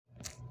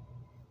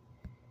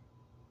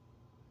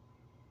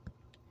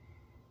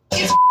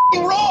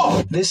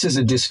This is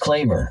a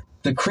disclaimer.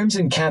 The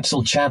Crimson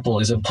Capsule Chapel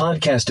is a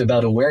podcast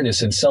about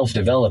awareness and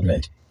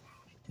self-development.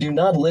 Do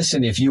not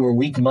listen if you are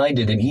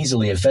weak-minded and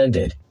easily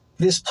offended.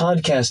 This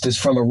podcast is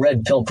from a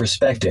red pill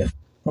perspective.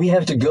 We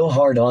have to go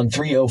hard on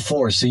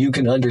 304 so you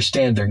can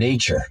understand their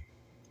nature.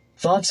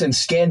 Thoughts and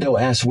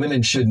scando-ass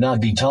women should not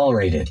be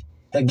tolerated.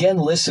 Again,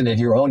 listen at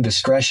your own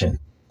discretion.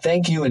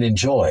 Thank you and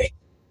enjoy.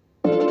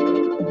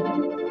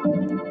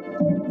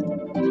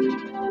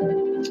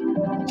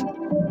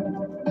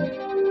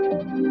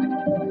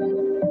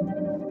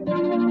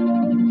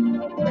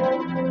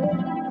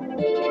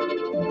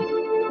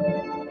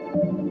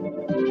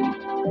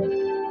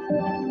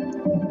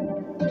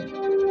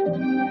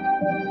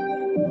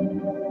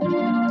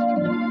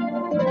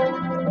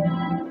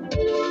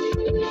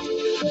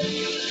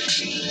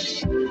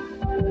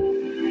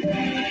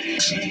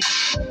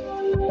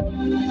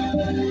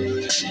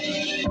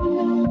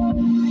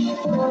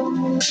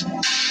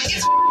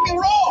 It's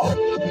wrong.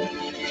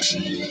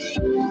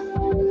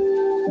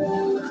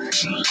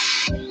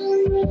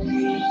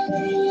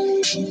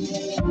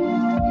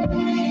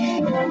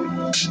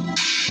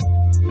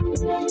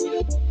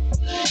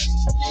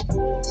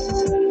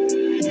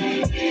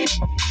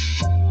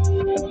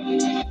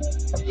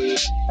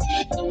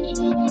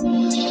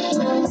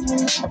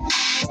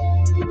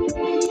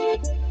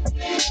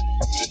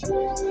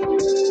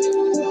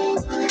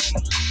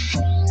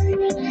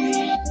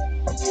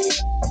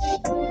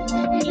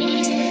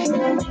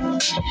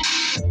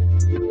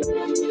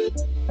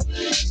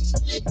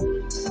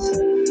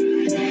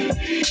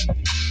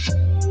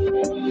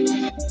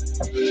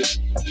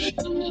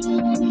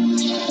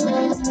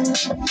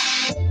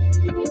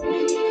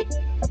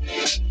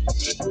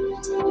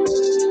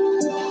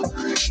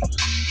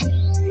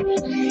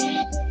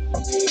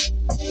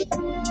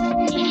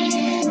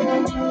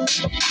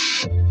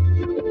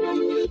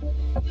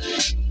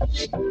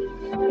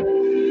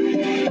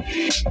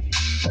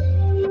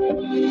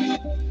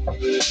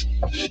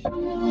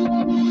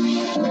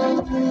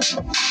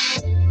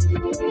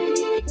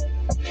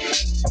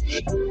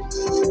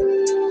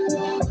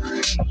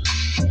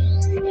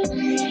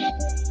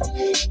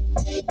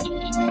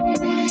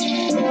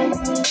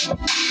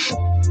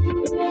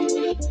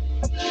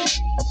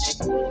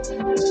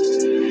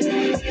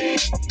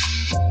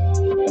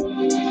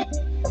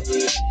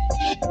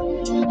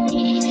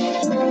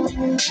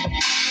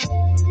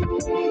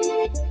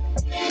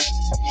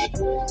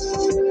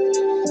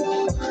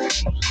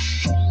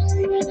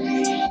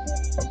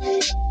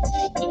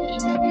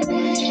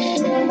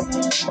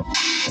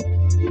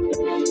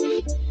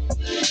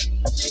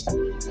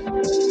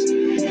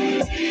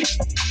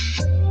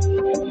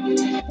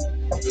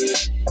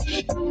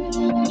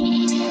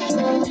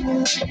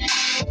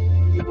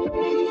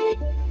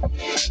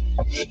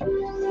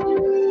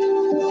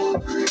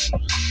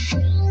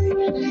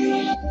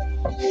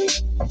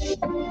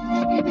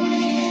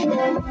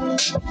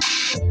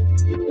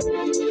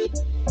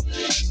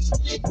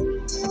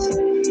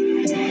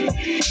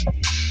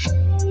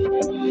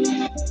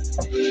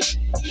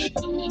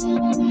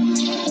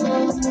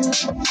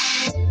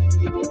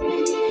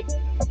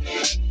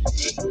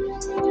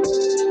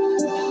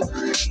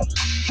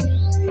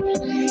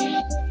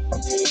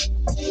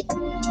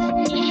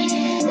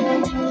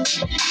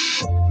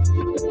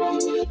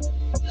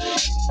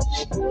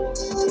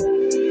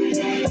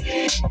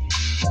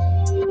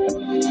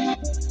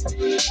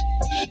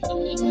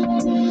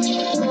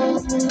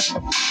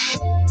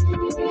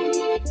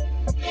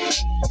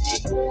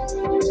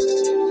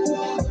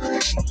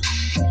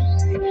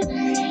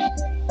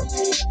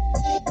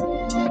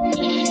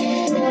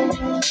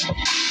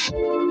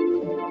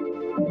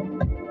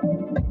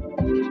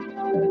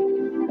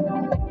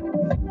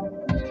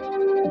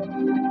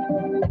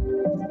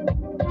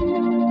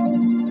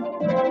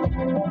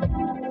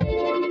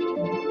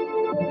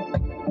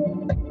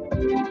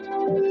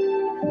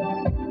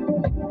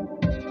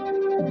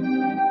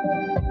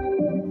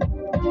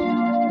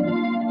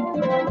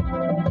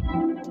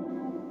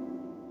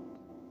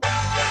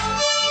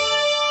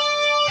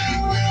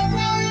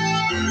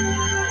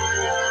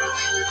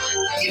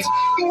 It's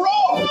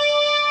wrong.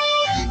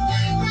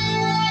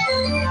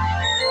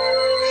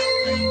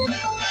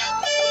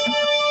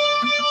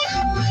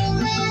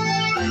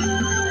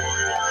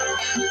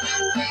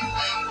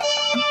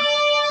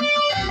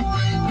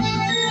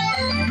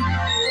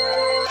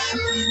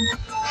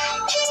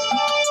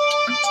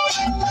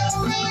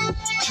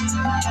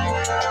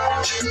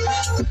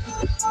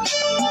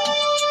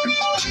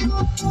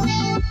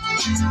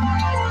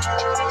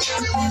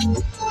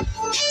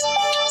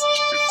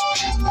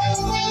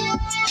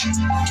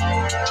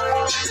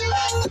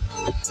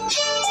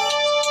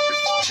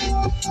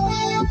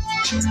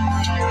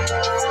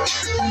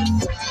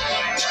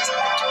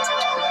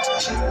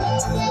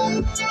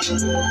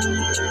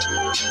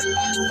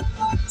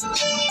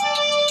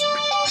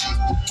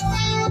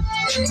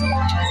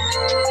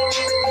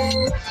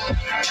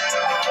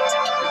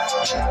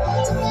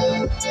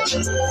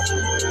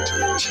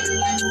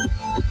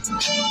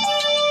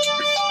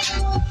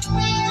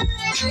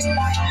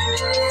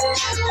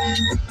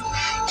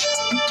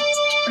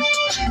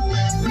 It's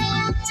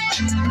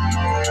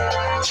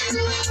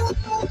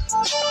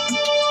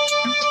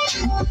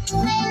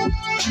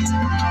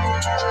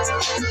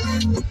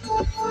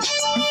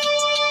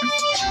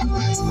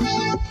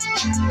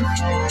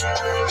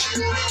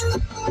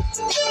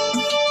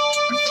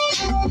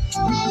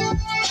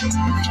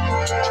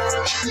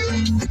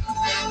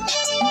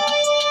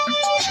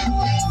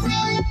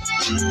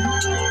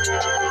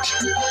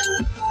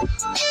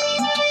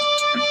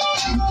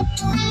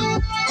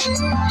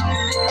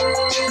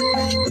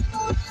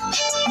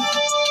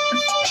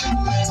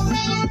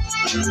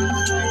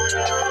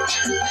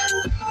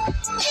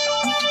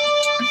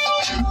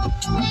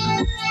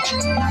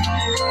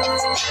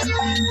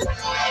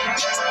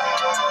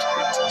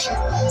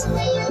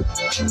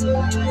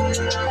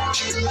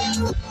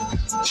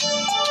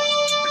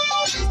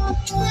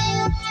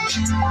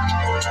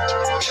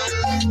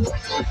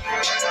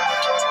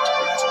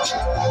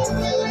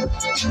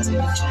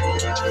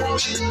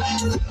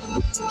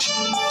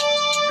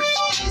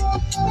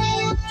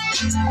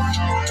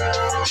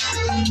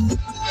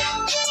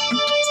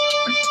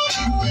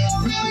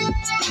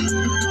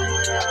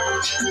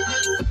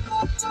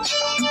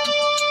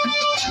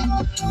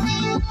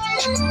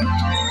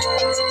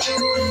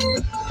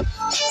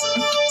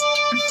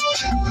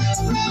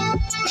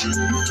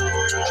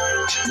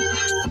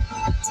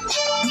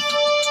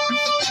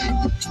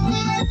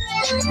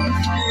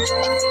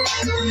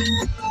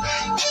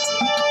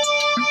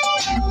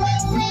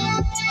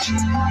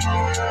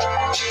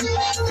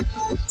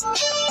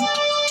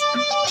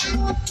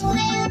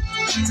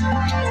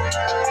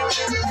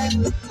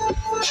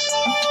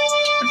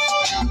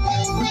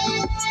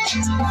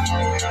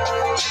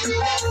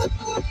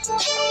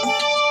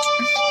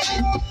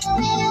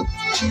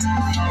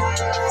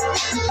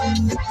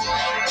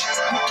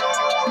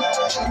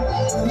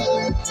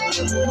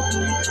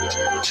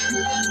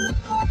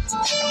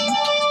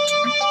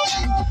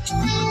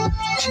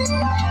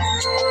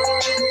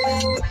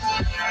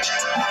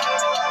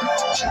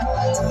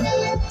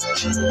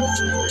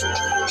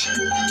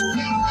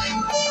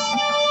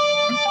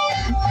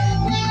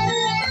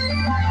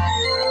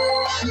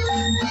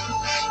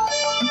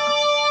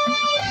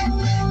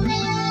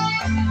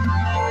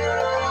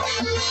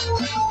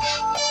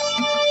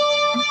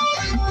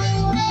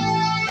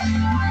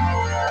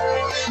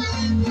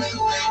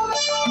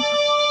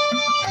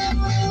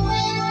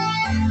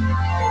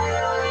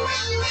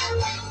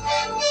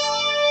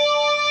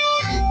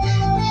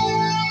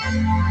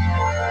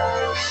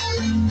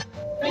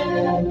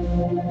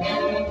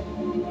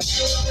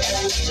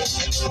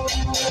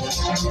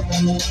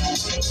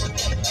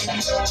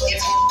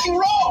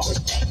wrong.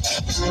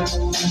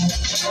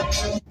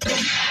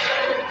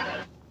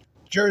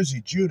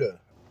 Jersey Judah,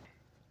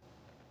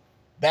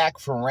 back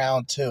from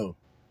round 2,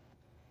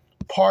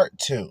 part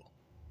 2,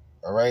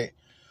 all right?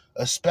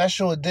 A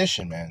special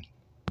edition, man.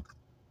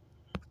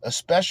 A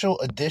special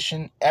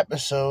edition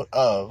episode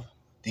of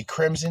the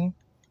Crimson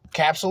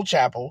Capsule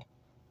Chapel,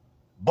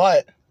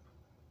 but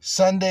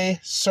Sunday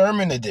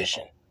Sermon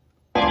Edition.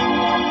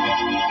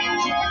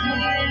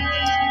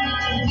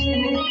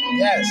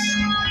 Yes.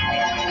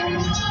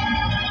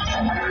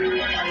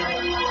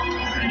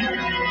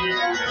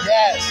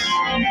 Yes.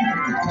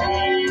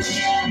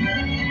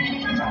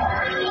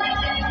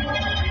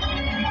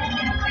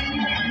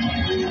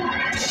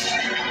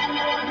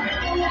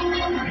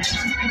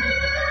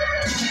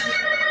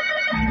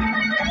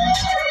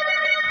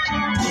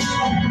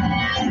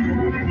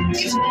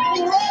 It's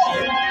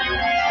wrong.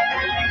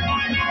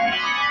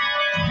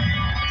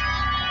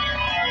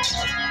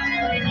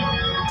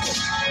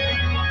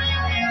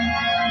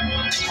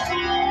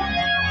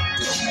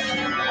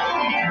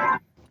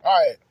 All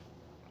right.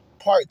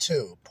 Part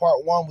 2.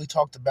 Part 1, we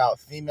talked about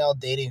female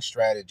dating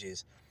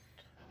strategies.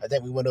 I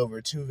think we went over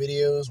 2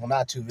 videos. Well,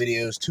 not 2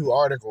 videos, 2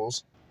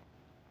 articles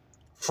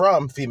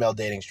from female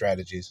dating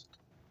strategies.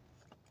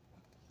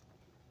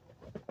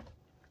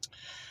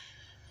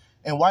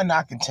 And why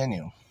not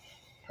continue,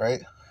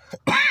 right?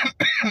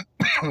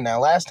 Now,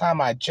 last time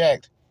I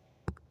checked,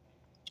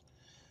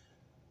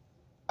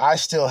 I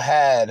still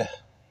had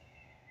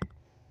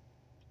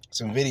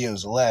some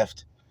videos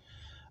left.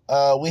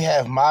 We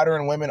have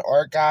Modern Women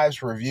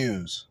Archives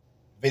Reviews.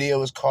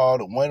 Video is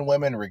called When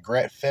Women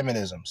Regret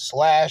Feminism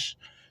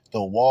 /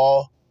 The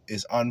Wall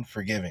is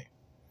Unforgiving.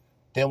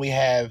 Then we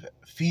have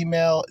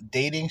Female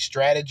Dating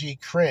Strategy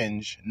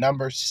Cringe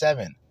number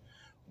 7.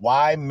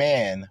 Why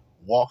Man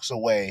Walks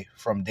Away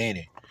from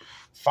Dating.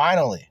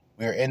 Finally,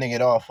 we are ending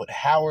it off with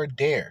Howard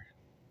Dare.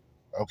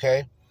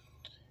 Okay?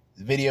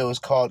 The video is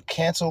called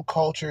Cancel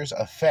Culture's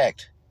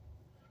Effect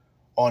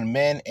on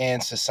Men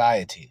and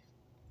Society.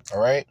 All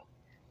right?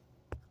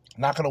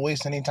 Not going to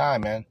waste any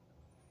time, man.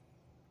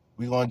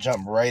 We're going to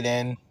jump right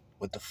in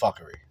with the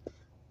fuckery.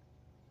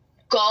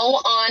 Go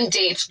on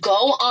dates. Go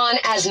on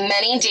as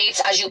many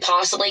dates as you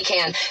possibly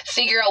can.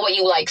 Figure out what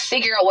you like.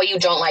 Figure out what you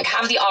don't like.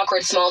 Have the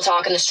awkward small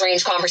talk and the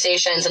strange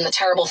conversations and the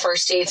terrible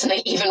first dates and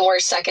the even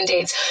worse second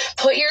dates.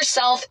 Put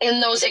yourself in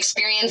those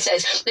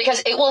experiences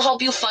because it will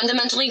help you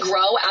fundamentally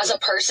grow as a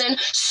person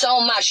so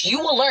much. You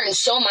will learn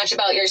so much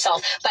about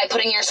yourself by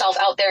putting yourself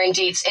out there in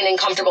dates and in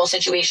comfortable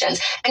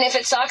situations. And if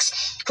it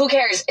sucks, who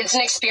cares? It's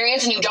an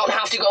experience and you don't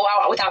have to go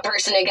out with that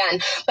person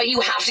again. But you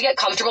have to get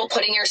comfortable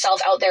putting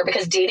yourself out there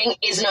because dating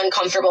is an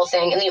uncomfortable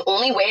thing. And the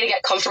only way to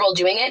get comfortable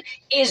doing it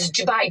is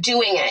by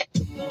doing it.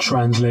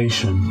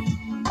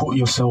 Translation: put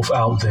yourself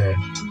out there.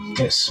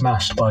 Get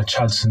smashed by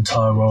Chads and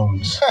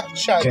Tyrones.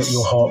 Chads. Get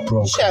your heart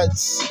broken.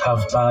 Chads.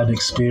 Have bad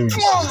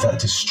experiences that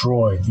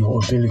destroy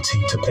your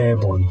ability to pair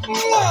bond and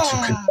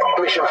to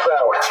Mission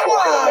failed.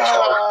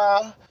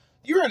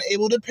 You're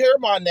unable to pair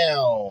bond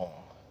now.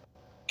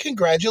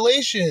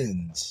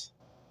 Congratulations.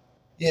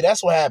 Yeah,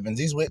 that's what happens.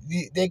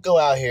 They go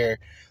out here,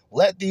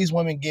 let these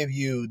women give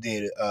you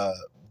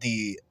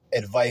the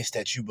advice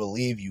that you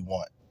believe you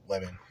want,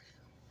 women.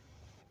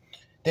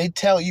 They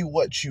tell you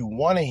what you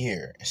want to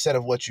hear instead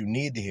of what you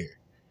need to hear.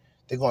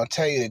 They're going to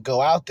tell you to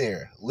go out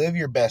there, live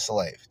your best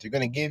life. They're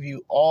going to give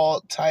you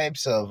all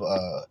types of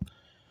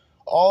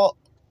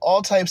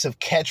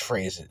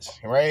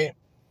catchphrases, right?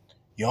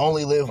 You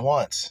only live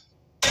once.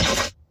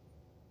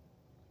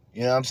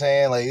 You know what I'm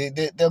saying?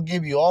 Like they'll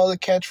give you all the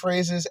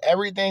catchphrases,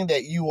 everything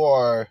that you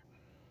are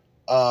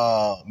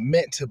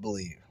meant to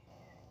believe.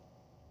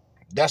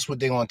 That's what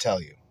they're going to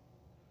tell you.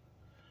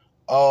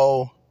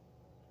 Oh,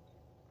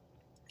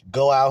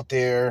 go out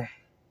there,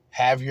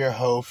 have your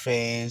hoe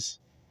phase,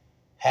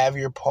 have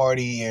your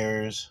party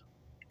years.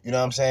 You know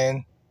what I'm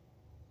saying?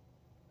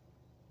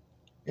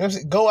 You know what I'm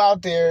saying? Go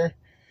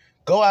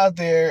out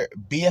there,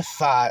 be a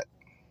thought,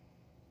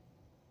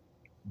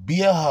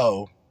 be a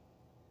hoe,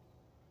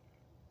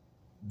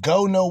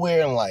 go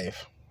nowhere in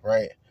life,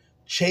 right?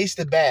 Chase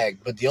the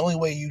bag, but the only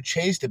way you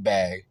chase the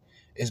bag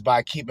is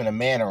by keeping a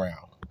man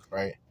around,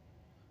 right?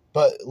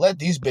 But let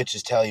these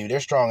bitches tell you they're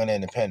strong and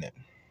independent,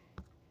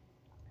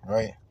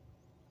 right?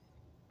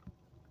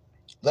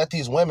 Let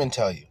these women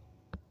tell you.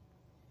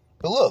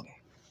 But look,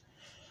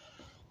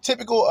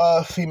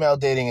 typical female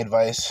dating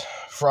advice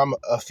from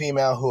a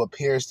female who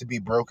appears to be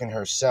broken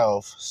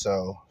herself,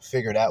 so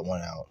figure that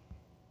one out.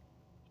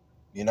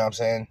 You know what I'm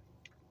saying?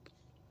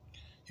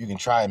 You can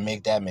try and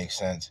make that make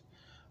sense.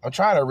 I'm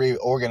trying to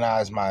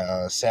reorganize my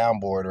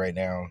soundboard right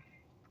now.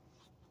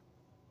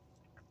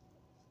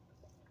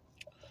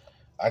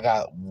 I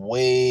got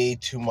way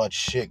too much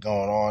shit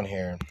going on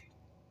here.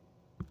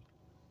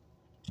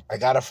 I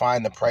gotta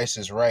find The Price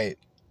is Right.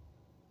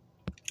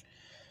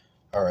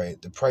 All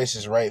right, The Price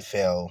is Right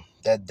fail.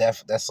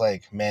 That's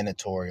like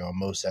mandatory on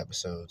most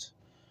episodes.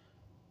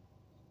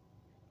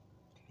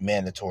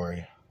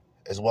 Mandatory,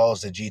 as well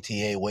as the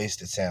GTA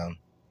wasted sound.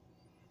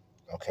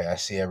 Okay, I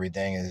see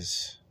everything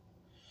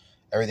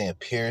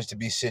appears to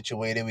be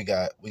situated. We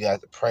got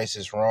The Price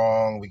is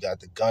Wrong. We got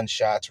the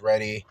gunshots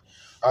ready.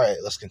 All right,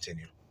 let's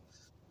continue.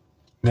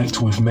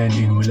 connect with men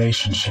in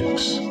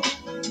relationships.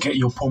 Get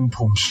your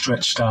pom-pom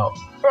stretched out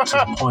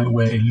to the point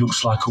where it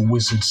looks like a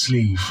wizard's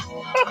sleeve.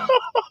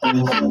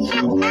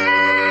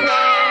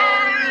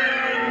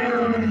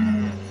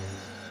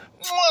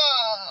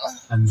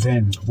 And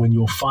then, when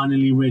you're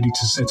finally ready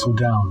to settle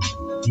down,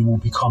 you will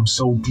become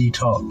so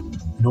beat up,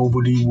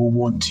 nobody will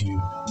want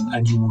you,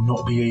 and you will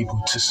not be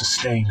able to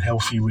sustain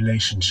healthy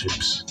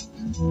relationships.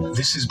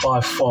 This is by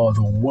far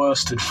the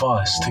worst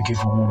advice to give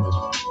a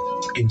woman.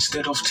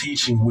 Instead of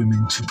teaching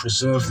women to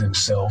preserve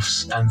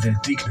themselves and their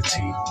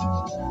dignity,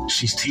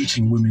 she's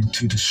teaching women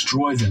to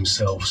destroy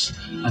themselves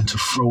and to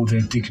throw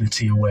their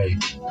dignity away.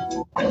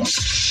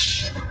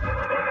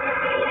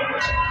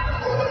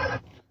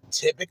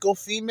 Typical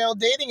female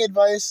dating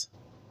advice.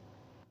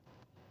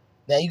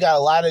 Now you got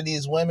a lot of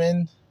these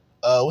women.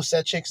 What's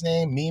that chick's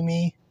name?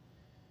 Mimi.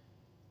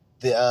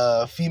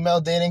 The female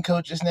dating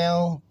coaches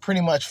now, pretty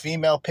much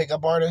female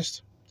pickup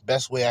artists.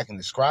 Best way I can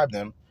describe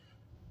them.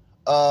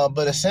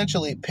 But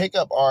essentially,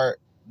 pickup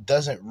art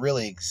doesn't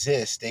really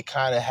exist. They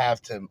kind of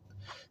have to.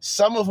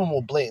 Some of them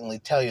will blatantly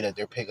tell you that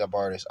they're pickup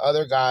artists.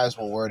 Other guys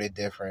will word it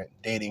different.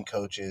 Dating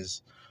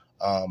coaches,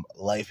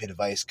 life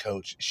advice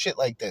coach, shit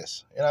like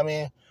this. You know what I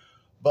mean?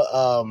 But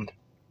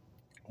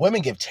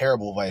women give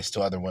terrible advice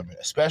to other women,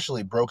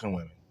 especially broken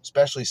women,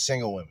 especially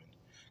single women,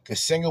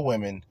 because single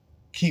women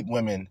keep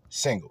women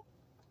single.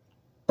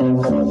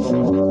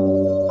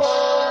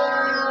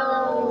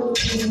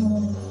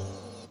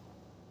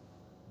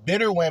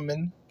 Bitter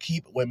women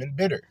keep women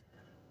bitter.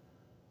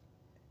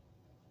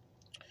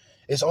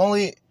 It's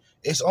only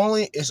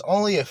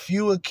a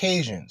few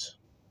occasions,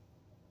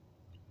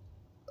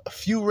 a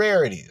few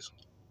rarities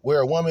where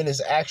a woman is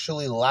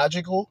actually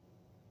logical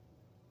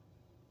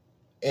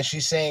and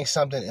she's saying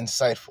something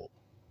insightful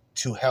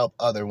to help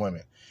other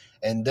women.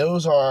 And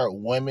those are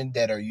women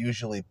that are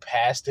usually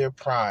past their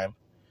prime.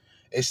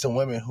 It's the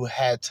women who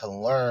had to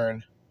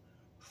learn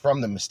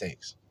from the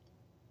mistakes.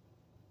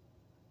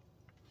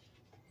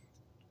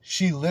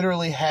 She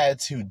literally had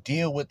to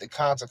deal with the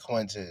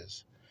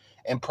consequences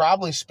and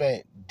probably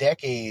spent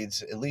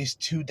decades, at least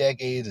 2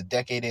 decades, a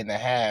decade and a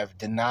half,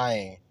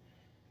 denying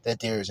that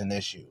there is an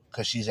issue.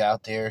 Because she's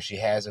out there, she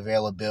has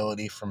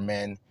availability from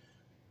men,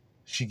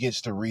 she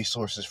gets the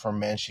resources from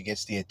men, she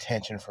gets the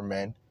attention from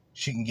men,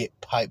 she can get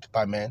piped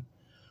by men.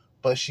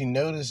 But she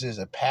notices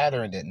a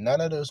pattern that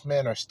none of those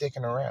men are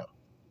sticking around.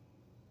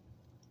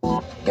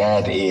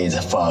 That is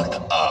fucked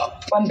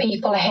up. When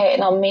people are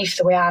hating on me for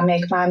the way I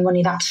make my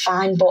money, that's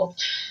fine, but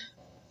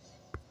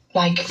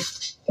like,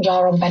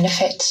 you're on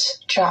benefits,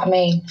 do you know what I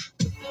mean?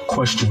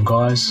 Question,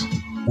 guys.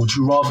 Would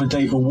you rather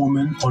date a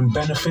woman on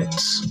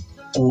benefits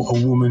or a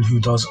woman who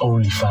does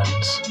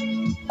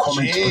OnlyFans?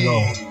 Comment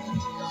below.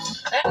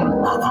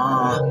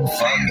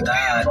 Fuck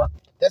that.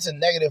 That's a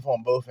negative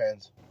on both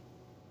ends.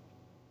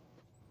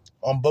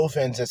 On both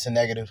ends, that's a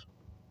negative.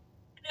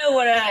 You know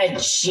what I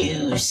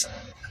choose?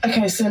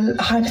 Okay, so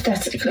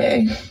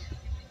hypothetically,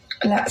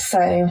 let's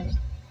say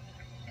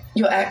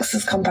your ex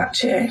has come back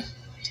to you.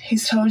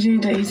 He's told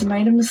you that he's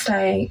made a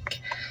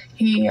mistake.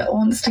 He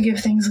wants to give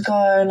things a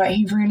go, like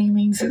he really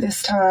means it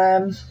this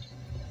time.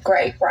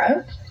 Great,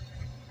 right?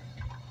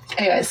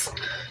 Anyways,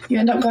 you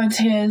end up going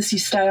to his, you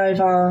stay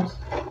over,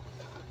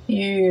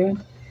 you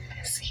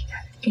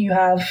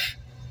have,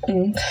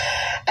 and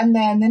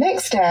then the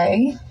next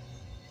day,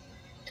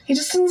 he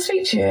just doesn't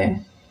speak to you.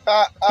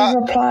 His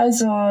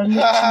replies are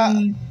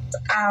literally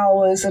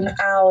hours and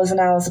hours and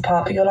hours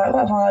apart, but you're like,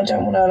 whatever, I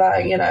don't want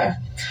to,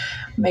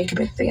 make a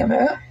big thing of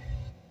it.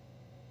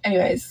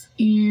 Anyways,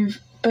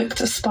 you've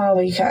booked a spa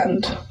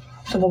weekend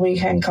for the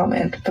weekend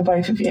coming for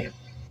both of you.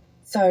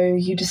 So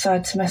you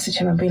decide to message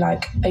him and be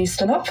like, are you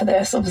still up for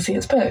this? Obviously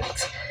it's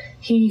booked.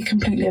 He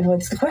completely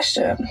avoids the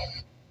question.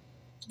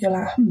 You're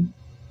like,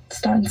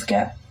 starting to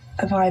get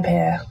a vibe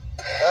here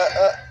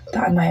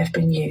that I may have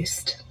been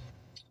used.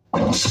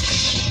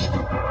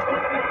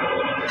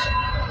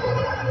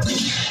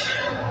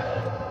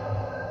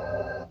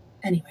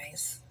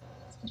 Anyways,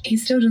 he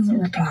still doesn't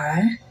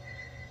reply.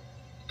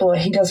 Or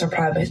he does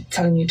reply by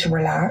telling you to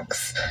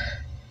relax.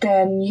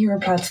 Then you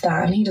reply to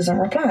that and he doesn't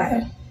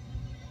reply.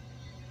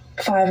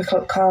 5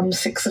 o'clock comes,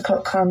 6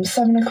 o'clock comes,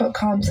 7 o'clock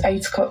comes,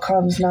 8 o'clock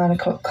comes, 9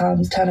 o'clock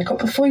comes, 10 o'clock.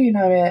 Before you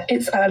know it,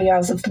 it's early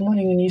hours of the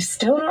morning and you've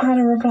still not had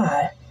a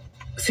reply.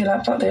 So you're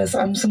like, fuck this,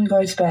 I'm just going to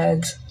go to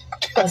bed.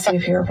 I'll see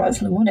if he replies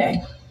in the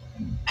morning.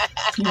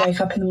 You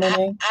wake up in the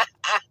morning.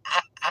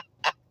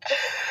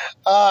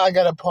 I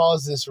gotta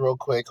pause this real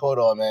quick. Hold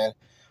on, man.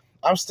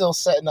 I'm still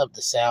setting up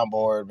the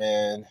soundboard,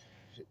 man.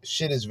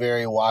 Shit is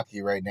very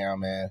wacky right now,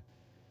 man.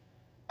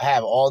 I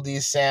have all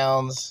these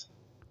sounds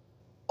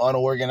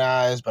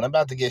unorganized, but I'm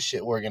about to get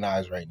shit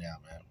organized right now,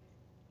 man.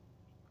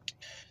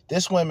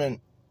 This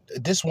woman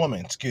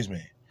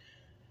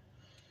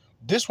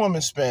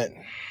spent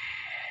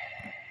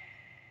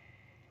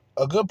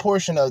a good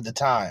portion of the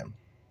time,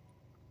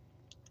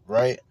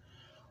 right?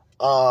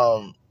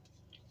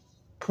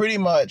 Pretty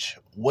much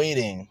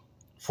waiting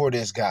for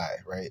this guy,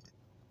 right?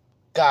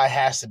 Guy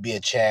has to be a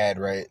Chad,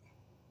 right?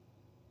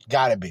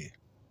 Gotta be.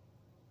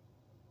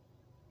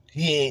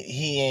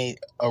 He ain't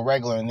a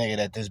regular nigga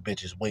that this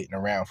bitch is waiting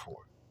around for.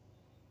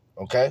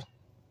 Okay?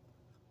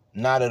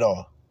 Not at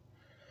all.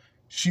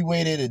 She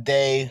waited a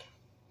day,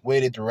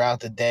 waited throughout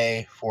the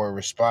day for a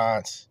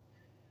response.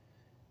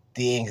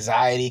 The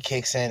anxiety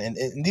kicks in.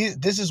 And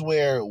this is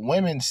where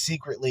women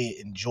secretly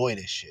enjoy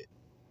this shit.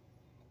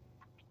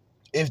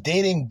 If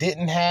dating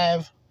didn't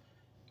have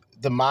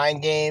the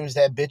mind games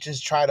that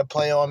bitches try to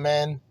play on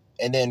men,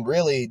 and then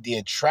really the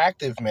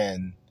attractive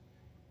men,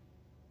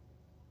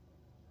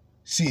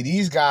 see,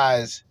 these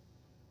guys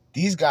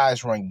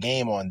run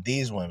game on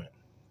these women,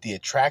 the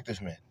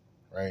attractive men,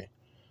 right?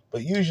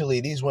 But usually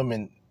these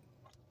women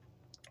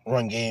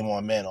run game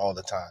on men all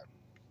the time.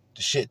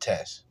 The shit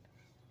test.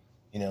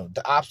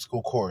 The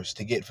obstacle course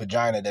to get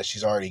vagina that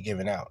she's already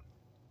given out.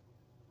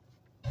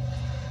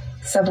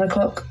 7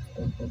 o'clock,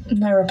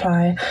 no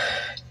reply.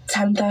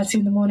 10:30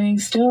 in the morning,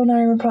 still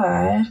no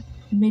reply.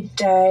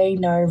 Midday,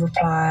 no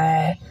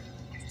reply.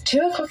 2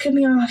 o'clock in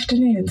the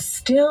afternoon,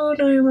 still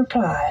no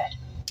reply.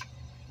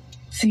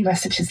 So you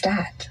message his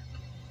dad.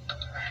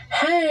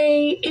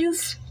 Hey,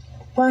 is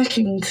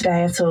working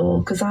today at all?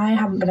 Because I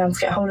haven't been able to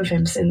get hold of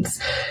him since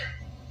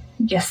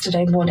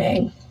yesterday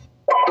morning.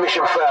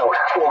 Mission failed.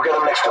 We'll get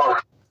him next time.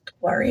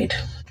 Worried.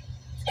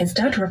 His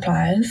dad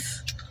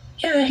replies,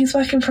 yeah, he's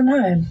working from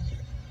home.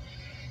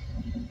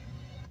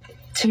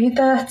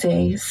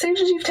 2:30. As soon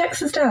as you've texted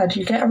his dad,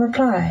 you get a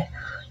reply.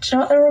 Do you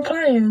know what the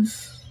reply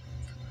is?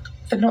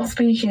 For not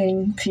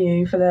speaking to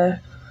you for the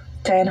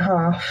day and a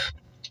half.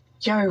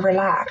 Yo,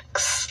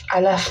 relax. I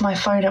left my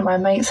phone at my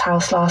mate's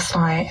house last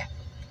night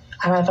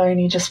and I've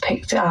only just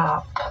picked it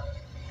up.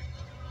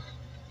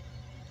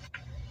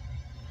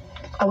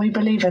 Are we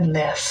believing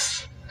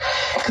this?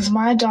 Because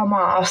my dumb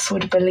ass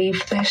would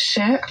believe this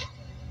shit.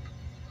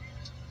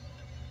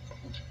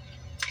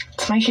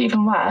 To make it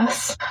even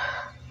worse,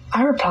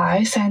 I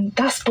reply saying,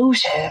 that's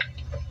bullshit.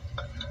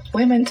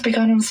 We're meant to be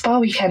going on a spa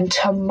weekend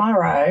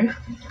tomorrow.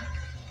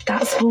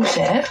 That's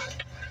bullshit.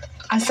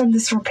 I send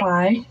this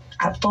reply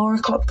at 4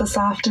 o'clock this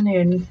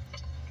afternoon.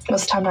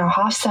 What's time now?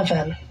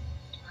 6:30.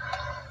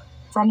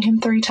 Rung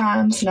him 3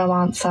 times, no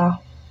answer.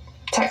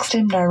 Text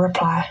him, no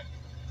reply.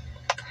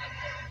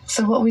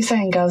 So what are we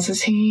saying, girls?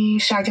 Is he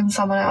shagging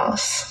someone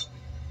else?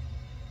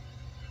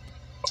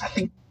 I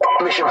think...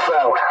 Mission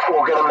failed.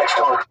 We'll get him next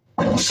time.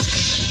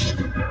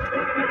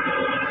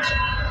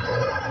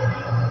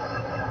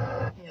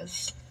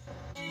 Yes.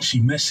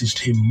 She messaged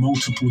him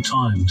multiple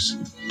times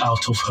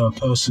out of her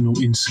personal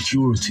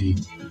insecurity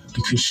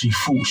because she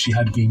thought she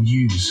had been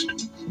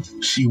used.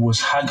 She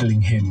was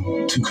haggling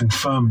him to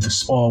confirm the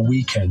spa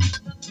weekend,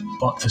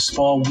 but the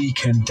spa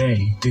weekend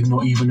day did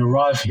not even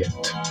arrive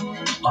yet.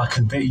 I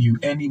can bet you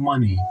any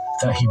money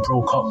that he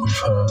broke up with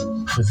her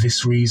for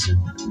this reason,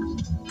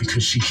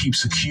 because she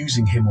keeps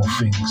accusing him of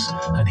things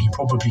and he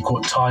probably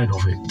got tired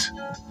of it.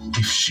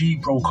 If she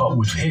broke up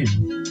with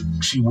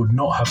him, she would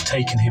not have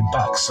taken him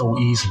back so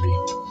easily.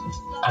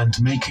 And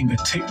making a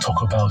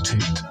TikTok about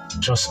it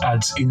just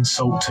adds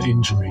insult to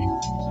injury.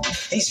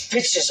 These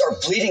bitches are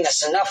bleeding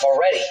us enough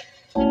already.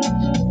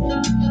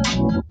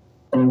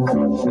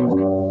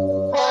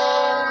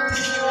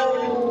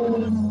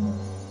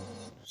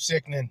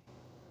 Sickening.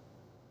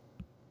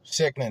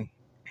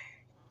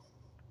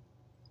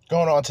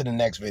 Going on to the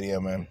next video,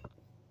 man.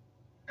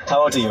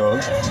 How old are you all?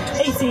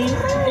 18.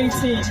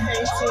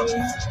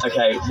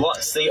 Okay,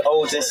 what's the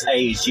oldest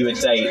age you would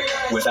date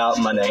without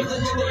money?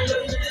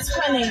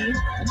 20.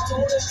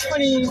 24.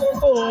 20.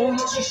 24.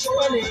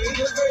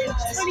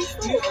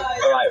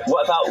 Alright,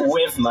 what about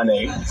with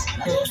money? 50.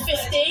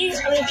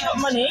 I mean, not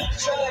money.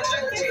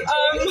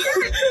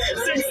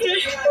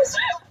 60.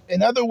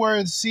 In other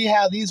words, see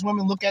how these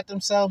women look at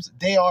themselves?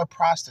 They are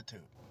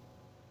prostitute.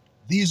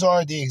 These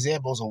are the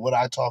examples of what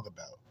I talk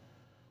about.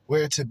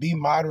 Where to be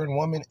modern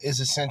woman is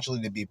essentially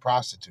to be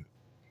prostitute.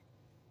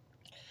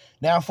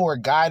 Now, for a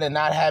guy to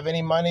not have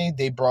any money,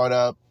 they brought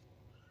up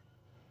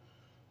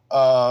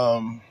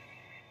lower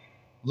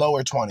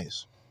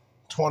 20s,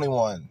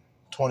 21,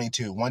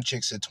 22. One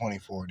chick said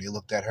 24. They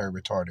looked at her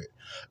retarded.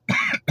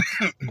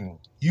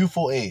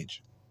 Youthful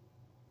age.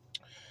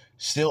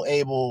 Still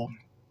able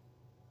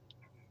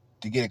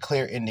to get a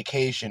clear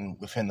indication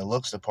within the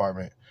looks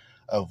department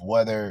of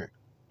whether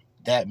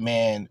that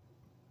man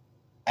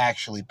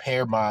actually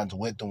pair bonds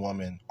with the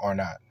woman or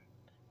not,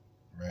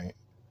 right?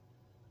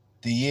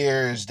 The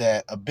years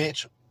that a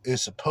bitch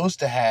is supposed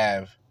to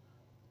have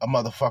a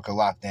motherfucker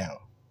locked down.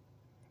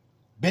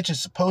 Bitch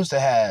is supposed to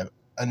have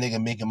a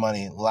nigga making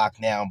money locked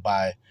down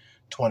by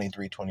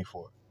 23,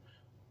 24.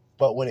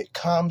 But when it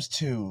comes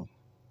to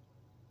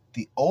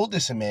the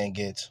oldest a man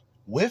gets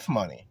with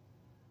money,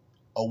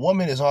 a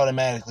woman is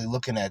automatically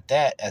looking at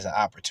that as an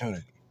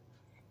opportunity.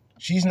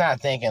 She's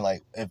not thinking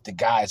like if the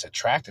guy is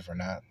attractive or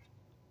not.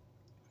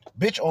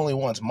 Bitch only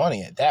wants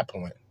money at that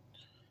point.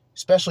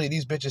 Especially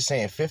these bitches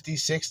saying 50,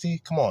 60.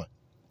 Come on.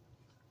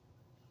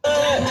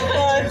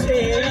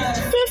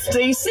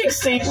 50,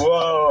 60.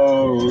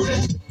 Whoa.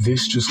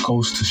 This just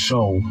goes to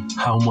show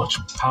how much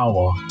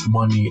power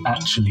money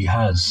actually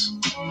has.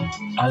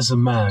 As a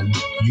man,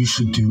 you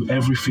should do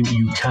everything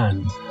you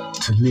can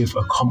to live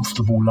a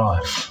comfortable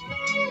life.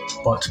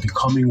 But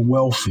becoming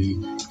wealthy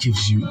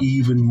gives you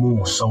even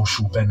more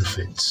social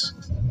benefits.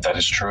 That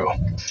is true.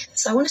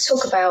 So I want to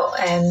talk about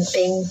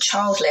being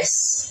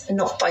childless,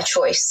 not by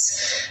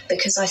choice,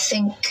 because I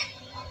think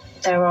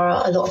there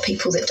are a lot of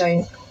people that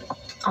don't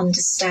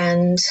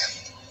understand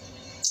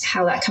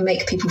how that can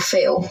make people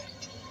feel.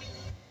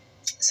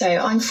 So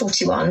I'm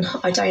 41.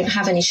 I don't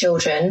have any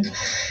children.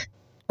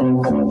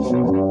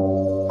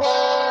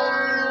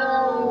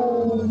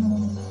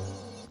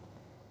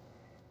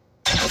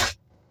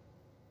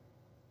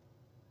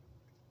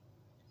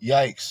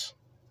 Yikes.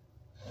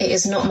 It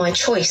is not my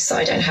choice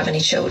I don't have any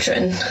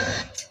children.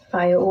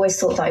 I always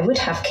thought that I would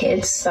have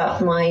kids,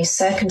 but my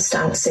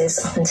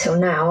circumstances up until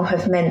now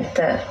have meant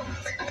that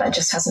that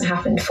just hasn't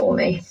happened for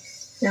me.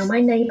 Now,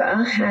 my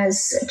neighbour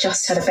has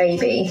just had a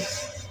baby.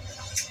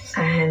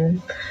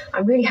 I'm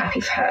really happy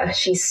for her.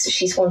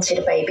 She's wanted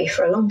a baby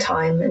for a long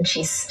time, and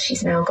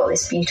she's now got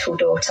this beautiful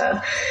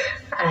daughter.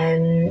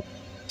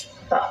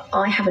 But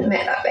I haven't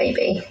met that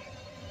baby,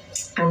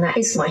 and that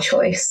is my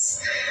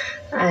choice.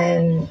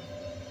 And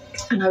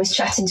I was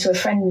chatting to a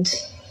friend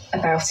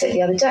about it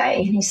the other day,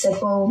 and he said,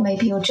 well,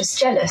 maybe you're just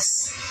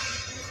jealous.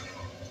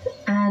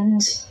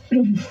 And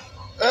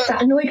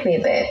that annoyed me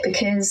a bit,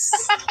 because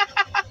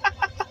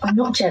I'm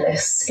not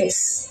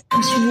jealous.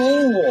 What's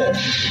wrong?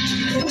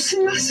 What's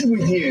the matter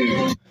with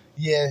you?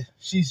 Yeah,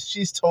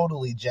 she's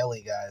totally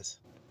jelly, guys.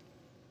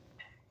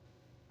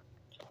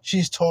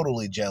 She's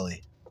totally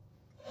jelly.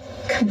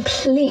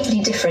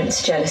 Completely different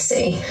to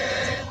jealousy.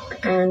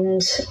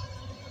 And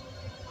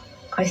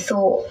I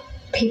thought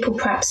people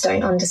perhaps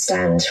don't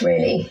understand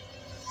really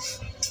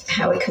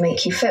how it can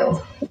make you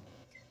feel.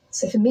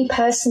 So for me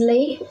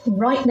personally,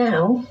 right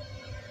now,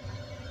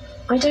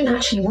 I don't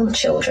actually want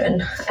children.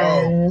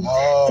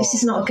 This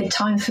is not a good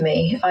time for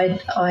me.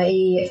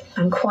 I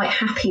am quite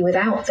happy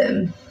without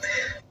them.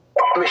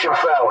 Mission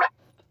failed.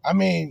 I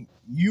mean,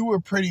 you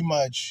pretty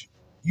much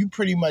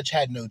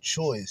had no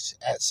choice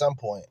at some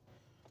point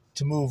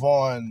to move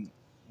on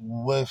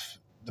with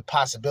the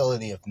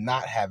possibility of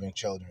not having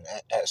children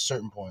at a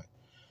certain point.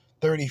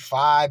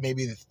 35,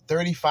 maybe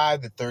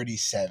 35 to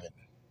 37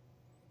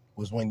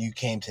 was when you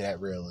came to that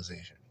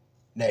realization.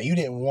 Now, you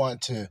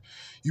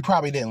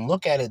probably didn't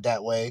look at it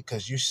that way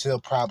because you still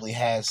probably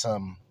had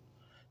some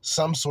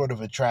sort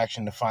of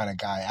attraction to find a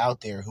guy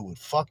out there who would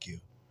fuck you.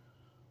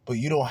 But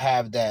you don't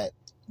have that,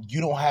 you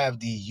don't have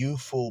the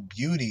youthful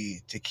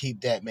beauty to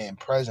keep that man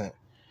present.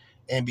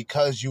 And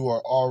because you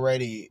are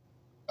already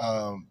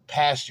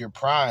past your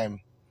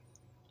prime,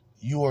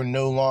 you are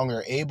no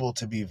longer able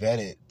to be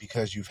vetted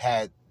because you've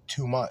had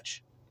too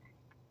much.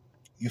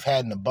 You've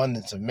had an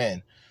abundance of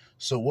men.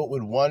 So what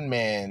would one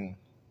man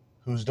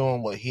who's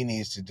doing what he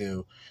needs to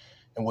do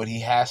and what he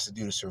has to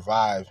do to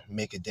survive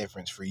make a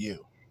difference for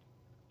you?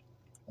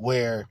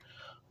 Where,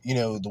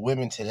 the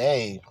women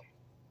today,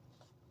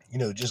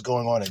 just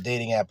going on a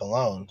dating app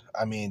alone,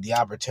 I mean, the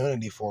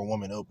opportunity for a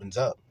woman opens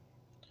up.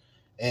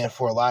 And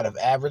for a lot of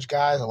average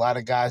guys, a lot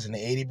of guys in the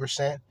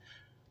 80%,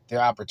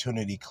 their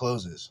opportunity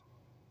closes.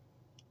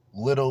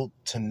 Little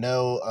to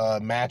no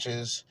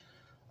matches,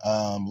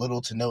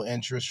 little to no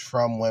interest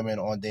from women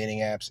on dating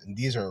apps. And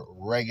these are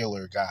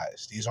regular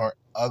guys. These aren't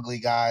ugly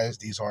guys.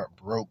 These aren't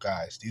broke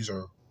guys. These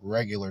are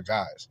regular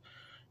guys.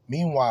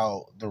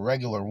 Meanwhile, the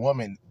regular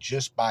woman,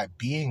 just by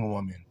being a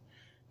woman,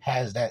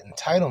 has that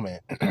entitlement,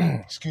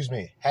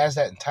 has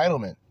that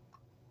entitlement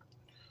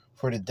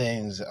for the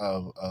things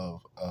of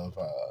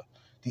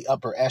the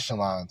upper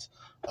echelons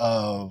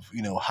of,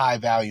 high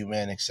value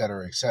men, et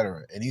cetera, et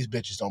cetera. And these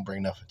bitches don't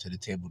bring nothing to the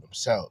table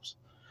themselves.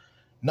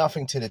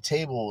 Nothing to the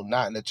table,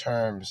 not in the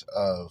terms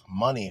of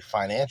money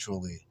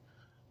financially,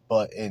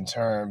 but in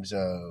terms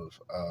of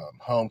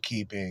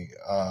homekeeping,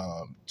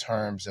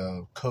 terms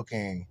of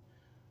cooking,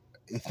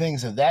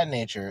 things of that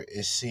nature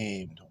is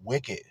seemed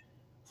wicked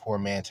for a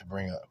man to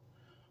bring up.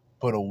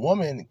 But a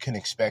woman can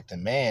expect a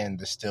man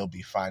to still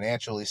be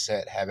financially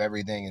set, have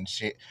everything in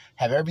shit,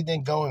 have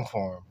everything going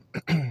for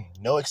him.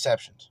 No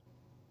exceptions.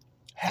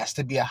 Has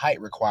to be a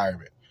height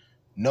requirement.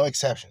 No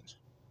exceptions.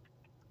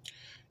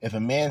 If a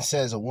man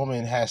says a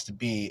woman has to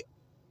be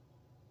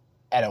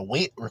at a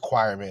weight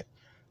requirement,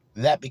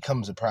 that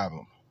becomes a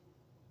problem.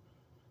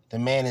 The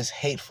man is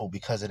hateful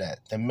because of that.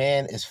 The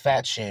man is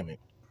fat shaming.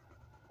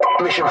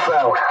 Mission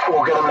failed.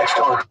 We'll get him next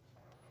time.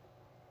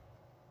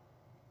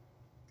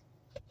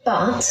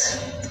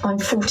 But I'm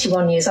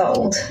 41 years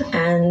old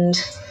and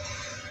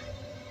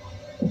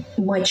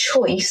my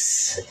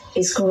choice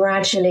is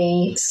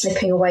gradually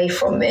slipping away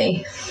from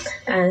me.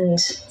 And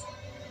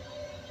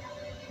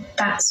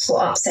that's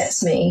what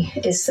upsets me,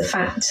 is the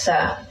fact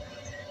that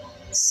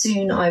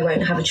soon I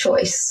won't have a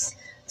choice.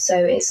 So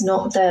it's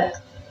not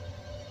that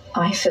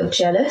I feel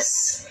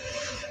jealous.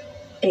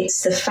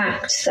 It's the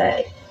fact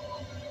that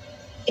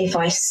if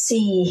I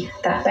see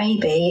that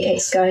baby,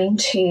 it's going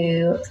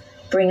to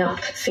bring up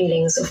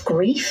feelings of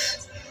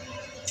grief.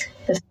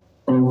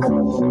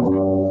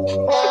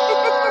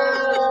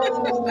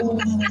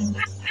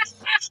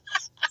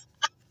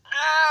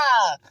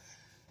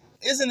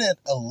 Isn't it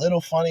a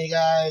little funny,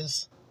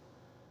 guys?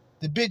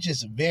 The bitch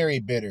is very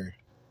bitter,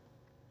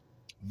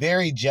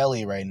 very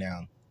jelly right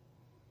now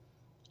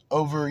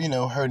over,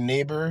 her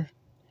neighbor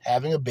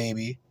having a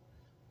baby.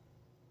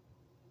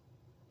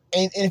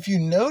 And if you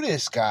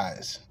notice,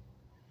 guys,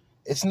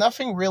 it's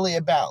nothing really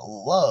about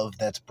love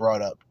that's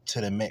brought up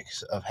to the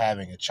mix of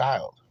having a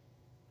child.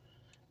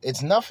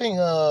 It's nothing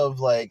of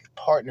like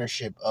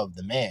partnership of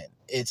the man.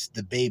 It's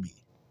the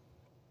baby.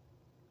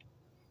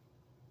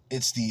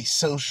 It's the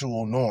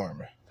social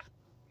norm,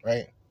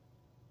 right?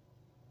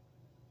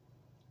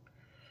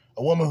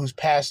 A woman who's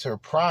past her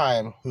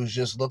prime, who's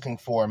just looking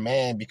for a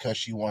man because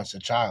she wants a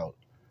child.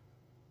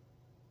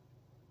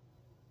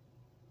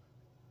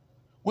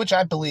 Which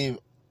I believe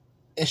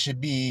it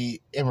should be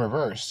in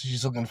reverse.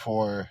 She's looking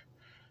for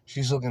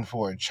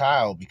a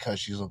child because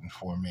she's looking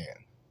for a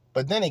man.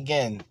 But then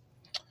again,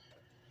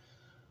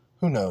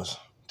 who knows?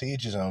 To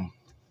each his own.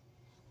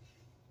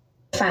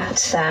 The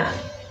fact that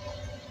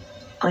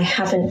I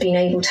haven't been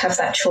able to have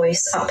that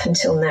choice up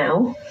until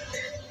now,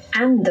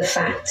 and the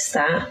fact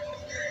that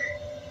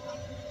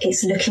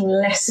it's looking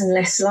less and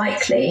less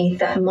likely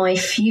that my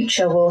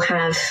future will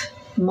have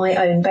my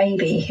own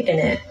baby in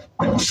it.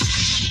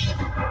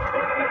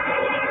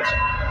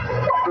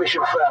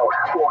 Mission failed.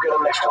 We'll get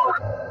him next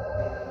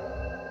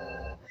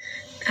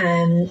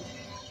time.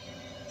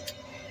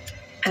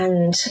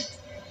 And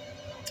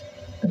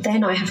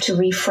then I have to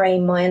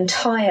reframe my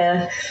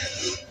entire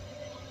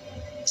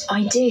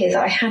idea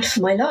that I had for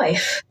my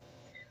life.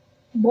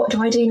 What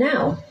do I do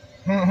now?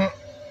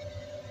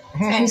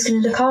 Who's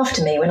going to look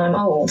after me when I'm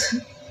old?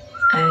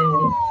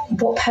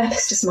 What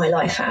purpose does my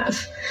life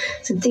have?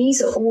 So these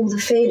are all the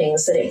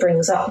feelings that it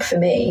brings up for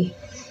me.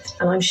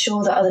 And I'm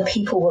sure that other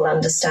people will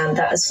understand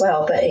that as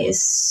well. But it is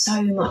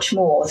so much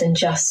more than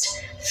just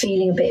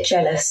feeling a bit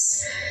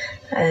jealous.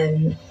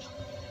 I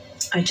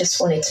just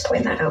wanted to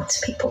point that out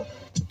to people.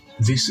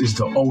 This is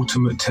the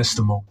ultimate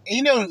testimony.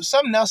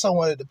 Something else I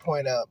wanted to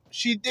point out.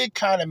 She did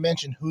kind of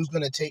mention who's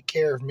going to take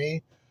care of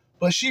me.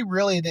 But she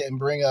really didn't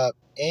bring up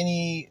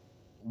any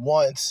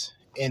once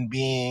in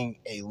being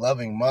a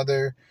loving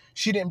mother.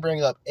 She didn't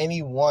bring up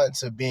any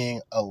once of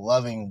being a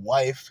loving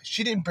wife.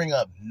 She didn't bring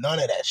up none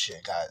of that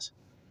shit, guys.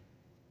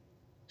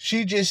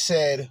 She just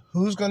said,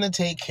 who's going to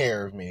take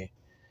care of me?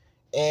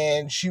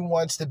 And she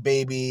wants the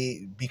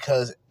baby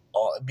because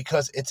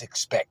it's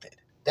expected.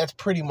 That's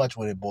pretty much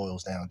what it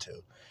boils down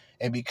to.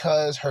 And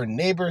because her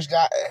neighbors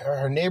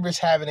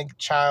having a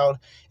child,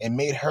 and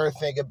made her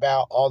think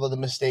about all of the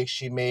mistakes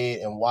she made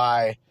and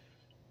why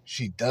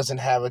she doesn't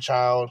have a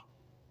child.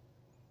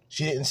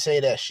 She didn't say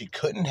that she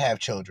couldn't have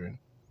children.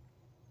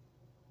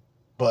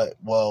 But,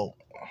 well,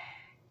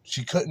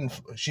 she couldn't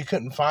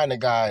find a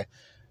guy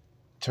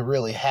to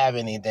really have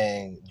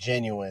anything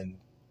genuine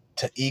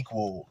to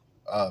equal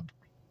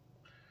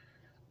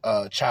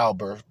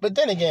childbirth. But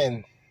then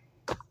again,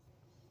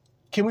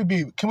 can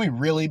we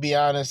really be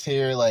honest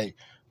here? Like,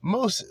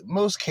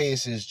 most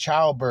cases,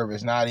 childbirth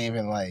is not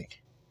even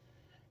like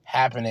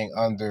happening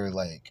under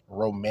like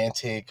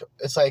romantic.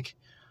 It's like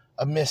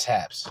a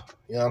mishaps.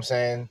 You know what I'm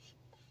saying?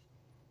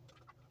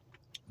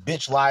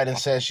 Bitch lied and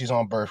says she's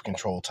on birth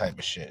control type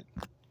of shit.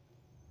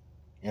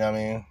 You know what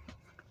I mean?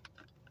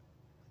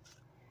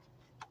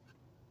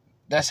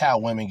 That's how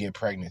women get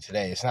pregnant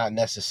today. It's not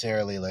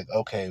necessarily like,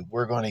 okay,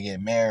 we're going to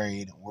get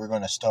married. We're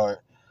going to start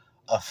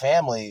a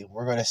family.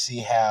 We're going to see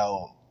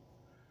how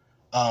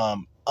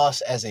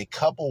us as a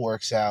couple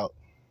works out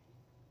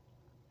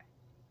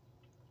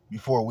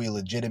before we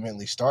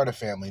legitimately start a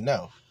family.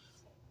 No,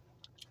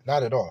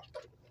 not at all.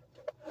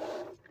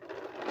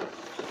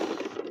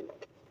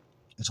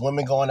 It's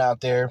women going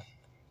out there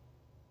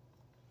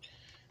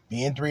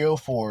being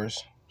 304s.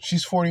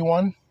 She's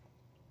 41.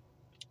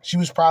 She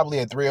was probably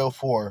a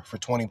 304 for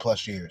 20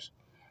 plus years.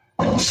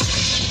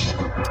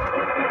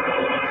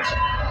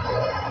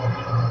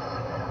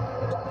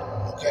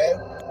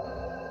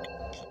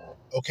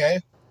 Okay.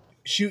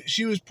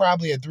 She was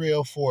probably a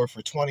 304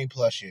 for 20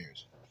 plus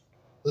years.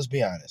 Let's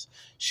be honest.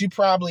 She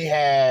probably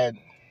had,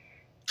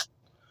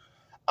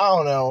 I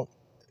don't know,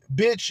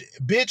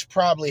 bitch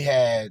probably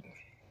had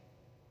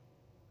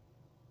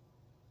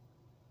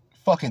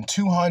fucking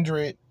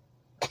 200.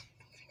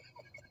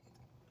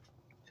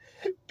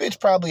 Bitch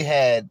probably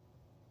had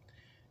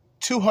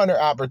 200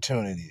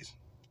 opportunities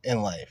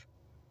in life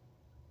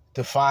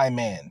to find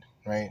man,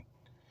 right?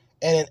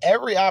 And in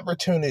every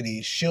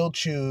opportunity, she'll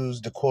choose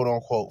the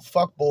quote-unquote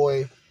fuck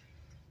boy.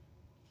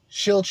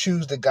 She'll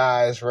choose the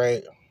guys,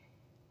 right?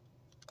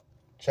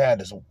 I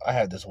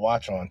had this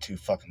watch on too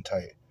fucking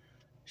tight.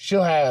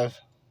 She'll have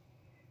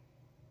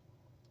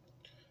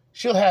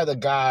the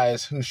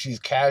guys who she's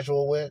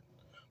casual with,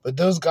 but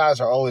those guys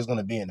are always going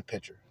to be in the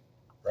picture,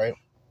 right?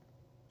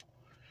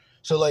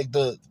 So, like,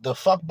 the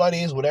fuck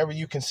buddies, whatever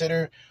you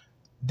consider,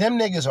 them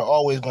niggas are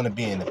always going to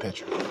be in the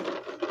picture.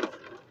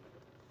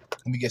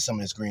 Let me get some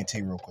of this green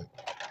tea real quick.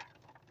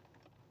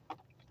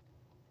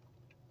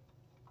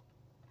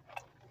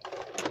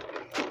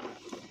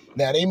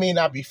 Now, they may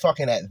not be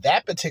fucking at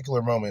that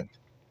particular moment,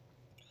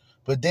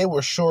 but they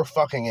were sure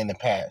fucking in the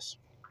past.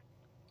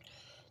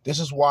 This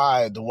is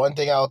why the one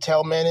thing I'll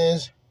tell men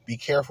is, be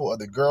careful of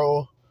the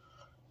girl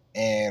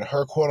and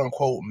her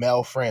quote-unquote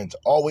male friends.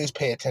 Always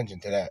pay attention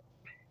to that.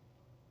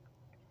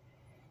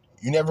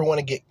 You never want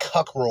to get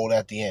cuck-rolled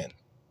at the end.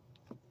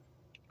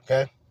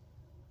 Okay?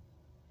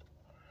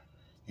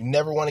 You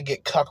never want to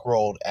get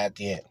cuck-rolled at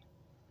the end.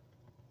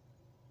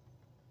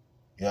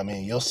 You know what I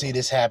mean? You'll see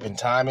this happen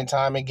time and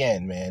time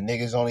again, man.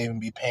 Niggas don't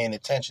even be paying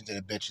attention to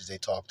the bitches they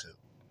talk to.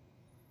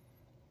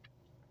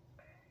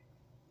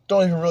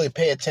 Don't even really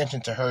pay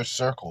attention to her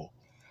circle.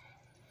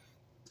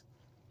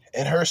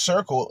 And her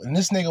circle, and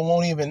this nigga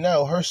won't even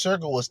know, her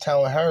circle was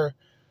telling her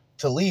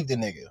to leave the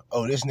nigga.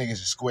 Oh, this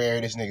nigga's a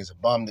square, this nigga's a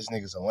bum, this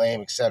nigga's a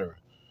lame, etc.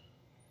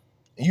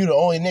 And you the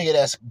only nigga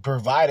that's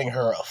providing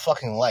her a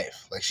fucking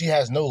life. Like, she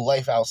has no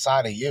life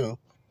outside of you.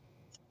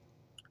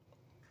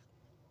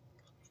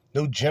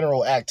 No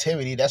general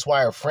activity. That's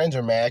why her friends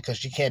are mad, because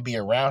she can't be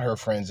around her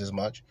friends as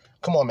much.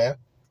 Come on, man.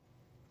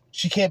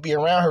 She can't be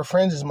around her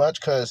friends as much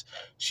because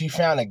she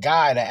found a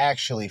guy to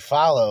actually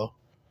follow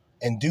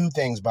and do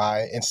things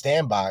by and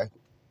stand by.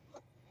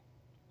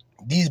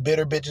 These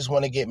bitter bitches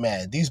want to get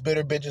mad. These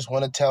bitter bitches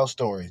want to tell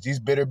stories.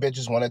 These bitter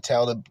bitches want to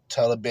tell the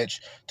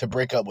bitch to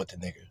break up with the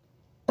nigga.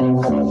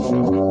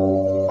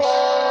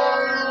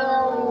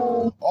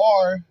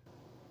 Or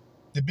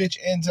the bitch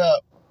ends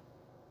up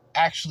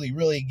actually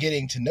really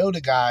getting to know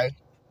the guy,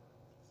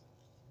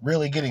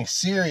 really getting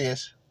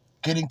serious,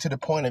 getting to the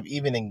point of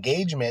even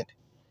engagement,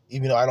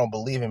 even though I don't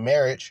believe in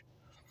marriage.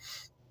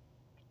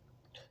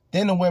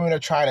 Then the women are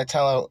trying to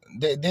tell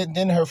her,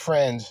 then her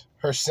friends,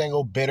 her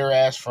single bitter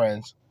ass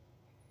friends,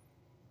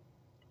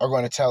 are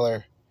going to tell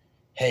her,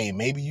 hey,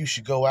 maybe you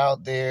should go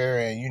out there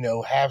and, you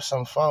know, have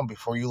some fun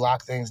before you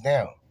lock things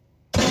down.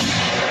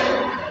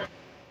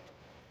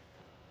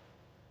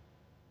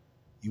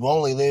 You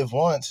only live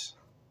once.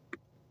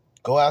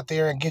 Go out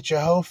there and get your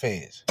hoe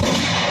phase.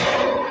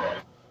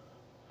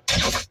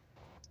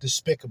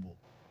 Despicable.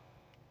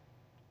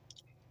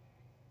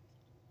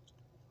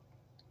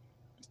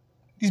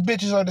 These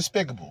bitches are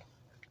despicable.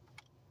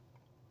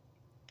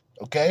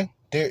 Okay?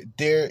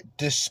 They're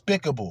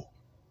despicable.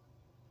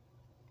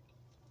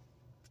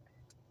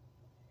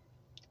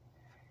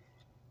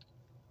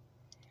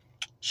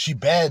 She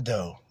bad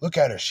though. Look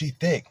at her. She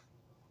thick.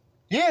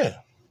 Yeah.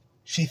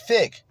 She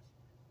thick.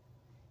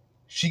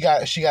 She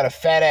got a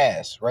fat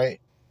ass, right?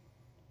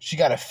 She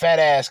got a fat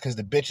ass because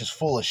the bitch is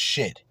full of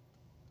shit.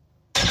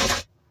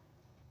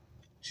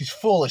 She's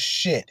full of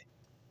shit.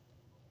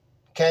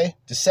 Okay?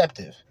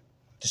 Deceptive.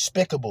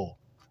 Despicable.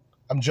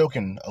 I'm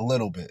joking a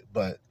little bit,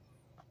 but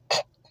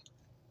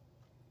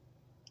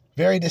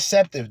very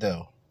deceptive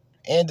though.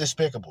 And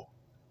despicable.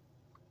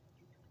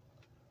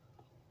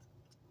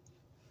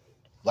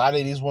 A lot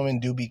of these women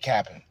do be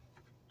capping.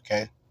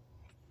 Okay?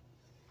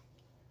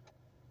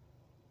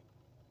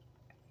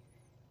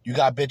 You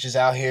got bitches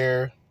out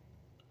here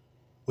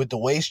with the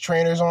waist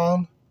trainers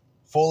on,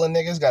 full of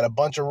niggas, got a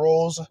bunch of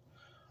rolls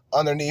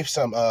underneath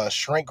some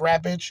shrink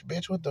wrappage.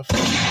 Bitch, what the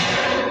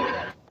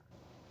fuck?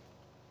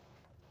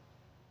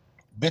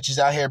 Bitches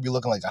out here be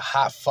looking like a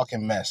hot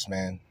fucking mess,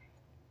 man.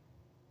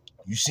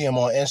 You see them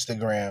on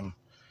Instagram.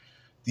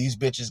 These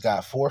bitches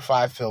got 4 or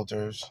 5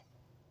 filters.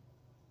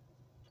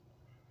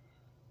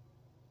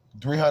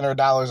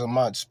 $300 a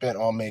month spent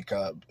on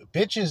makeup.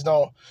 Bitches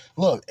don't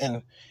look,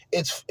 and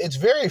it's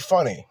very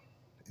funny.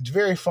 It's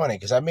very funny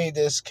because I made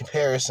this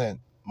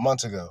comparison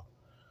months ago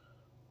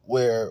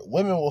where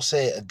women will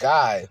say a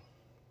guy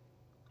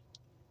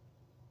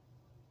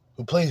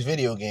who plays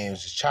video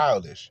games is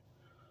childish,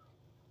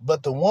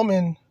 but the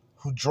woman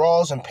who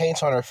draws and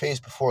paints on her face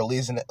before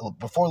leaving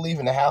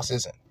the house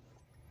isn't.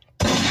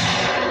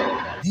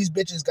 These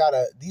bitches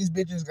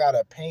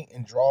gotta paint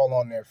and draw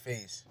on their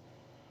face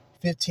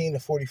 15 to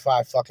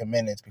 45 fucking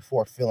minutes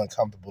before feeling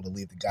comfortable to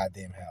leave the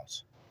goddamn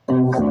house.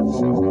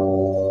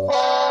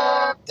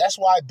 That's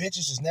why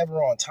bitches is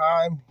never on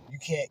time. You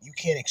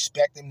can't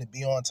expect them to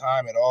be on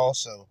time at all.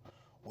 So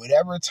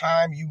whatever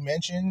time you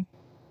mention,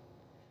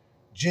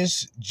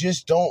 just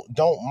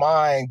don't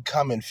mind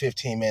coming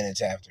 15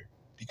 minutes after,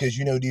 because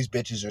you know these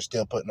bitches are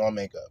still putting on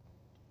makeup.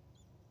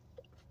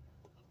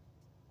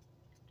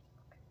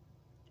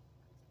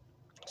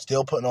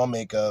 Still putting on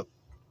makeup.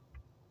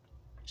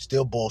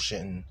 Still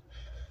bullshitting.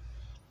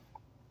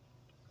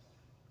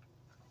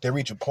 They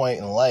reach a point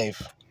in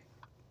life,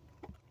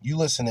 you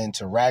listening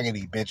to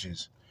raggedy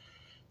bitches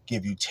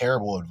give you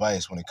terrible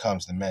advice when it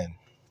comes to men.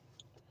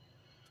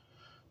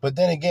 But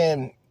then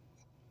again,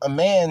 a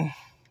man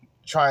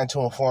trying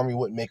to inform you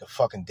wouldn't make a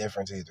fucking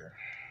difference either.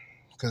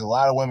 Because a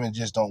lot of women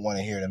just don't want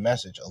to hear the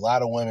message. A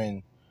lot of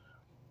women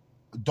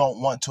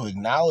don't want to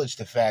acknowledge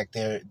the fact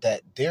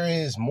that there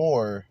is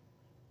more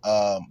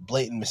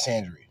blatant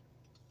misandry.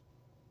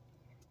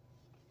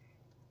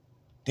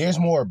 There's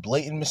more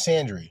blatant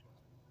misandry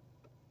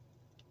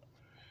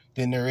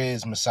than there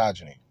is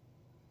misogyny.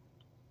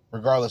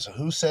 Regardless of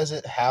who says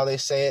it, how they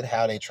say it,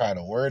 how they try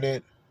to word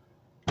it.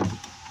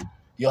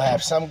 You'll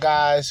have some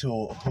guys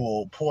who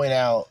will point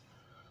out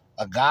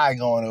a guy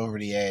going over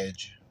the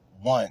edge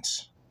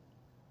once,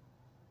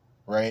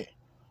 right?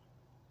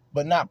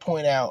 But not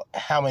point out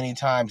how many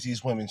times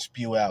these women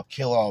spew out,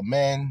 kill all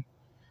men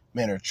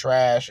are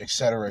trash,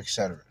 etc.,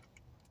 etc.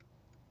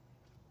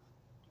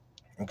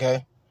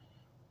 Okay?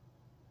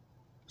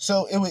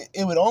 So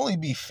it would only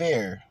be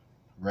fair,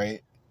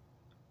 right,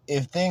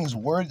 if things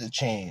were to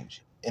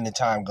change in the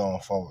time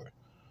going forward,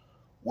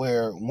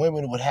 where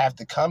women would have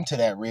to come to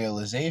that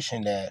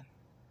realization that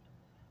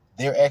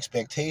their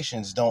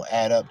expectations don't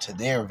add up to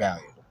their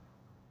value.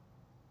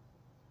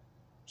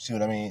 See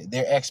what I mean?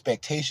 Their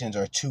expectations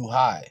are too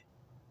high.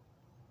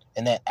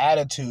 And that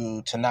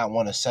attitude to not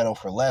want to settle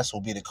for less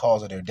will be the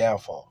cause of their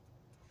downfall.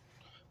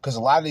 Because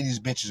a lot of these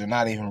bitches are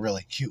not even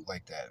really cute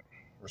like that,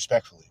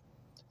 respectfully.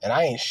 And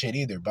I ain't shit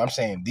either, but I'm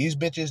saying these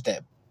bitches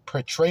that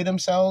portray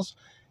themselves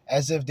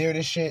as if they're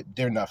the shit,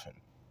 they're nothing.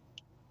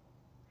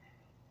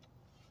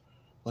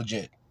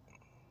 Legit.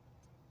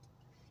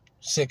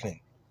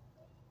 Sickening.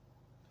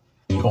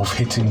 Of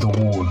hitting the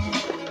wall.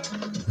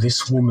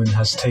 This woman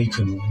has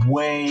taken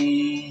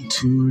way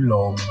too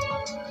long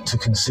to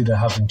consider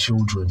having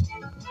children.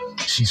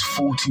 She's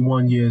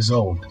 41 years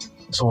old,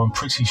 so I'm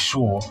pretty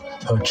sure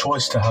her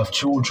choice to have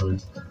children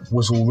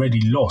was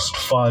already lost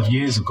 5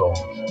 years ago.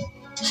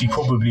 She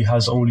probably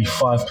has only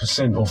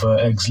 5% of her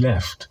eggs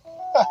left.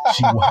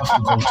 She will have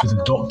to go to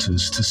the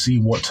doctors to see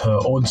what her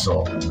odds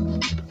are.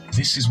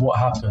 This is what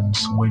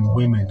happens when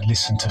women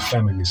listen to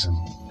feminism.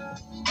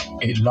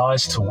 It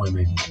lies to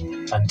women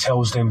and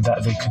tells them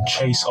that they can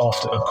chase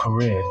after a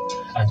career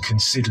and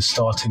consider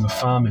starting a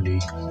family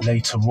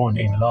later on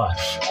in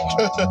life.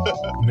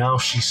 Now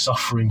she's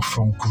suffering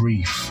from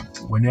grief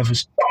whenever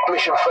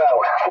Mission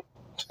failed.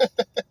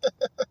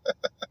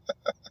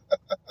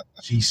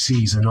 she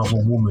sees another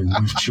woman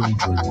with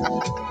children.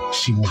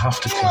 She will have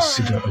to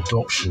consider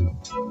adoption.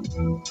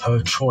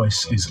 Her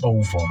choice is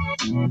over.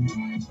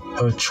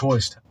 Her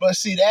choice. But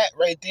see that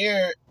right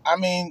there, I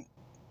mean,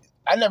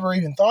 I never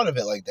even thought of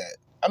it like that.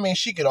 I mean,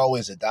 she could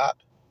always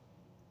adopt.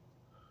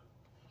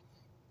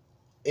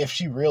 if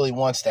she really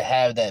wants to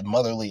have that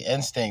motherly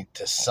instinct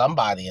to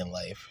somebody in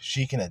life,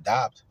 she can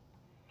adopt.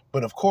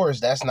 But of course,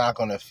 that's not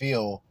going to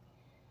feel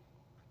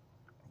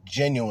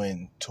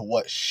genuine to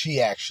what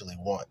she actually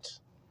wants.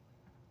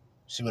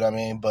 See what I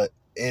mean? But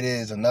it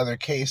is another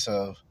case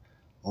of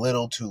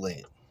little too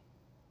late.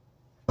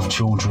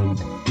 Children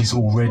is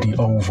already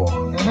over.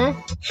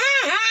 Ha!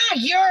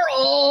 You're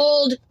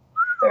old.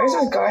 There was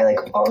this guy, like,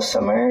 all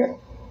summer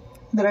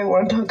that I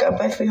wanted to hook up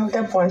with. We hooked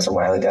up once a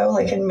while ago,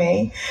 like in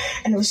May,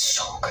 and it was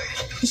so good.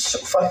 It was so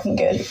fucking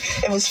good.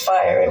 It was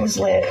fire. It was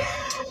lit.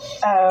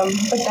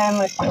 But then,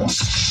 like...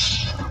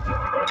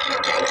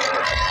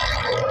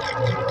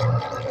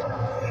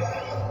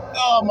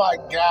 Oh my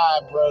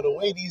God, bro. The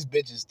way these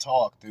bitches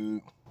talk,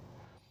 dude.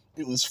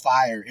 It was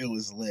fire. It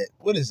was lit.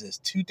 What is this,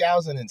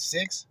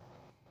 2006?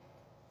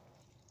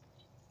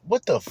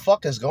 What the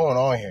fuck is going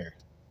on here?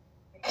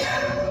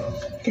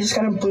 He just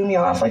kind of blew me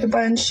off like a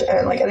bunch,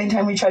 and like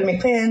anytime we tried to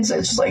make plans,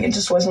 it's just like it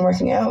just wasn't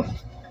working out.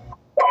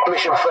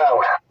 Mission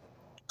failed.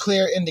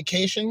 Clear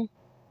indication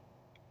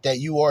that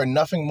you are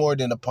nothing more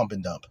than a pump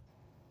and dump.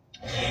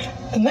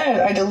 And then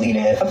I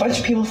deleted a bunch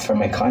of people from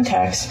my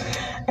contacts,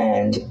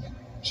 and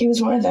he was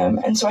one of them,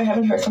 and so I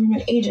haven't heard from him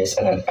in ages,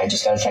 and then I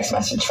just got a text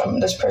message from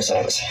this person.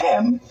 It was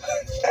him.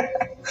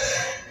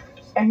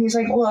 And he's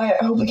like, well, I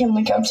hope we can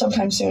link up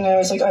sometime soon. And I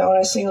was like, I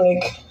honestly,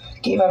 like,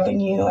 gave up on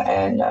you,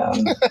 and,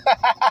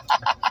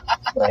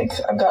 like,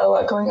 I've got a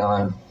lot going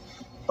on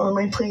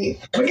my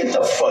plate. Get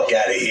the fuck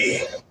out of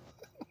here.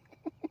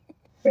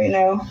 Right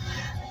now.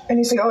 And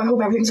he's like, oh, I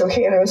hope everything's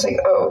okay. And I was like,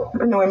 oh,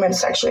 no, I meant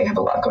sexually. I have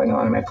a lot going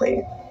on my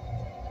plate.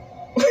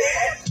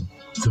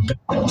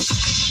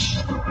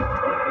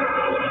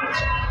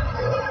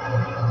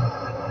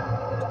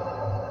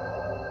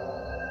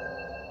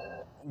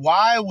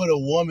 Why would a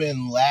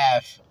woman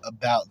laugh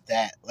about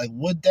that? Like,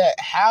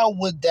 how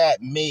would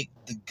that make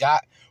the guy...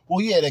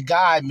 Well, yeah, the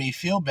guy may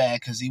feel bad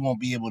because he won't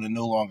be able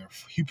to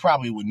he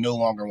probably would no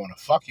longer want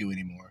to fuck you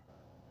anymore.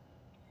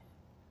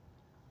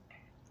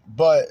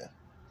 But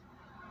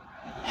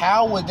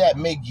how would that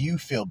make you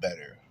feel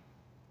better?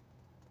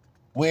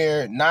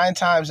 Where 9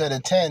 times out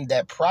of 10,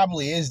 that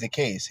probably is the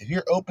case. If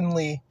you're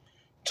openly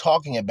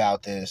talking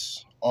about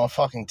this on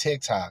fucking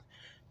TikTok,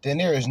 then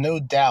there is no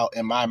doubt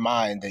in my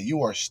mind that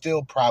you are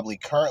still probably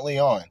currently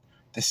on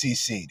the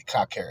CC, the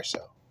cock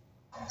carousel.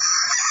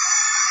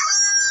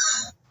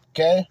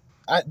 Okay?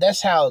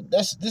 This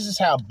is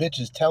how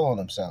bitches tell on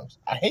themselves.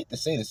 I hate to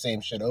say the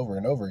same shit over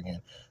and over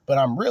again, but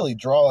I'm really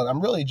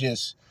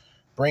just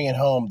bringing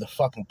home the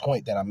fucking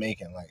point that I'm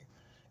making. Like,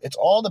 it's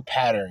all the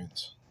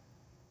patterns.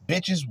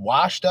 Bitches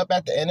washed up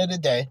at the end of the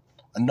day,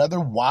 another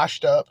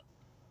washed up,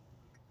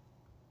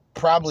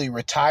 probably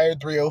retired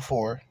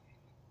 304,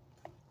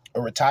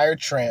 a retired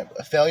tramp,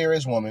 a failure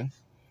as woman,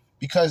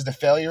 because the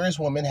failure as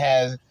woman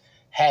has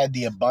had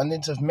the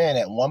abundance of men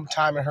at one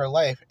time in her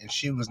life, and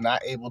she was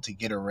not able to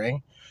get a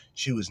ring.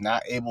 She was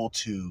not able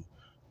to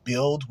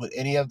build with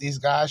any of these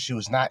guys. She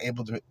was not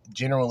able to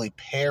generally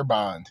pair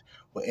bond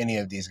with any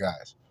of these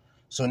guys.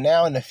 So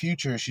now in the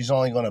future, she's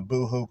only going to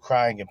boo-hoo,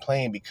 cry, and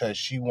complain because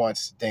she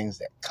wants things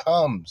that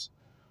comes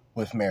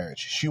with marriage.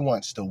 She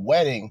wants the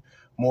wedding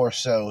more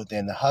so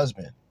than the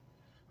husband.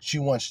 She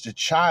wants the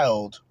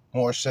child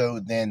more so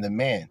than the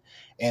man.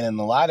 And in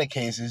a lot of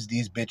cases,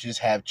 these bitches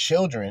have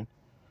children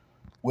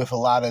with a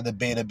lot of the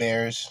beta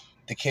bears,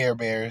 the care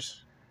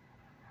bears,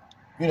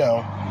 you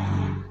know,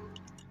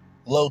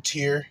 low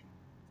tier,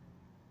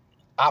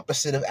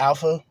 opposite of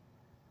alpha.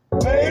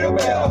 Beta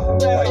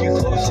Bell, are you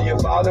close to your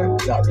father?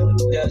 Not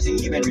really. Does he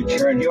even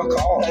return your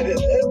call?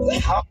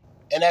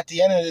 And at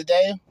the end of the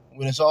day,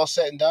 when it's all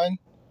said and done,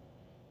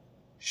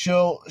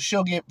 she'll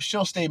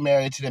stay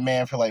married to the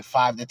man for like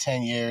 5 to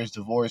 10 years,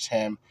 divorce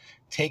him,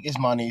 take his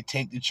money,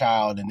 take the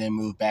child, and then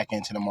move back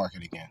into the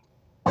market again.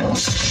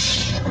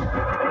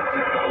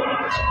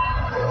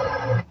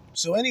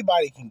 So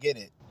anybody can get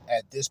it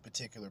at this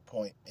particular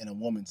point in a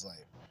woman's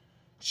life.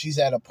 She's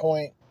at a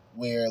point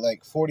where,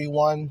 like,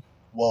 41,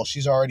 well,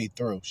 she's already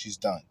through. She's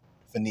done.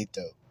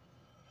 Finito.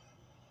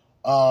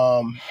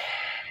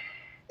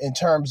 In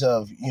terms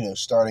of, you know,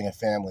 starting a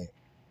family,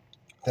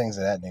 things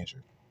of that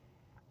nature.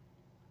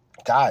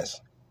 Guys,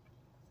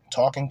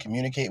 talking,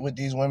 communicate with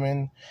these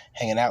women,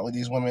 hanging out with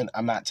these women.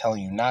 I'm not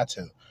telling you not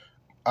to.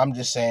 I'm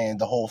just saying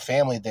the whole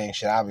family thing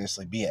should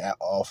obviously be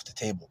off the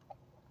table.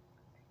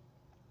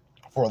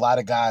 For a lot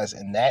of guys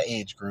in that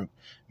age group,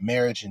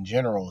 marriage in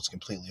general is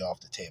completely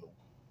off the table.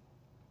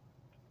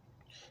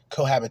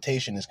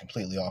 Cohabitation is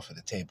completely off of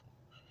the table.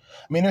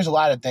 I mean, there's a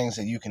lot of things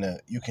that you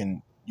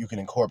can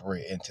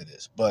incorporate into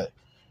this, but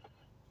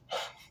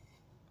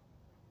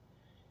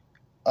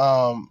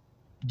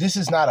this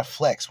is not a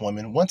flex,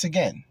 woman. Once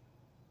again,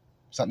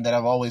 something that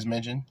I've always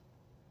mentioned.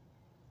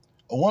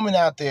 A woman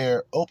out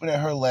there opening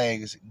her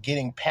legs,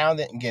 getting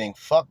pounded and getting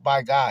fucked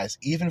by guys,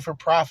 even for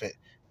profit,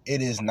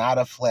 it is not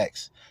a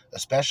flex,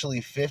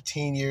 especially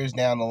 15 years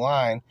down the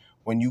line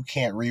when you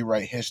can't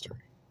rewrite history.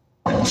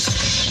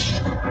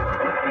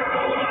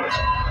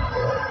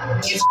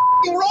 It's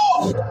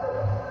wrong.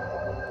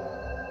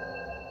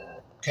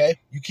 Okay?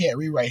 You You can't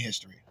rewrite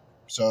history.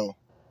 So,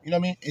 you know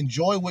what I mean?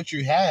 Enjoy what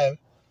you have.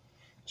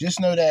 Just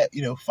know that,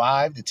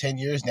 5 to 10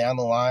 years down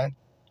the line,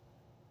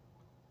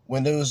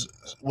 when those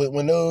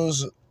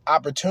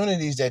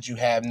opportunities that you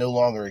have no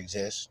longer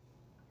exist,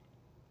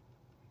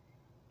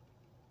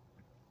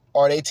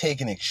 or they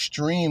take an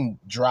extreme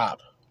drop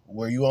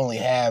where you only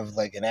have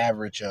like an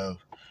average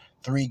of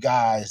 3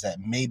 guys that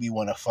maybe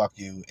want to fuck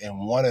you, and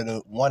one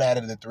out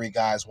of the 3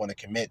 guys want to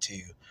commit to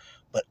you,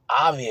 but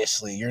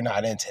obviously you're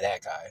not into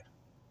that guy.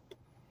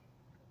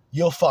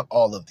 You'll fuck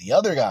all of the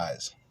other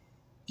guys.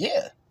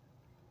 Yeah.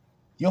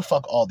 You'll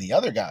fuck all the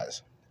other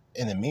guys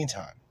in the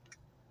meantime.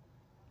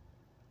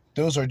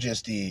 Those are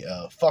just the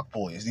fuck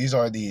boys. These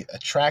are the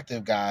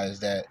attractive guys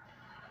that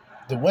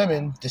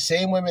the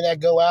same women that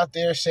go out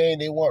there saying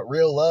they want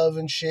real love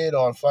and shit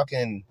on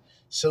fucking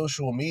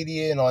social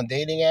media and on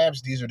dating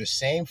apps, these are the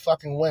same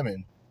fucking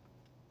women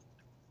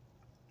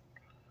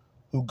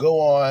who go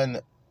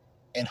on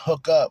and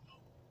hook up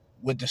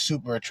with the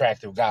super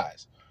attractive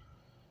guys.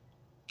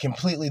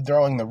 Completely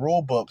throwing her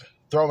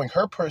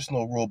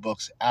personal rule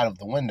books out of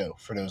the window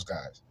for those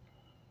guys.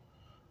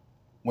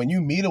 When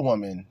you meet a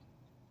woman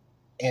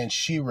and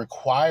she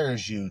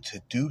requires you to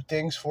do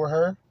things for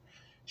her,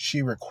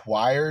 she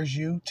requires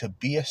you to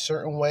be a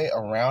certain way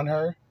around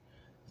her,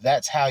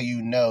 that's how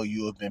you know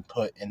you have been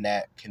put in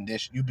that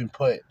condition. You've been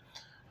put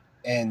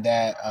in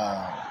that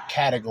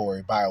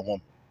category by a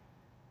woman.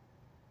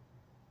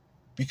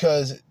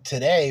 Because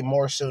today,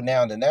 more so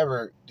now than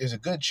ever, there's a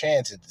good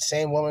chance that the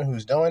same woman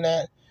who's doing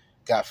that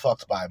got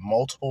fucked by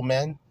multiple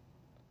men,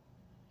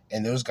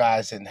 and those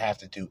guys didn't have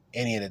to do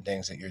any of the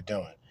things that you're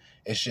doing.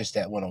 It's just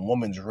that when a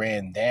woman's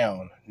ran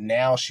down,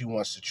 now she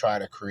wants to try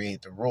to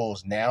create the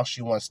rules. Now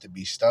she wants to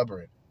be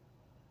stubborn,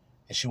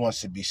 and she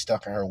wants to be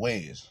stuck in her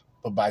ways.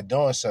 But by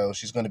doing so,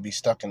 she's going to be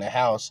stuck in the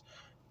house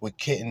with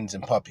kittens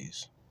and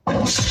puppies.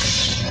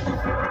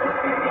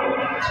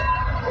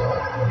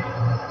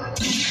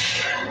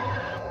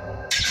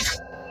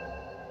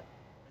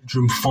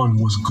 Bedroom fun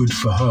was good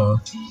for her,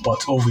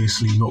 but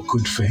obviously not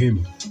good for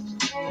him.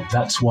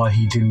 That's why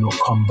he did not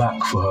come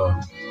back for her.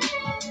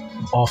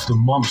 After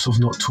months of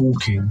not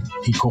talking,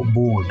 he got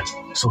bored,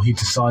 so he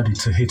decided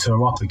to hit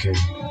her up again,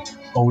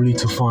 only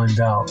to find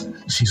out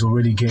she's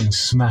already getting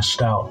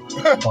smashed out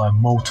by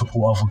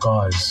multiple other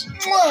guys.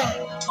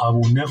 I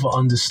will never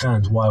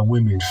understand why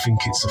women think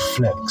it's a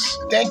flex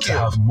to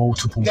have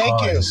multiple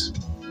guys.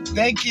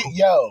 Thank you.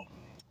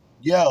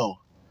 Yo,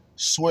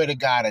 swear to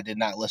God I did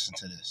not listen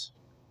to this.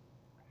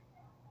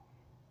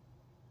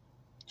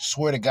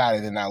 Swear to God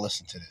I did not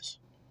listen to this.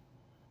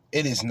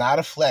 It is not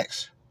a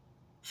flex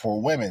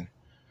for women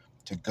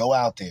to go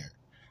out there,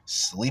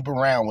 sleep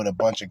around with a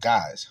bunch of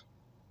guys.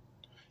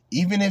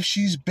 Even if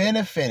she's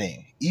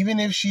benefiting, even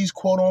if she's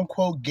quote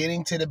unquote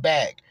getting to the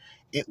bag,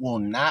 it will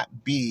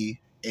not be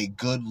a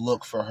good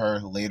look for her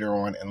later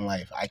on in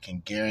life. I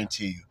can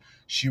guarantee you.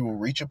 She will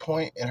reach a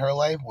point in her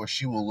life where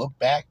she will look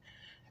back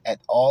at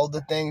all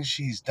the things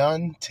she's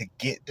done to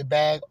get the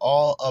bag,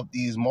 all of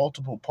these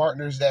multiple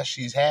partners that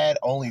she's had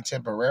only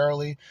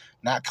temporarily,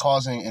 not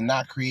causing and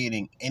not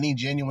creating any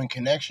genuine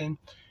connection,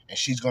 and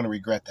she's going to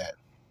regret that.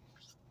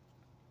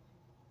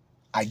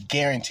 I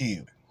guarantee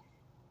you.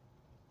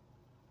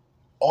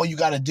 All you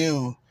got to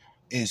do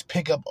is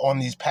pick up on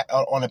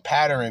the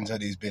patterns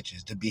of these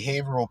bitches, the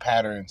behavioral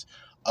patterns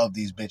of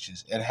these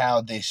bitches, and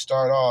how they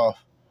start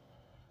off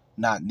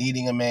not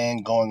needing a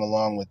man, going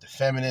along with the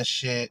feminist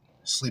shit,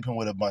 sleeping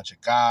with a bunch of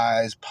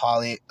guys.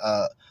 Polyamory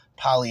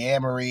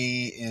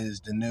is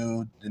the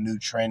new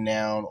trend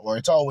now, or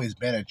it's always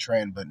been a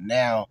trend, but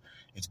now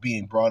it's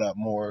being brought up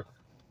more.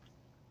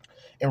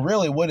 And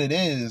really what it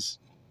is,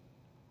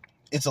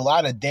 it's a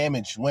lot of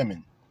damaged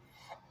women.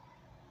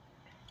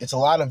 It's a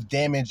lot of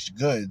damaged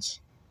goods.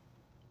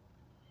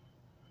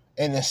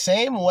 In the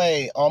same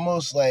way,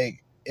 almost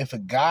like if a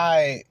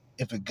guy's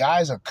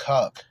a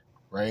cuck,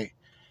 right?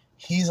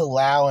 He's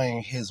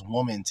allowing his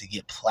woman to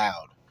get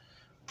plowed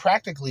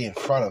practically in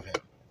front of him,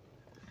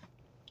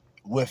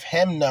 with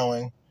him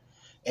knowing,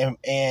 and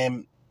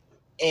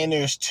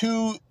there's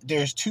two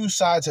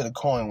sides of the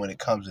coin when it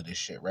comes to this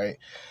shit, right?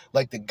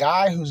 Like the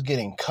guy who's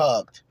getting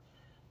cucked,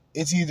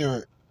 it's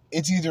either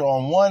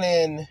on one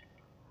end,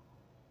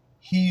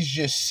 he's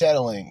just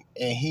settling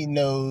and he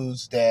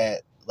knows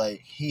that like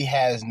he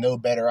has no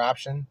better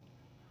option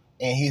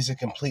and he's a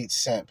complete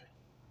simp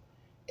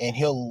and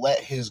he'll let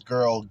his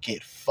girl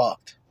get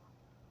fucked,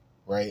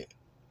 right?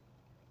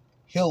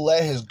 He'll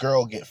let his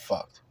girl get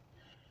fucked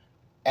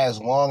as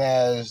long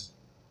as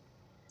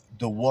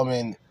the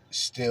woman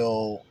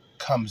still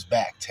comes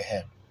back to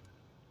him.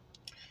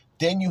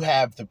 Then you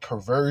have the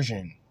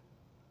perversion.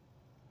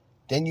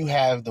 Then you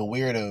have the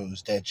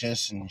weirdos that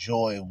just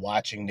enjoy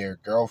watching their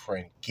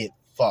girlfriend get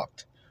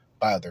fucked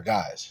by other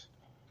guys.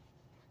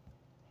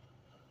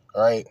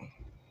 All right?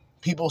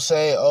 People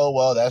say, oh,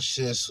 well, that's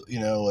just,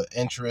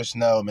 interest.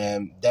 No,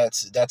 man,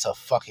 that's a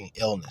fucking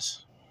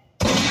illness.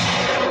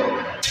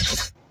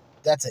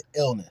 That's an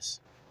illness.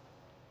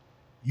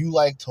 You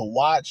like to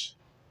watch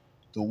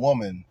the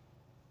woman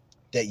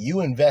that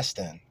you invest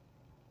in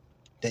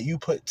that you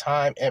put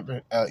time,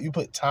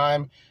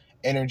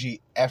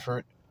 energy,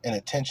 effort, and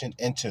attention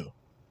into.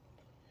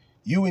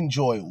 You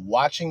enjoy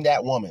watching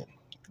that woman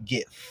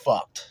get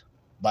fucked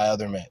by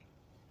other men,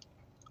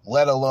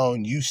 let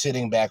alone you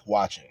sitting back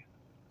watching.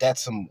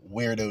 That's some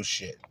weirdo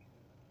shit.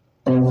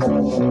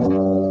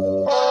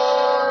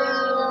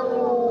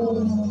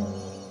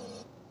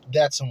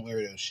 That's some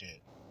weirdo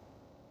shit.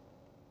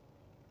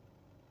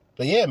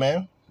 But yeah,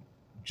 man,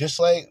 just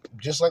like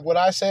what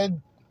I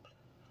said,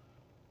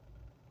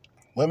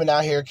 women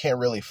out here can't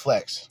really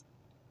flex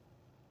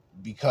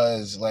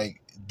because,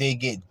 like, they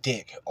get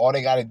dick. All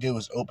they got to do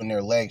is open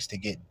their legs to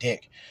get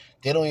dick.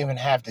 They don't even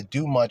have to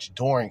do much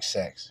during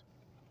sex.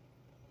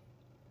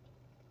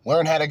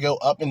 Learn how to go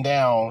up and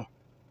down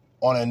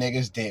on a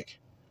nigga's dick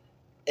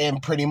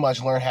and pretty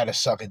much learn how to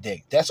suck a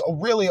dick. That's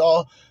really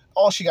all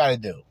she got to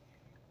do.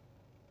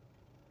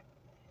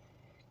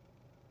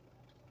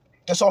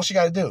 That's all she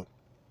got to do.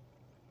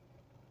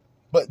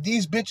 But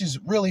these bitches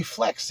really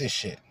flex this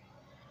shit.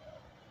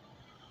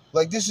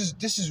 Like, this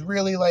is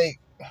really like,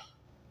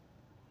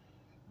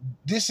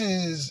 this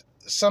is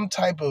some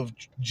type of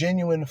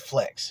genuine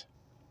flex.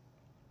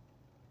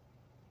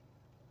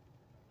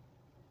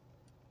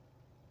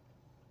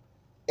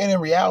 And in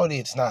reality,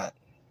 it's not.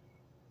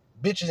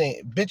 Bitches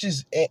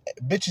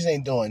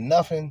ain't doing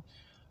nothing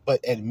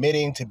but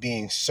admitting to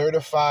being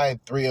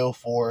certified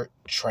 304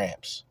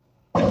 tramps.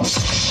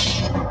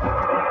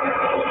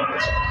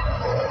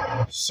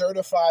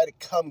 Certified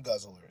cum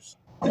guzzlers.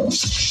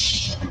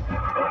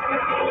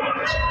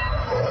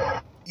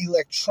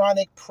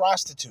 Electronic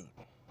prostitute.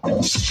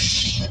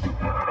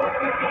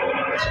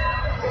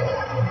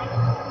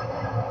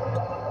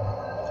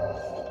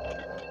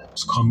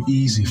 It's come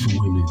easy for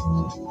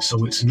women,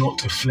 so it's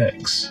not a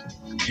flex.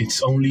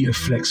 It's only a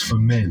flex for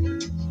men,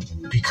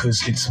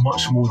 because it's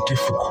much more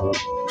difficult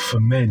for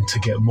men to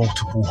get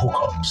multiple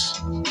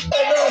hookups.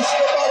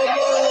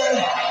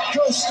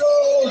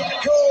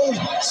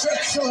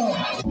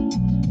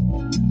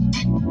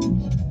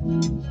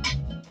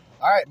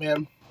 All right,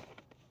 man.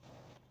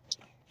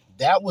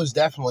 That was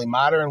definitely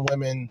Modern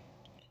Women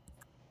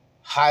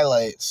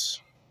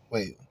highlights.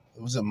 Wait,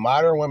 was it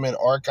Modern Women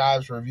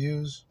Archives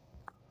Reviews?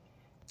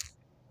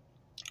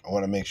 I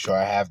want to make sure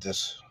I have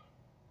this.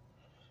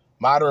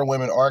 Modern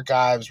Women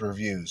Archives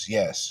Reviews,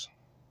 yes.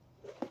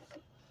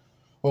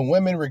 When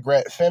women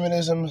regret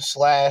feminism /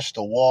 the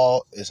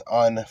wall is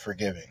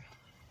unforgiving.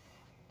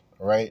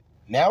 All right.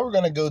 Now we're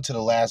going to go to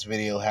the last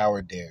video,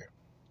 Howard Dare.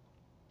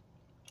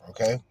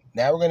 Okay.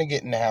 Now we're going to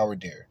get into Howard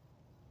Dare.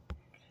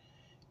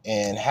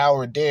 And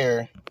Howard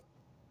Dare,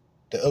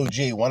 the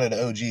OG, one of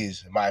the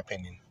OGs, in my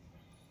opinion,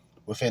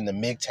 within the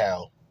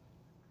MGTOW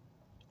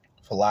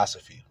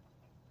philosophy.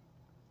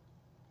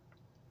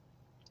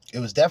 It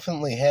was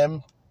definitely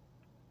him,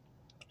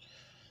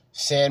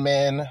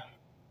 Sandman,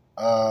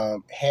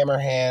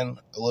 Hammerhand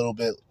a little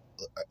bit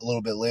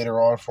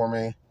later on for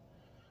me,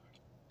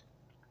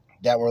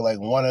 that were like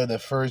one of the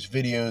first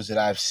videos that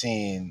I've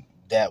seen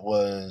that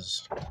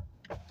was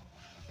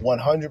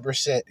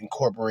 100%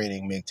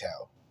 incorporating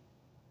MGTOW.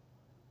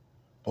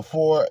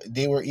 Before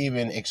they were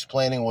even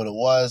explaining what it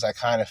was, I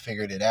kind of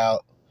figured it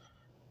out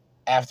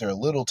after a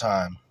little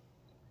time.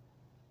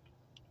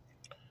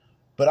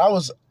 But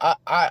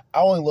I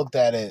only looked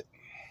at it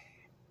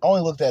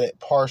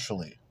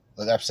partially.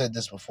 Like I've said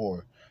this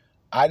before.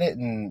 I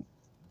didn't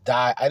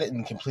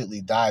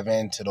completely dive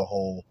into the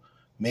whole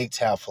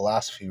MGTOW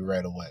philosophy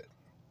right away.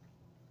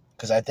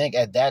 Because I think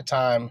at that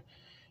time,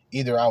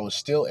 either I was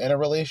still in a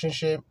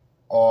relationship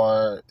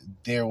or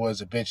there was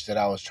a bitch that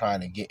I was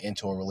trying to get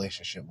into a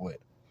relationship with.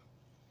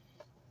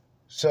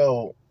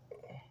 So,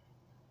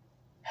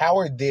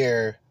 Howard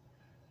Dare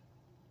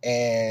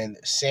and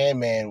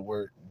Sandman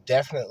were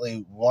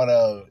definitely one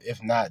of,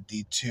 if not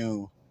the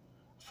two,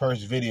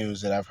 first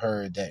videos that I've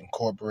heard that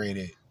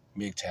incorporated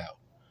MGTOW.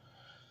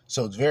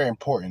 So it's very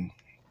important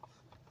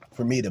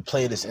for me to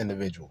play this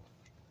individual.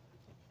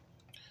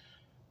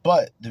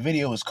 But the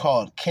video is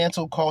called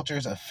Cancel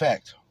Culture's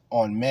Effect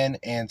on Men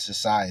and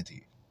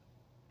Society.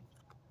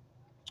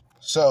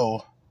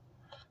 So,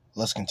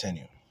 let's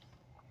continue.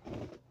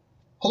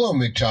 Hello,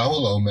 MGTOW.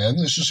 Hello, men.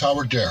 This is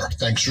Howard Dare.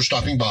 Thanks for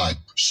stopping by.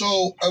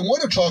 So, I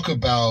want to talk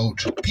about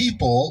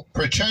people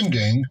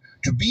pretending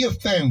to be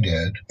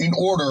offended in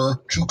order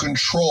to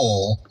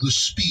control the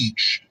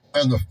speech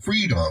and the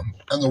freedom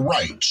and the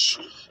rights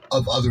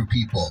of other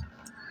people.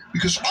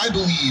 Because I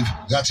believe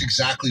that's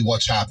exactly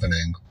what's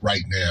happening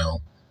right now.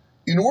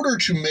 In order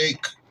to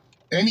make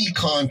any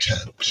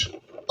content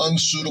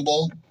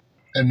unsuitable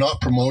and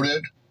not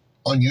promoted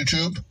on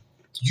YouTube,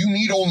 you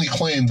need only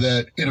claim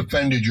that it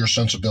offended your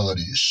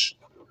sensibilities.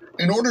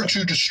 In order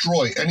to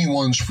destroy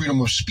anyone's freedom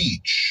of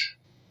speech,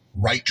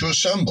 right to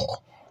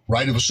assemble,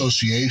 right of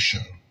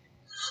association,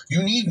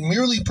 you need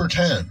merely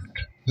pretend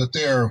that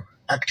their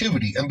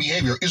activity and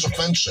behavior is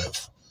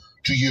offensive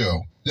to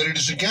you, that it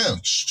is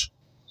against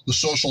the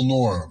social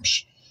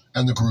norms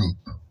and the group.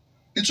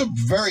 It's a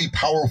very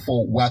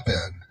powerful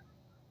weapon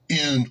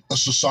in a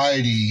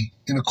society,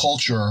 in a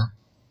culture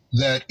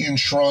that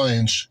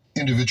enshrines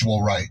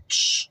individual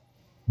rights.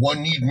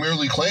 One need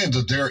merely claim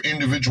that their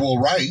individual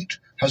right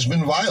has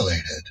been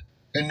violated.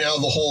 And now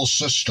the whole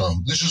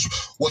system, this is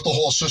what the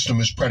whole system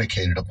is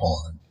predicated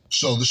upon.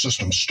 So the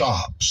system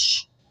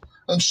stops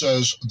and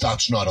says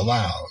that's not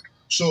allowed.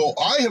 So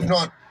I have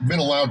not been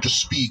allowed to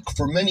speak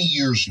for many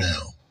years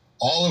now.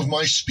 All of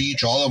my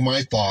speech, all of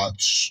my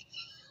thoughts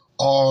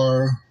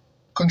are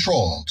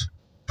controlled,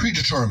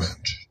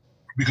 predetermined.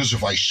 Because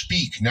if I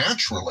speak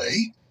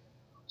naturally,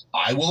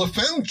 I will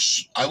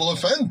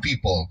offend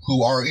people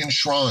who are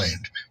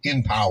enshrined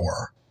in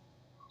power,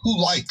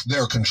 who like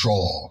their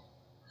control.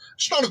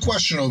 It's not a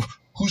question of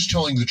who's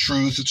telling the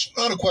truth. It's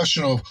not a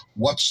question of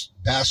what's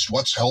best,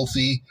 what's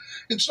healthy.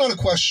 It's not a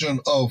question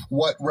of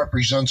what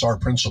represents our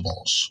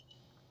principles.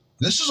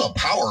 This is a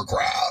power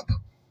grab.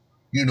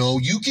 You know,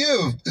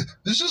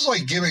 this is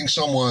like giving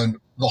someone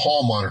the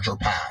hall monitor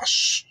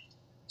pass,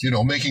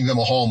 making them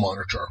a hall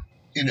monitor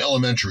in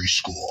elementary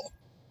school.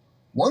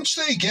 Once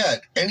they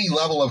get any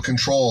level of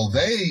control,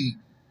 they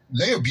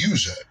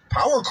abuse it.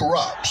 Power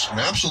corrupts, and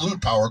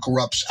absolute power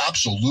corrupts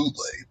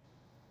absolutely.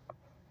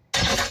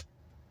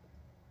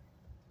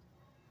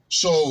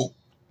 So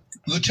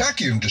the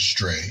tech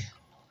industry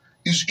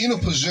is in a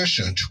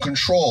position to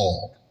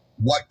control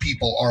what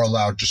people are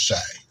allowed to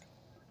say.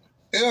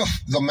 If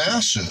the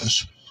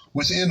masses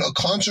within a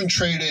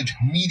concentrated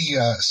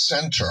media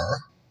center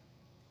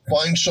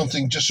find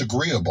something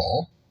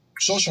disagreeable,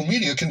 social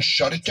media can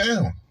shut it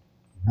down.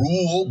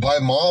 Rule by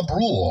mob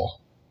rule,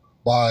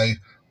 by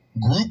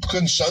group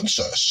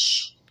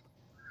consensus.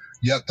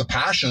 Yet the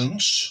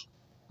passions,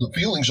 the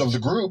feelings of the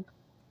group,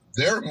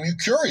 they're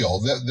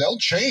mercurial, they'll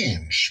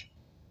change.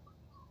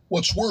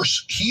 What's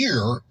worse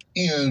here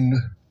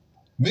in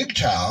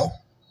MGTOW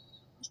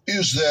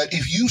is that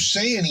if you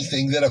say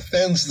anything that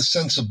offends the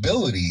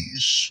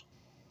sensibilities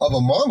of a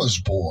mama's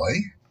boy,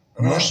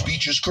 your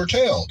speech is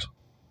curtailed.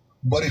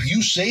 But if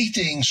you say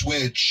things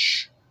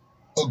which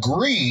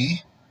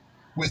agree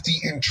with the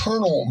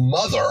internal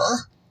mother,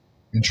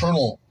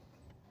 internal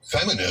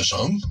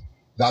feminism,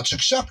 that's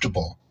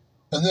acceptable.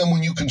 And then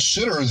when you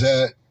consider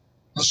that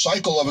the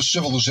cycle of a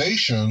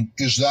civilization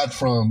is that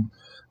from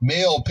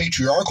male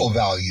patriarchal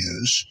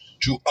values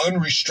to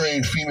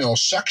unrestrained female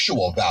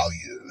sexual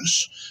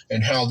values,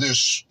 and how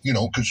this,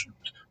 because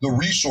the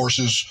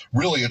resources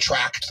really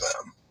attract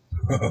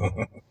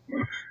them.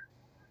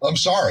 I'm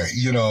sorry,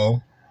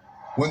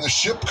 when the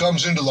ship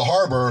comes into the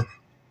harbor,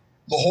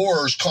 the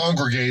whores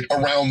congregate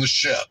around the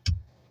ship.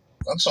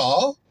 That's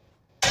all.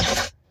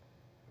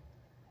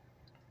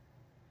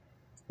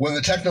 When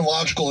the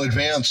technological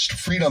advanced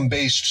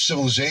freedom-based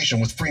civilization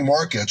with free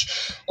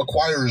markets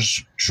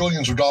acquires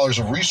trillions of dollars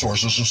of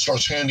resources and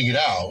starts handing it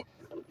out,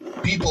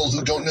 people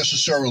who don't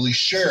necessarily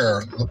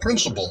share the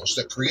principles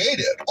that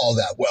created all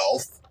that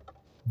wealth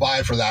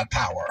vie for that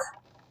power.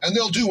 And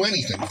they'll do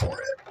anything for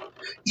it,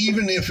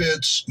 even if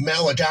it's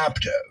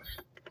maladaptive,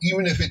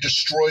 even if it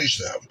destroys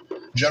them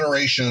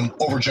generation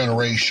over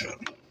generation.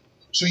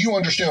 So you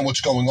understand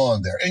what's going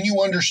on there. And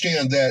you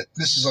understand that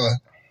this is a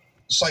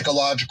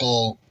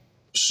psychological,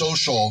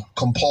 social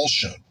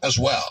compulsion as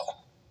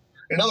well.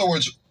 In other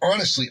words,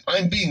 honestly,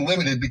 I'm being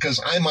limited because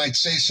I might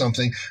say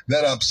something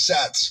that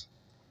upsets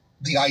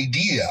the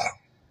idea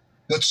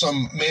that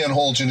some man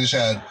holds in his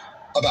head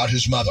about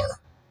his mother.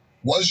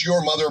 Was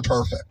your mother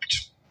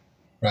perfect?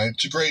 Right?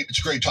 It's a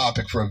great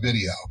topic for a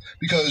video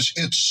because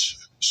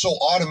it's so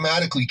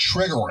automatically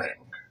triggering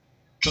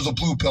to the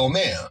blue pill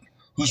man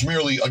who's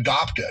merely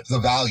adopted the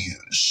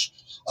values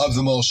of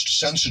the most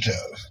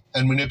sensitive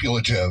and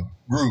manipulative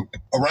group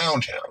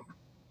around him.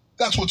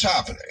 That's what's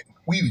happening.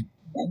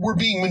 We're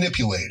being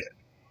manipulated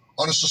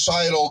on a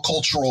societal,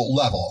 cultural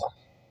level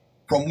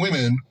from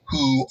women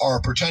who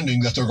are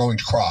pretending that they're going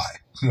to cry.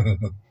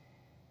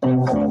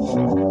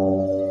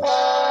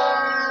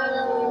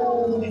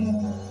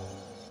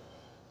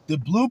 The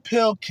blue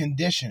pill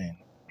conditioning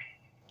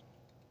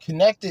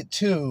connected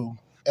to,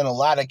 in a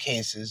lot of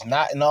cases,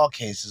 not in all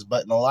cases,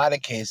 but in a lot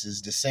of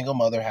cases, the single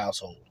mother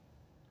household.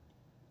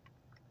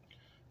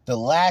 The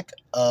lack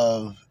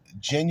of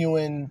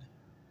genuine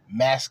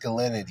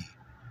masculinity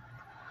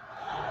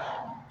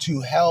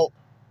to help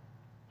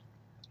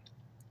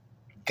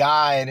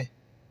guide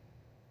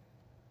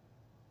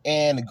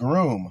and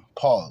groom,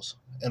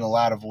 in a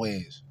lot of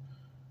ways,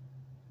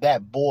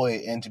 that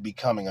boy into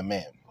becoming a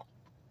man.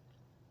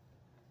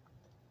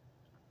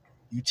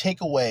 You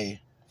take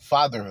away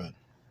fatherhood.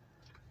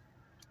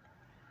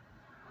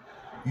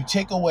 You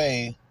take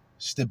away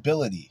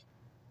stability.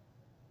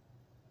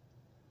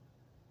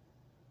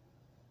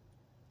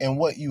 And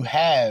what you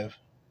have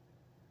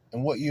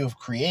and what you have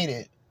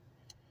created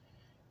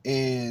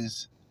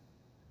is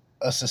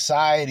a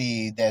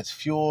society that's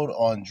fueled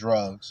on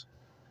drugs,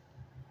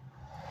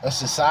 a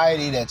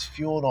society that's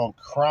fueled on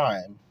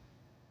crime,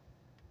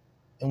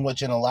 in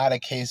which in a lot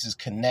of cases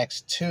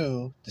connects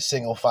to the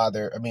single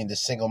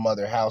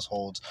mother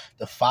households,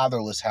 the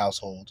fatherless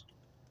household.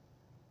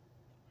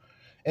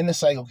 And the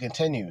cycle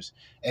continues.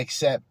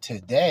 Except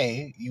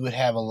today, you would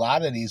have a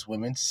lot of these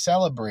women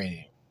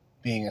celebrating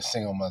being a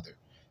single mother,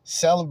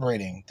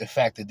 celebrating the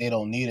fact that they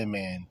don't need a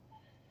man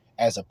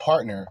as a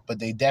partner, but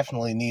they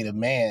definitely need a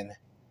man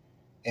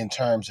in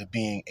terms of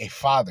being a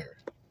father.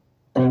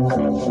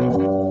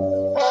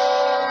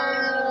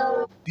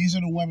 These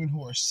are the women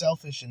who are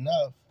selfish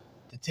enough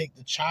to take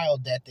the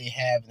child that they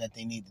have and that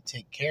they need to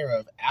take care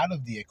of out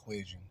of the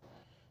equation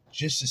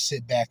just to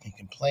sit back and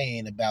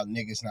complain about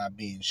niggas not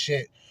being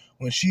shit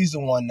when she's the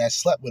one that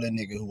slept with a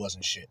nigga who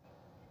wasn't shit.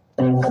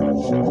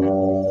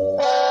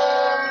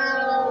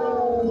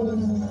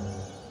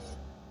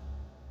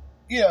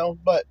 You know,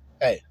 but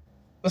hey,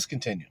 let's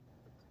continue.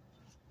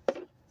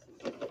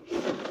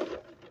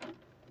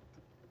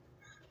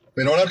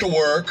 They don't have to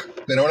work.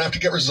 They don't have to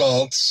get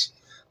results.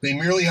 They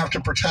merely have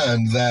to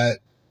pretend that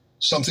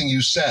something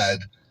you said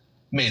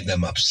made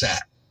them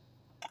upset.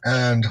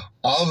 And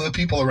all of the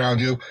people around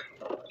you,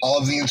 all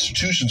of the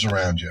institutions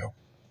around you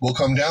will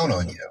come down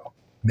on you.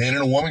 Man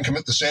and a woman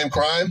commit the same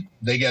crime,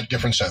 they get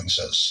different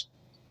sentences.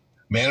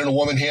 Man and a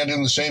woman hand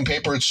in the same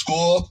paper at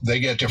school, they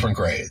get different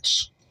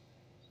grades.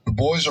 The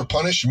boys are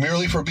punished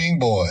merely for being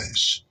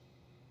boys.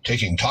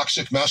 Taking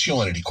toxic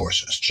masculinity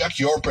courses. Check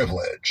your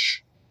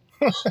privilege.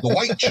 The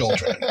white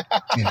children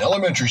in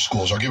elementary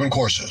schools are given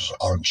courses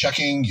on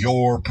checking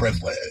your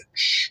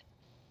privilege.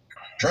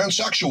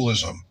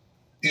 Transsexualism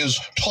is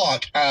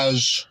taught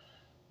as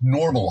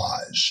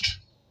normalized.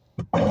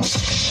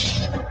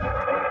 It's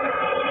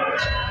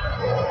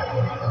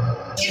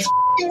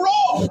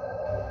wrong.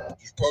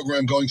 There's a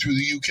program going through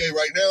the UK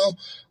right now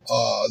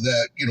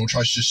that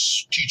tries to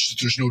teach that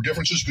there's no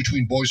differences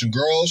between boys and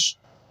girls,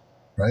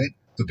 right?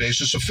 The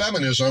basis of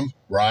feminism,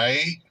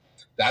 right?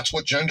 That's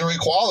what gender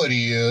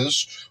equality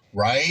is,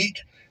 right?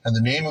 And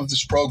the name of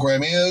this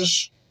program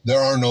is There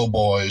Are No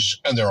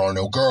Boys and There Are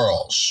No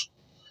Girls.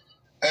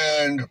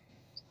 And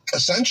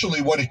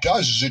essentially what it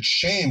does is it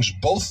shames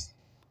both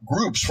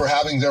groups for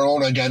having their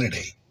own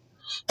identity.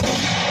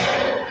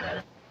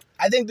 I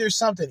think there's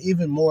something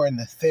even more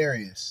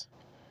nefarious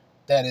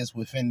that is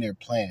within their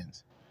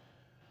plans.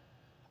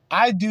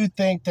 I do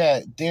think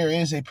that there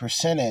is a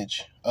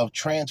percentage of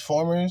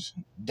Transformers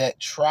that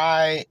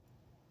try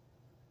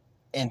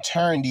and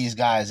turn these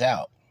guys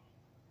out.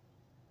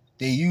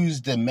 They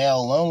use the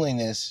male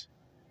loneliness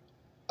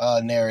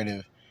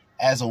narrative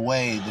as a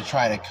way to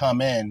try to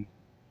come in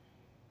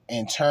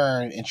and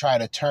try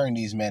to turn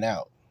these men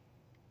out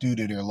due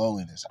to their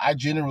loneliness. I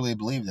genuinely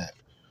believe that.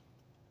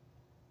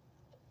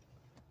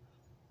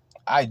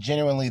 I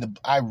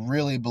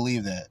really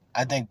believe that.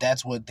 I think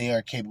that's what they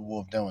are capable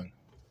of doing.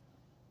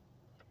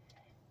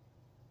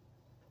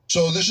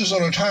 So this is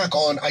an attack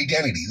on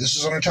identity. This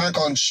is an attack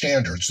on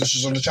standards. This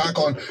is an attack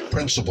on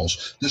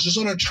principles. This is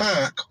an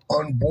attack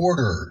on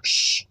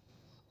borders.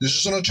 This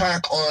is an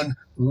attack on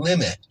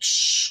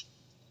limits.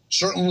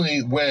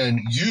 Certainly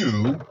when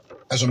you,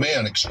 as a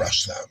man,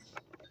 express them.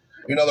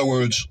 In other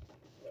words,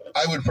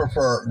 I would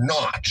prefer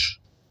not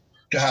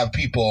to have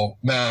people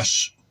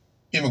mass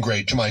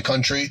immigrate to my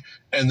country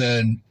and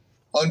then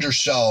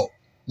undersell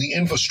the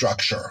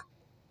infrastructure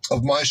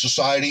of my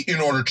society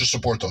in order to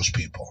support those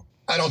people.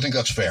 I don't think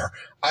that's fair.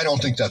 I don't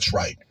think that's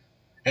right.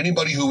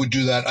 Anybody who would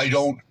do that, I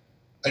don't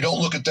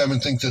look at them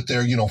and think that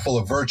they're, full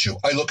of virtue.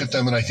 I look at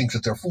them and I think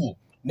that they're fools.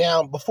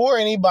 Now, before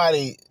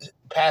anybody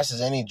passes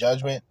any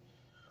judgment,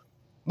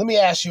 let me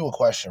ask you a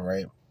question,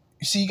 right?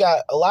 You see, you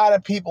got a lot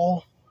of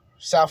people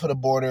south of the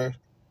border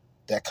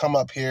that come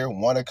up here,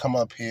 want to come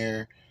up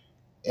here,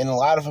 and a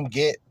lot of them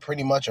get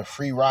pretty much a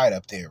free ride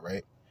up there,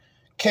 right?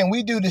 Can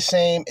we do the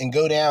same and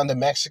go down to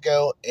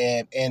Mexico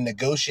and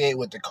negotiate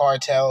with the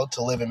cartel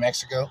to live in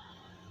Mexico?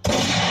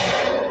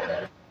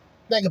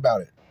 Think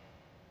about it.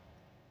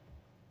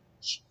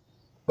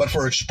 But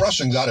for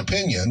expressing that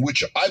opinion,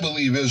 which I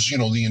believe is,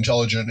 the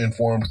intelligent,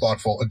 informed,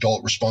 thoughtful,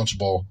 adult,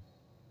 responsible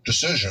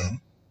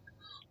decision,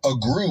 a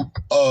group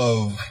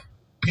of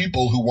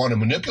people who want to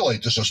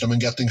manipulate the system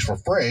and get things for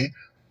free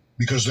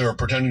because they're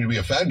pretending to be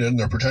offended and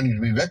they're pretending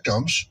to be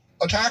victims,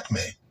 attack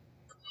me.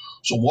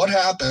 So what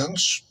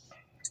happens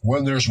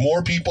when there's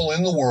more people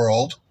in the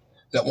world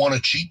that want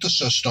to cheat the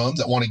system,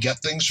 that want to get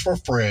things for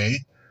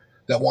free,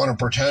 that want to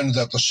pretend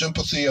that the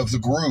sympathy of the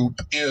group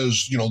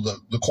is,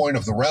 the coin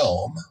of the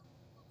realm?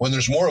 When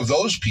there's more of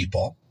those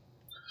people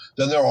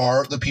than there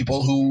are the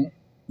people who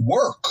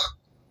work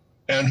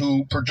and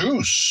who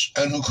produce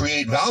and who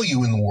create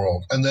value in the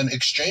world and then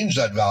exchange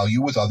that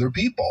value with other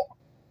people.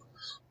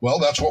 Well,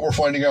 that's what we're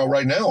finding out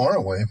right now,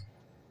 aren't we?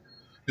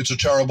 It's a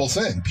terrible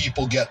thing.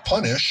 People get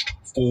punished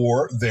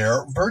for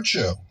their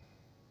virtue,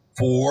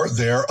 for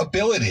their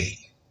ability.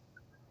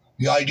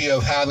 The idea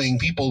of having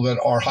people that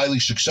are highly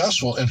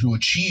successful and who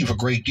achieve a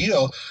great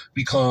deal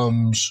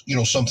becomes,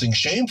 something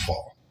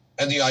shameful.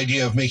 And the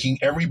idea of making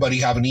everybody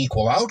have an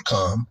equal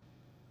outcome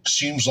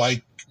seems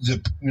like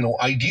the,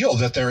 ideal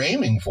that they're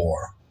aiming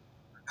for.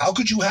 How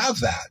could you have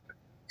that?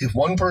 If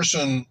one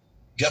person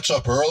gets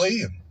up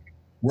early and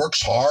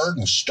works hard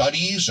and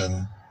studies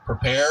and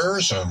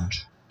prepares and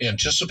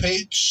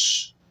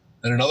anticipates,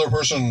 and another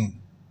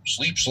person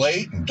sleeps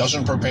late and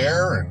doesn't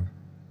prepare and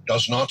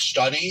does not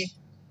study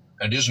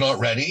and is not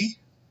ready,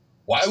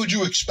 why would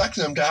you expect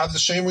them to have the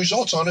same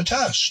results on a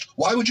test?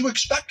 Why would you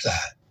expect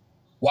that?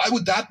 Why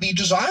would that be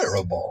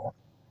desirable?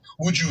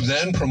 Would you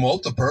then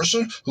promote the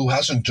person who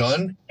hasn't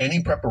done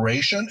any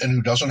preparation and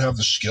who doesn't have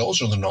the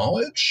skills or the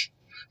knowledge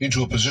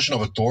into a position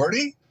of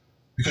authority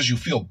because you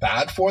feel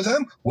bad for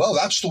them? Well,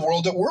 that's the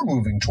world that we're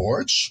moving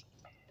towards.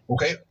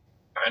 Okay,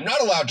 I'm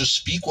not allowed to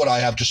speak what I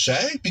have to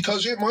say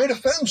because it might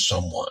offend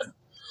someone.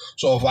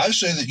 So if I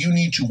say that you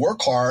need to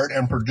work hard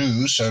and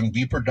produce and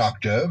be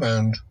productive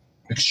and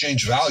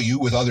exchange value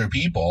with other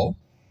people,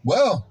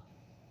 well,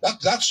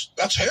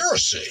 that's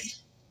heresy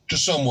to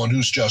someone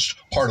who's just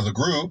part of the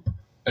group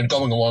and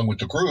going along with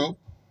the group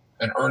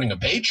and earning a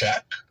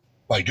paycheck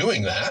by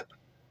doing that,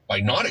 by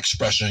not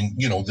expressing,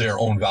 their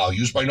own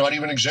values, by not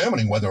even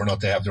examining whether or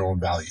not they have their own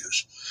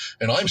values.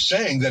 And I'm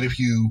saying that if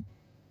you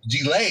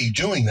delay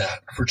doing that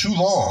for too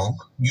long,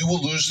 you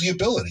will lose the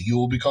ability. You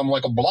will become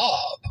like a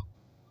blob,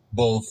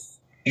 both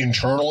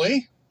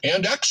internally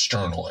and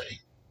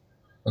externally.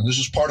 And this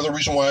is part of the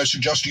reason why I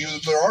suggest to you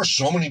that there are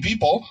so many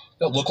people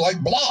that look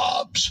like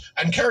blobs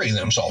and carry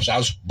themselves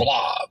as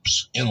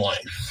blobs in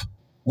life.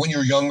 When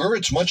you're younger,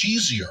 it's much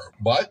easier,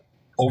 but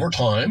over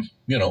time,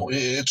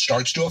 it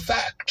starts to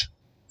affect.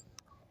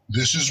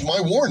 This is my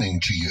warning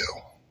to you.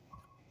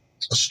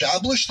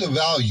 Establish the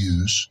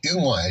values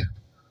in life,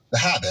 the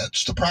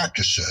habits, the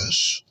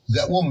practices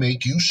that will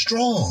make you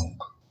strong,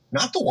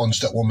 not the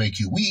ones that will make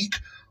you weak.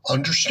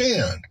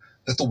 Understand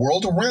that the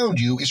world around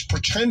you is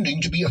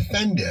pretending to be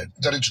offended,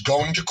 that it's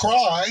going to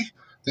cry,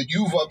 that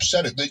you've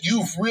upset it, that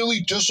you've really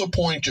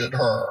disappointed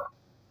her.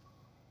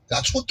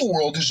 That's what the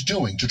world is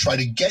doing to try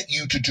to get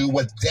you to do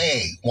what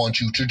they want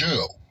you to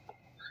do.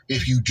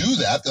 If you do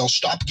that, they'll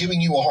stop giving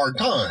you a hard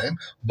time,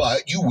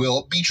 but you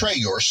will betray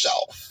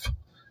yourself.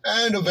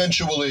 And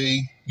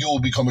eventually, you will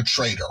become a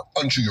traitor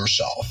unto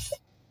yourself.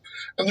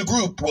 And the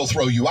group will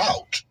throw you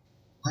out.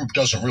 The group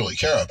doesn't really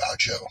care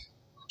about you.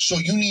 So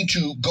you need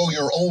to go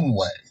your own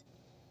way.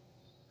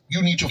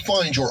 You need to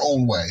find your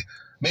own way.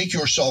 Make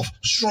yourself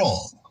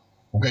strong.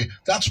 Okay,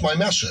 that's my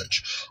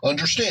message.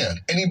 Understand,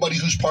 anybody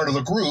who's part of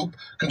the group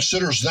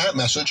considers that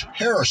message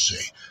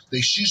heresy.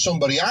 They see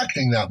somebody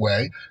acting that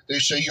way, they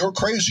say, you're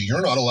crazy,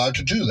 you're not allowed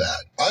to do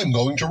that. I'm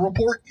going to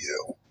report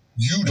you.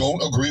 You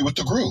don't agree with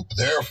the group.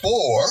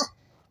 Therefore,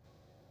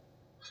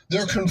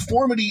 they're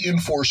conformity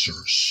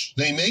enforcers.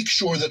 They make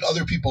sure that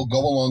other people go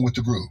along with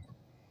the group.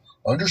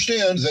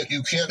 Understand that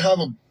you can't have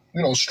a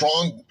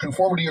strong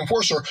conformity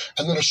enforcer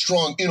and then a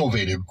strong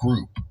innovative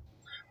group.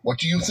 What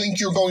do you think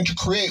you're going to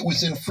create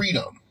within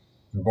freedom?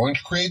 You're going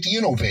to create the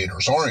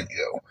innovators, aren't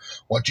you?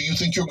 What do you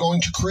think you're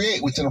going to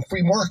create within a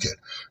free market?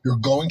 You're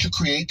going to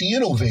create the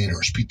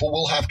innovators. People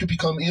will have to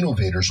become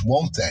innovators,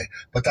 won't they?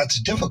 But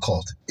that's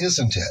difficult,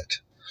 isn't it?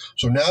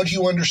 So now do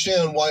you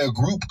understand why a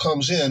group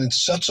comes in and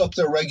sets up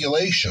their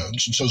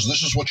regulations and says,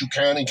 this is what you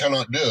can and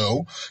cannot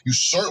do? You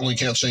certainly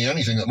can't say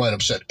anything that might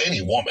upset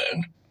any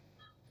woman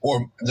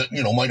or that,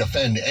 might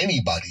offend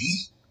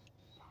anybody.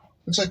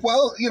 It's like,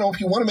 well, if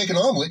you want to make an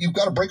omelet, you've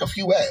got to break a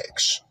few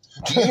eggs.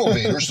 The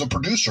innovators, the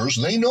producers,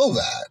 they know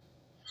that.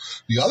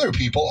 The other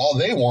people, all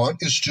they want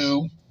is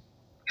to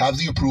have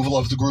the approval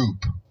of the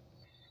group.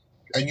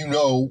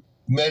 And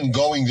men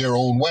going their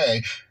own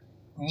way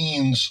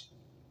means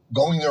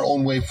going their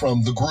own way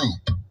from the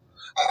group.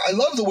 I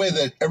love the way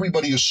that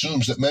everybody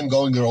assumes that men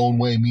going their own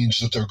way means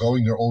that they're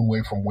going their own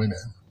way from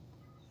women.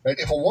 Right?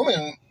 If a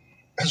woman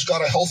has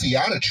got a healthy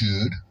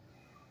attitude,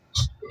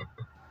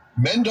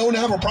 men don't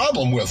have a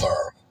problem with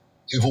her.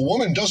 If a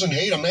woman doesn't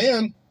hate a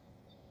man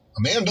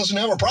doesn't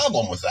have a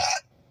problem with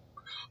that.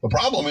 The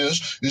problem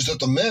is that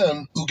the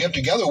men who get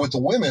together with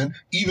the women,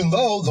 even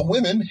though the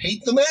women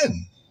hate the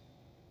men.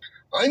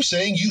 I'm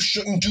saying you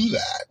shouldn't do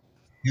that.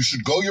 You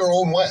should go your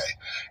own way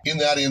in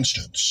that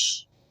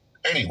instance.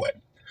 Anyway,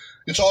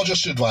 it's all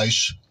just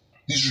advice.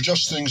 These are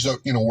just things that,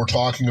 we're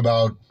talking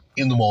about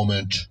in the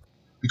moment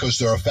because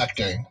they're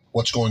affecting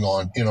what's going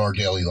on in our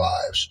daily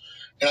lives.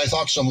 And I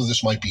thought some of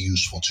this might be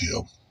useful to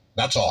you.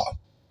 That's all.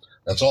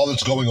 That's all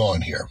that's going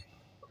on here.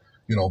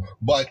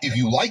 But if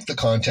you like the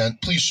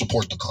content, please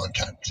support the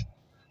content.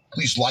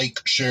 Please like,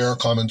 share,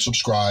 comment,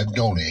 subscribe,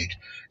 donate,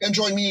 and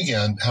join me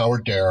again,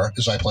 Howard Dare,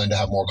 as I plan to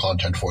have more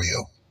content for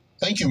you.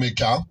 Thank you,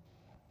 MGTOW.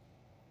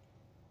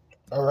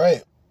 All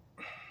right.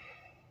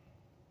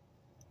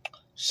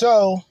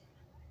 So,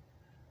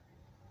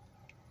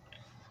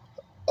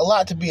 a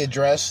lot to be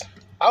addressed.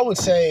 I would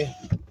say,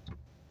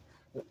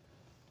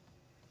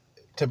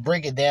 to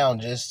break it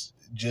down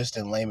just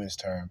in layman's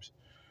terms,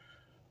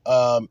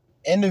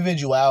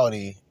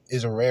 individuality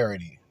is a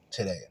rarity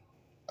today.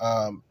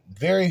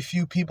 Very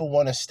few people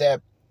want to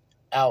step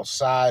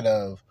outside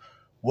of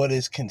what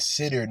is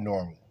considered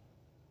normal,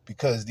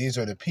 because these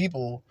are the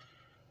people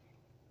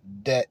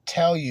that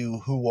tell you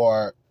who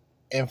are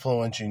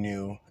influencing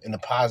you in a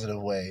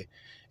positive way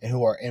and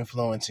who are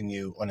influencing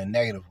you on a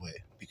negative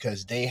way,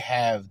 because they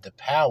have the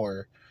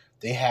power,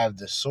 they have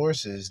the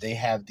sources, they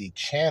have the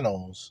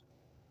channels.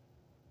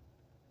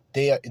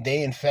 They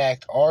in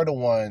fact are the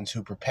ones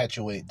who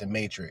perpetuate the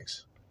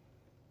matrix.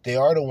 They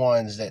are the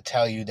ones that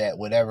tell you that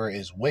whatever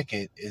is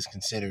wicked is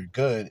considered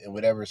good and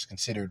whatever is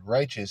considered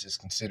righteous is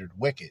considered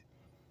wicked.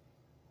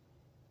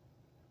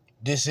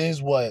 this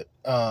is what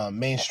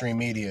mainstream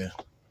media,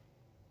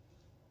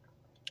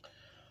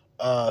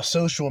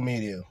 social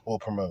media will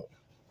promote,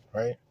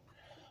 right?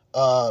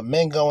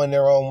 Men going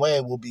their own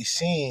way will be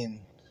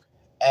seen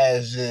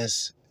as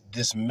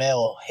this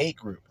male hate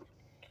group,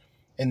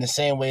 in the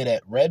same way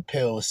that Red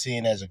Pill is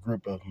seen as a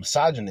group of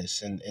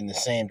misogynists in the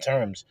same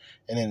terms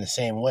and in the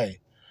same way.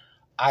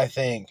 I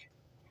think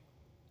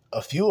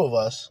a few of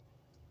us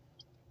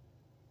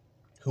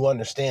who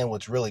understand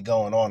what's really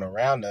going on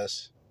around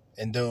us,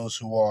 and those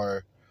who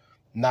are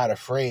not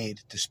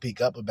afraid to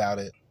speak up about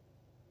it,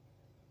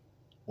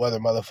 whether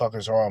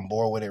motherfuckers are on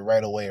board with it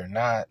right away or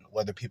not,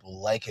 whether people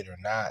like it or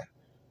not,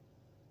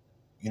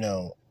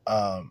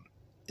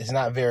 it's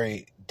not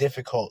very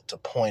difficult to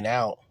point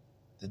out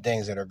the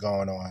things that are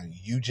going on.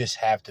 You just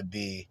have to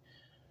be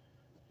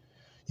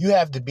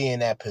in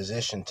that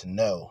position to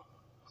know,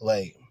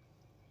 like,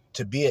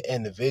 to be an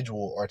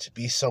individual or to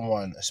be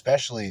someone,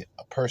 especially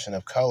a person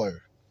of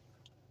color,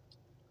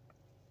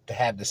 to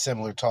have the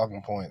similar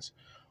talking points,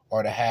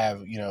 or to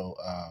have,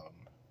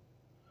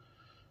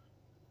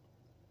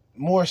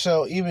 more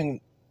so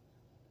even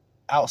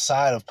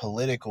outside of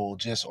political,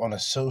 just on a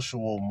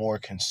social, more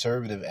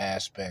conservative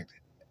aspect,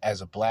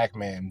 as a black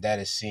man, that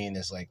is seen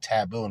as like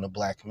taboo in the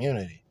black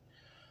community.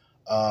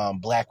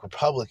 Black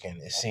Republican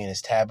is seen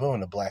as taboo in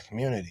the black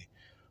community.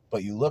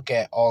 But you look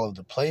at all of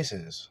the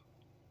places,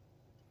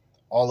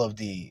 all of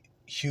the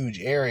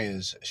huge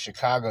areas,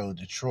 Chicago,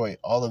 Detroit,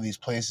 all of these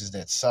places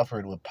that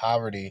suffered with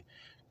poverty,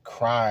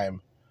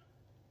 crime,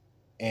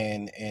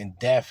 and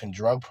death and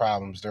drug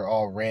problems, they're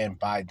all ran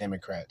by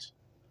Democrats.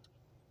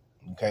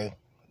 Okay?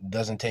 It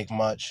doesn't take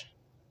much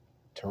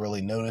to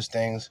really notice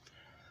things.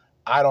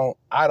 I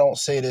don't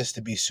say this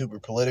to be super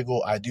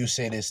political. I do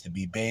say this to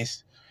be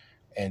based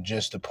and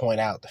just to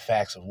point out the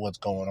facts of what's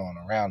going on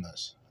around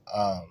us.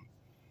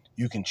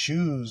 You can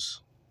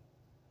choose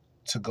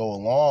to go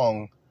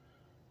along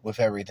with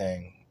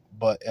everything,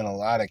 but in a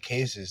lot of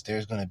cases,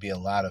 there's going to be a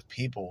lot of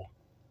people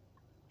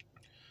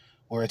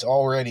where it's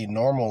already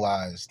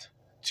normalized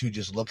to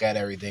just look at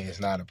everything as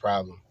not a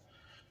problem.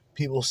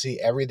 People see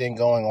everything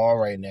going on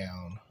right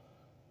now,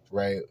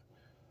 right,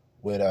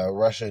 with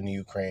Russia and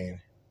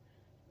Ukraine,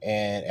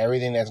 and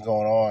everything that's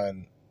going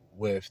on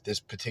with this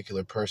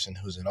particular person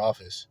who's in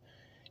office.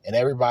 And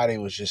everybody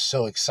was just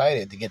so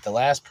excited to get the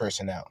last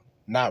person out,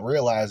 not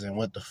realizing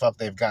what the fuck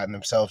they've gotten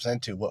themselves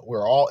into, what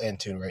we're all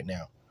into right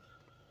now.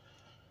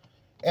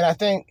 And I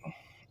think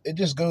it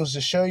just goes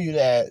to show you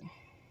that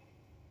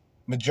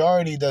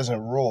majority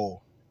doesn't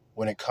rule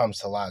when it comes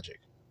to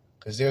logic,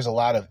 because there's a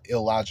lot of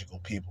illogical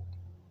people.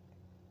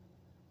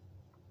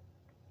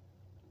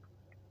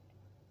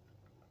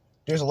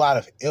 There's a lot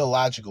of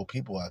illogical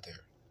people out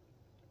there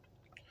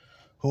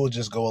who will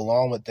just go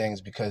along with things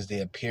because they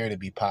appear to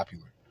be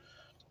popular.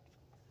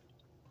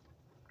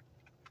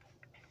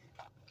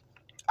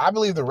 I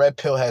believe the red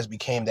pill has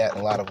become that in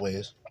a lot of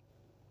ways.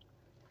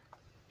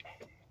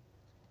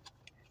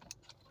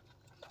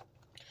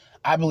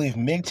 I believe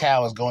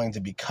MGTOW is going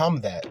to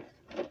become that,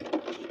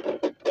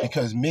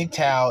 because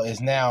MGTOW is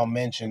now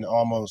mentioned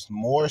almost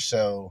more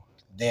so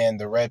than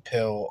the red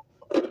pill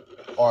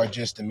or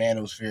just the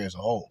manosphere as a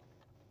whole.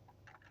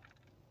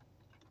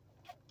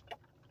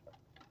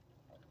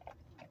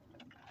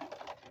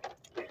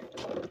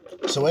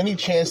 So any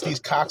chance these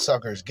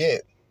cocksuckers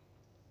get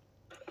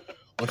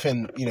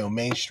within,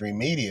 mainstream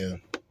media,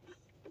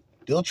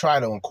 they'll try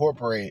to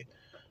incorporate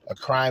a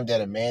crime that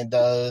a man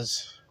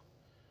does,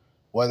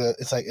 whether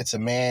it's a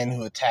man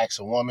who attacks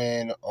a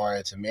woman or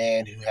it's a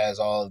man who has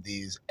all of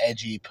these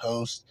edgy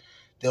posts.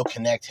 They'll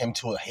connect him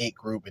to a hate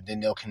group, and then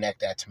they'll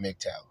connect that to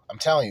MGTOW. I'm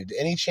telling you,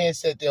 any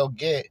chance that they'll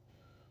get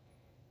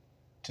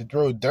to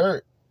throw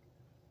dirt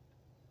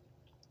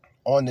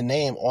on the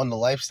name, on the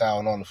lifestyle,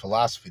 and on the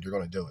philosophy, they're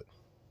going to do it.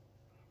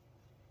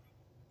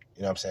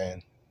 You know what I'm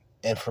saying?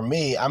 And for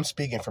me, I'm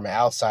speaking from an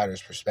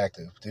outsider's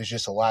perspective. There's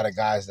just a lot of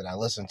guys that I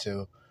listen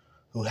to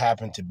who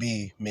happen to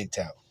be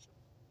MGTOW.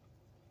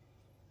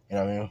 You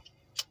know what I mean?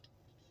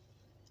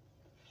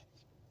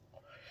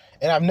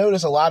 And I've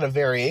noticed a lot of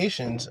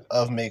variations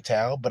of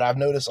MGTOW, but I've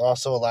noticed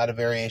also a lot of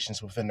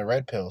variations within the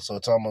red pill. So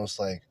it's almost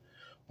like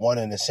one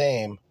and the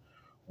same,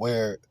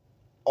 where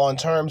on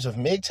terms of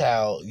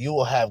MGTOW, you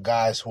will have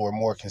guys who are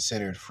more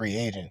considered free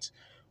agents,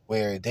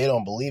 where they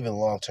don't believe in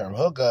long-term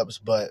hookups,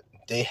 but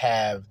they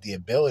have the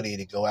ability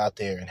to go out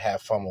there and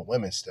have fun with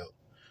women still.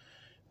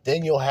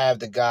 Then you'll have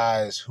the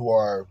guys who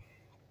are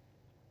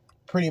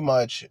pretty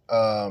much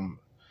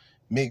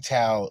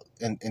MGTOW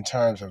in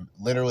terms of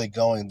literally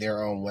going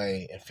their own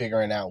way and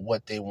figuring out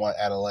what they want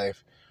out of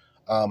life,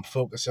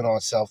 focusing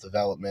on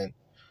self-development,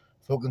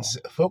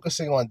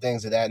 focusing on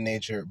things of that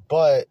nature.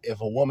 But if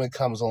a woman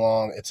comes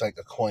along, it's like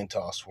a coin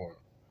toss for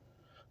them.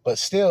 But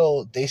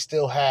still, they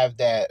still have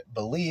that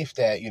belief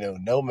that,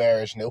 no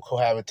marriage, no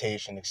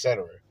cohabitation,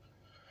 etc.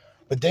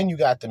 But then you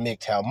got the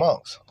MGTOW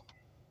monks.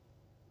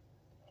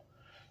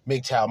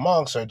 MGTOW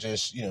monks are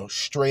just,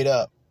 straight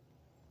up.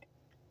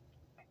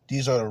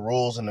 These are the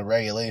rules and the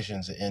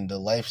regulations and the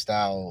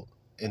lifestyle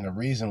and the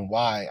reason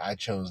why I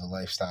chose the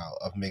lifestyle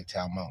of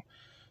MGTOW monk.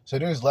 So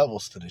there's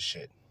levels to this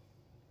shit.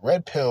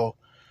 Red pill,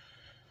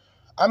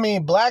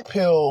 black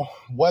pill,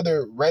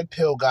 whether red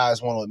pill guys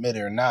want to admit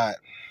it or not,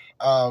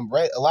 a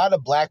lot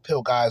of black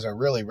pill guys are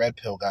really red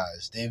pill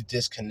guys. They've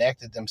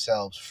disconnected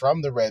themselves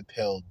from the red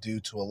pill due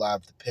to a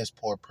lot of the piss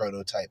poor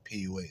prototype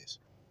PUAs.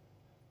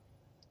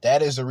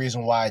 That is the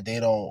reason why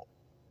they no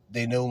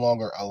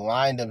longer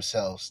align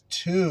themselves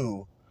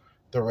to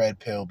the red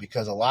pill,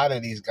 because a lot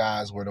of these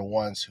guys were the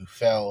ones who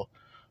fell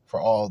for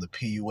all the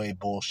PUA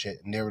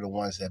bullshit, and they were the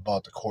ones that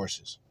bought the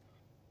courses.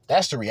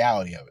 That's the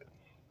reality of it.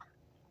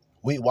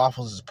 Wheat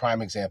Waffles is a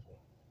prime example.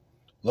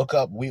 Look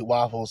up Wheat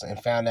Waffles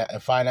and find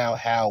out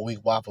how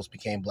Wheat Waffles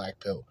became black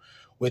pill,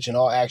 which in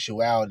all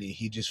actuality,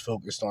 he just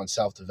focused on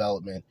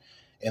self-development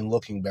and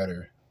looking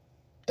better.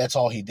 That's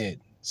all he did.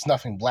 It's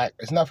nothing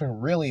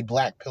really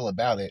black pill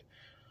about it,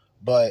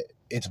 but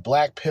it's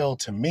black pill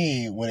to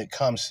me when it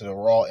comes to the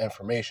raw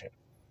information.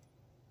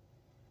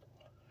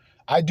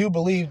 I do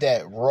believe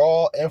that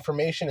raw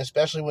information,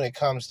 especially when it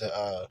comes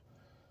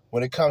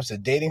to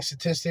dating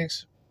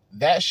statistics,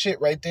 that shit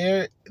right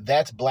there,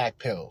 that's black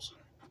pills.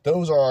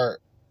 Those are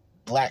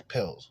black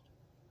pills.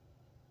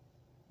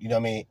 You know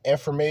what I mean?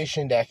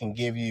 Information that can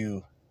give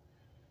you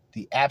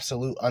the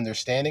absolute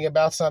understanding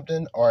about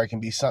something, or it can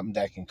be something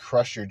that can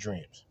crush your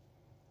dreams.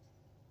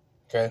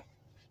 Okay?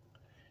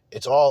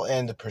 It's all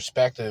in the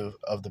perspective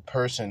of the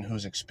person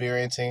who's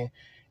experiencing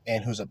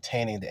and who's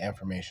obtaining the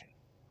information.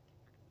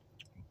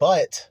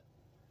 But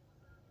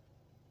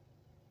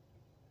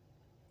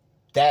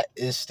that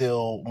is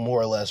still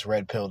more or less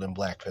red pill than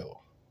black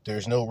pill.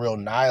 There's no real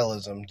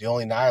nihilism. The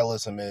only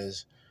nihilism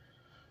is,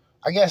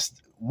 I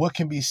guess, what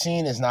can be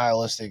seen as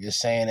nihilistic is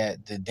saying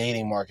that the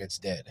dating market's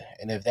dead.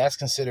 And if that's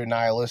considered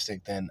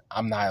nihilistic, then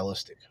I'm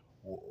nihilistic.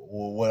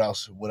 What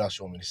else you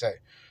want me to say?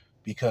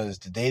 Because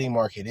the dating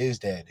market is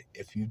dead.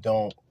 If you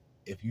don't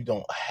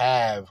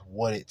have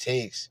what it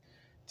takes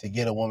to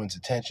get a woman's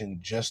attention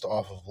just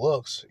off of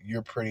looks,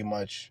 you're pretty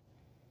much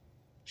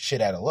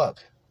shit out of luck.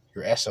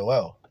 You're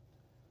SOL,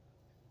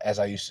 as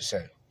I used to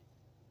say.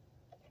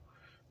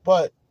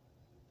 But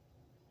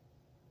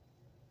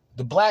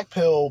the black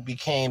pill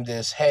became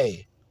this,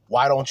 hey,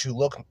 why don't you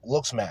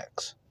looks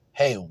max?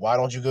 Hey, why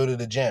don't you go to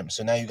the gym?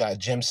 So now you got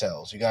gym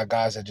cells. You got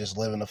guys that just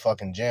live in the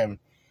fucking gym.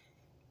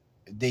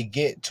 They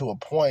get to a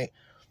point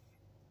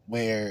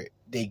where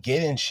they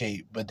get in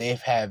shape, but they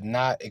have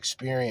not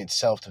experienced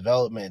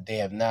self-development. They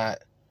have not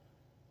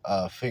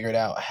figured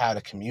out how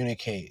to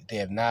communicate. They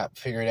have not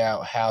figured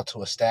out how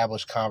to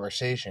establish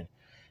conversation.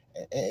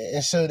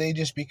 And so they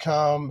just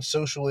become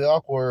socially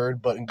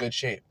awkward, but in good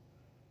shape,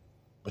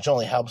 which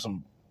only helps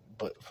them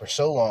but for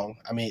so long.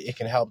 I mean, it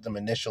can help them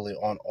initially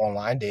on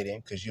online dating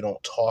because you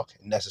don't talk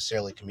and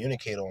necessarily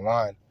communicate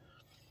online.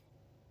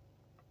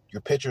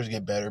 Your pictures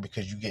get better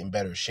because you get in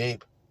better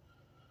shape.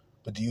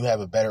 But do you have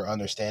a better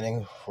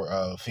understanding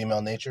for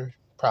female nature?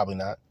 Probably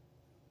not.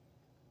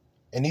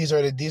 And these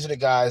are the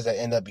guys that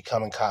end up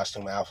becoming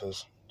costume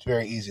alphas. It's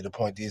very easy to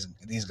point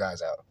these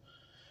guys out.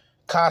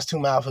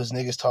 Costume alphas,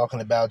 niggas talking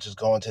about just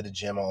going to the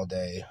gym all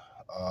day.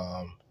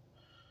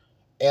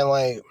 And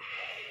like,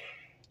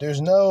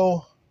 there's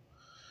no,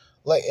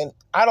 like, and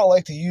I don't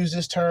like to use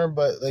this term,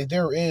 but like,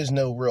 there is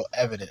no real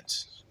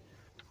evidence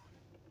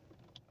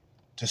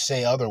to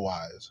say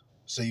otherwise.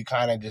 So you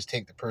kind of just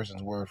take the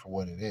person's word for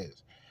what it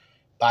is.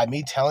 By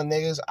me telling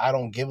niggas I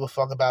don't give a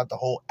fuck about the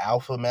whole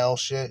alpha male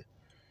shit,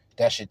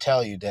 that should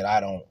tell you that I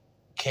don't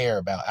care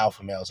about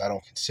alpha males. I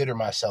don't consider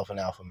myself an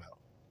alpha male.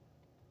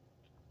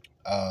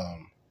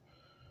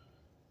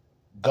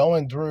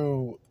 Going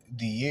through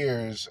the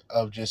years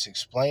of just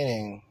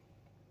explaining,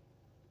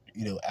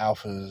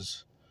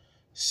 alphas,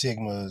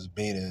 sigmas,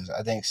 betas,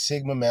 I think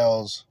sigma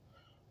males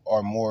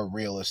are more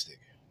realistic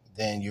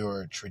than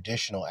your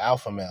traditional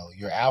alpha male.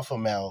 Your alpha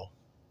male,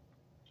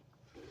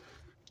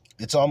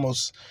 it's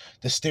almost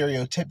the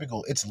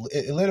stereotypical.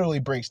 It literally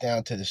breaks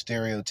down to the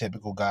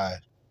stereotypical guy.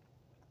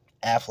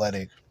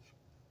 Athletic,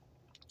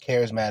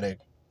 charismatic,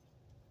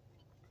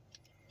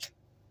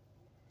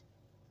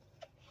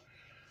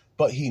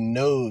 but he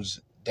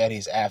knows that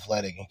he's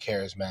athletic and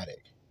charismatic.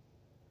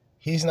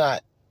 He's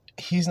not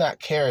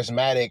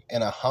charismatic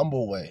in a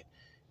humble way.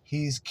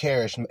 He's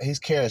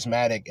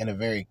charismatic in a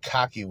very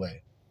cocky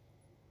way.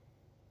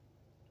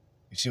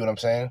 You see what I'm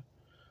saying?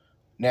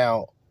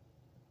 Now,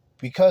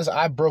 because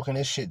I've broken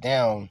this shit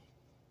down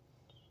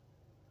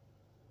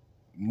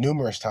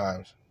numerous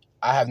times,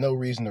 I have no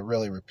reason to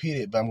really repeat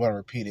it, but I'm going to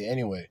repeat it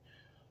anyway.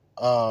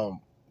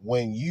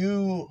 When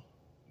you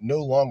no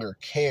longer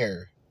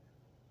care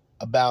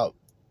about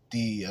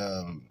the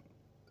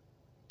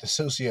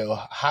socio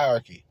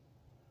hierarchy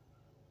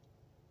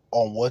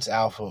on what's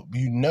alpha,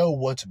 you know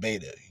what's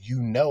beta. You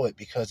know it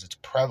because it's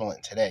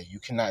prevalent today. You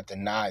cannot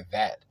deny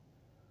that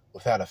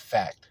without a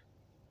fact.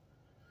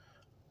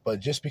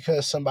 But just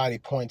because somebody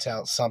points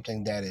out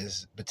something that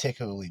is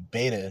particularly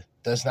beta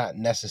does not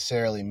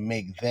necessarily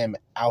make them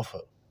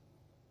alpha.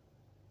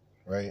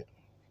 Right?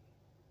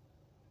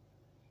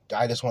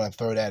 I just want to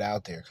throw that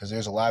out there because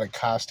there's a lot of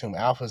costume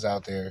alphas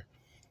out there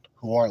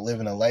who aren't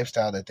living a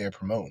lifestyle that they're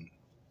promoting.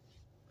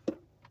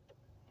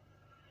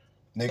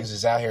 Niggas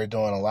is out here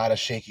doing a lot of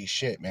shaky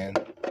shit, man.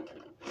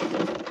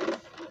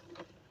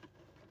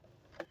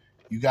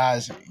 You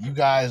guys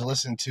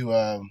listen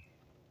to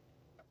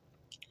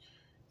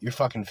your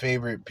fucking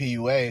favorite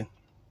PUA,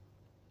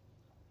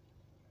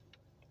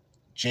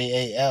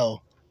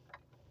 JAL.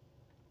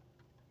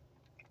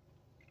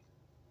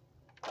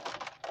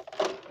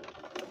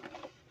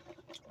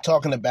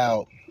 Talking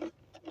about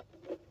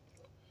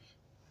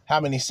how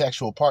many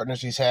sexual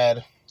partners he's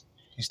had.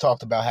 He's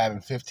talked about having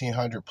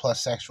 1,500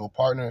 plus sexual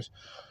partners,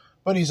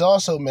 but he's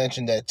also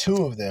mentioned that 2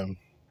 of them,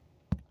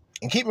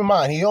 and keep in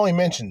mind, he only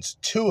mentions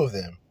 2 of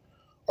them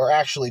are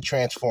actually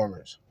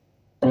Transformers.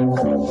 The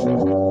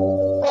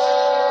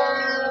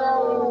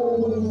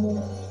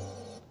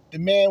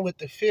man with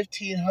the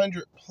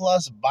 1,500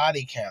 plus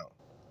body count,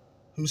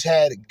 who's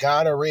had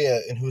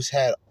gonorrhea and who's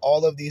had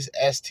all of these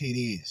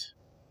STDs.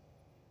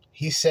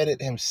 He said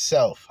it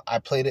himself. I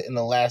played it in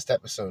the last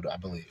episode, I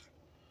believe.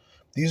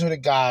 These are the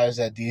guys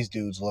that these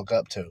dudes look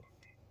up to.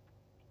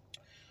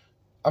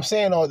 I'm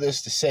saying all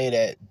this to say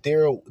that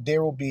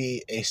there will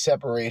be a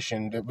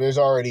separation. There's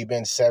already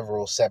been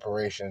several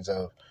separations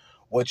of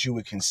what you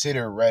would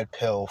consider red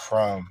pill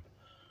from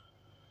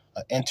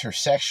an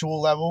intersexual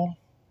level,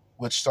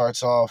 which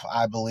starts off,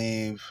 I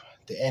believe,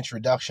 the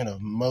introduction of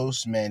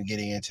most men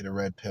getting into the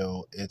red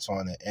pill. It's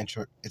on an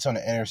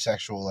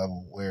intersexual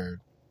level where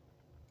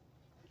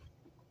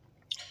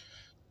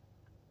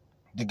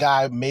the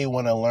guy may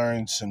want to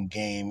learn some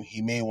game.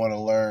 He may want to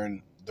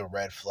learn the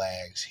red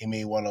flags. He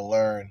may want to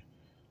learn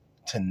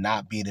to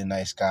not be the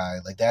nice guy.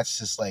 Like, that's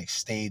just like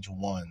stage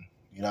 1.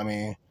 You know what I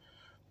mean?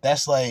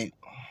 That's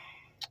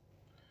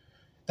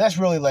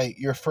really like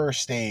your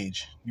first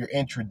stage, your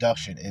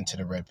introduction into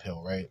the red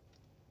pill, right?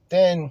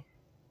 Then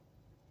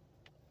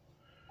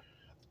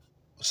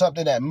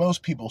something that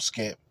most people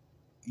skip,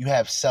 you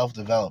have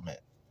self-development.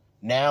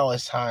 Now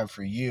it's time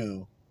for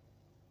you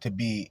to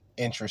be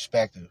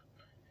introspective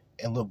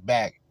and look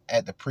back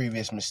at the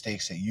previous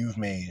mistakes that you've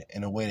made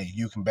in a way that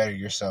you can better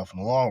yourself in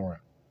the long run.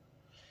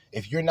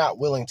 If you're not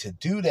willing to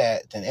do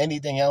that, then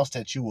anything else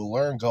that you will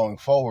learn going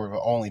forward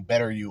will only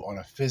better you on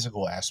a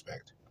physical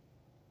aspect.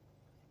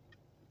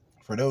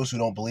 For those who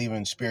don't believe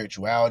in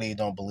spirituality,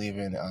 don't believe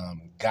in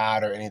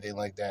God or anything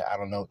like that, I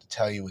don't know what to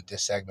tell you with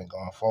this segment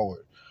going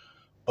forward.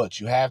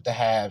 But you have to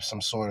have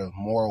some sort of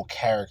moral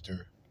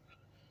character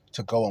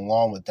to go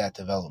along with that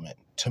development,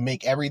 to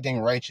make everything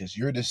righteous.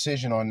 Your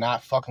decision on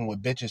not fucking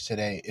with bitches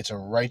today, it's a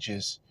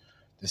righteous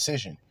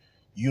decision.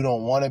 You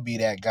don't want to be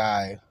that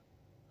guy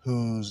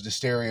who's the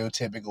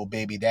stereotypical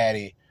baby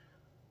daddy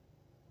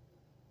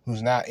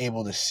who's not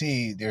able to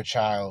see their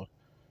child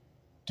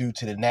due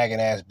to the nagging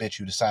ass bitch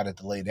you decided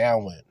to lay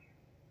down with.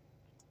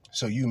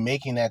 So you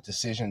making that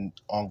decision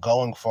on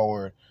going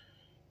forward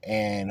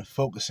and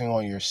focusing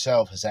on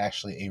yourself is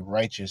actually a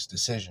righteous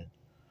decision.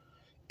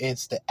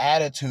 It's the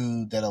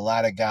attitude that a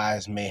lot of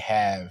guys may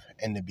have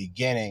in the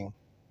beginning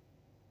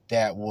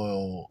that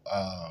will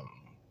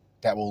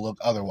look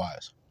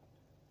otherwise.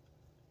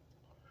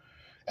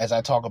 As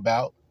I talk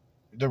about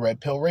the red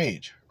pill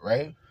rage,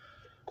 right?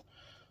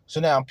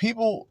 So now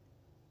people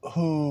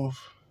who've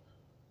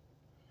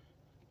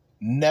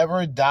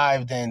never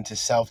dived into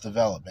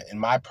self-development, in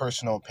my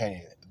personal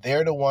opinion,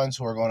 they're the ones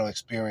who are going to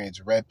experience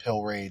red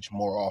pill rage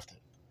more often.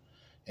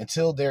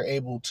 Until they're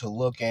able to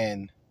look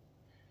in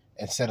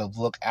instead of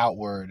look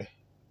outward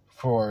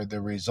for the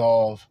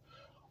resolve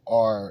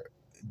or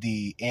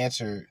the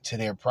answer to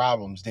their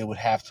problems, they would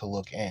have to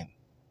look in,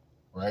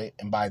 right?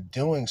 And by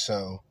doing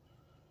so,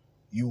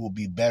 you will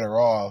be better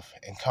off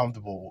and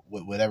comfortable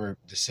with whatever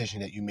decision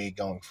that you made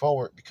going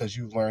forward because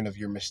you learned of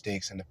your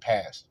mistakes in the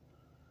past.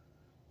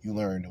 You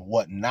learned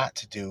what not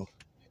to do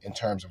in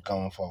terms of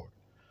going forward.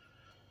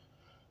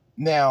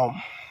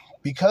 Now,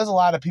 because a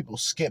lot of people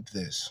skip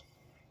this,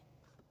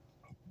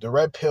 the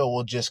red pill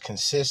will just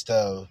consist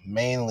of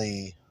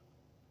mainly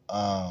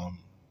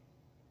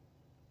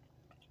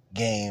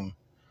game,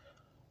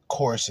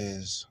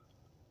 courses,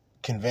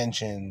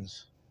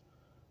 conventions,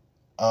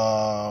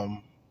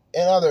 and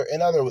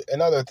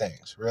other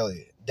things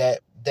really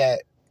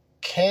that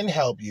can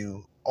help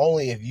you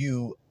only if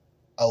you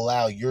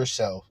allow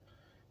yourself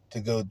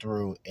to go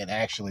through and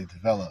actually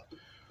develop.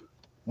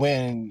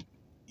 When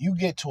you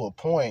get to a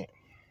point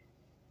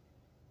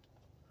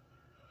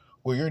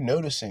where you're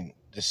noticing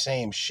the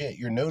same shit,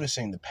 you're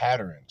noticing the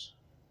patterns,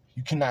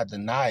 you cannot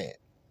deny it.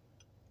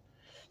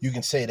 You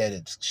can say that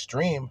it's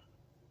extreme,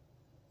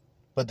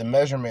 but the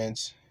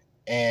measurements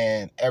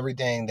and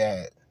everything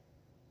that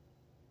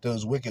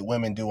those wicked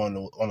women do on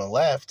the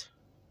left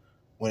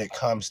when it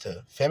comes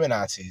to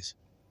feminazis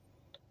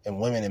and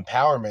women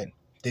empowerment,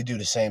 they do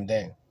the same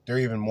thing. They're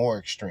even more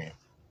extreme.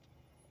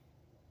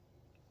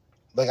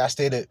 Like I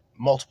stated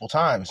multiple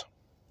times,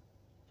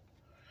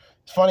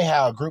 it's funny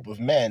how a group of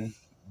men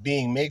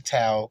being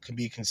MGTOW can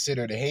be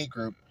considered a hate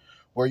group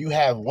where you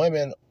have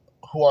women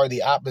who are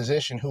the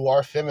opposition, who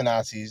are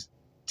feminazis,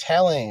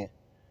 telling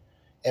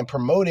and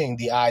promoting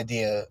the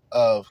idea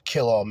of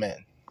kill all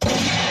men.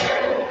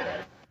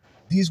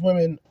 These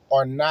women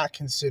are not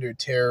considered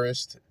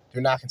terrorists.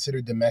 They're not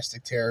considered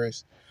domestic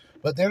terrorists.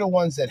 but they're the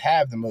ones that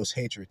have the most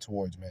hatred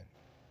towards men.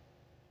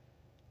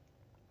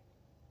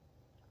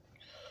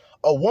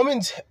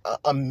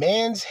 A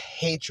man's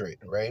hatred,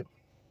 right,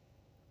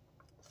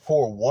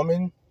 for a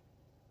woman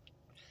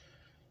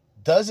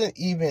doesn't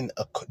even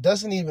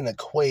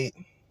equate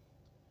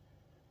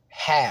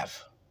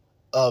half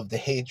of the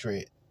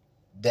hatred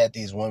that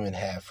these women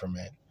have for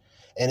men.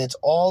 And it's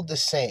all the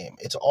same.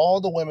 It's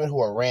all the women who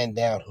are ran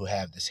down who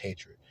have this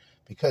hatred,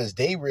 because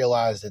they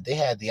realize that they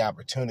had the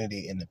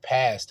opportunity in the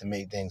past to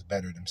make things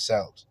better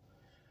themselves.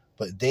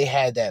 But they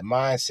had that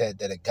mindset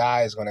that a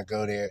guy is going to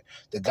go there,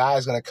 the guy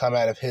is going to come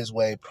out of his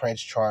way,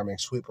 Prince Charming,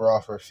 sweep her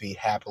off her feet,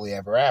 happily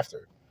ever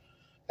after.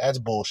 That's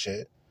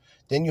bullshit.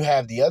 Then you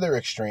have the other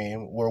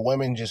extreme where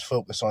women just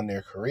focus on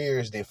their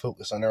careers, they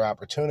focus on their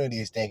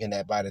opportunities, thinking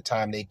that by the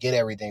time they get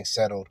everything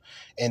settled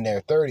in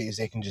their 30s,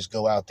 they can just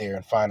go out there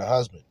and find a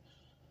husband.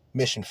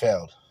 Mission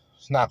failed.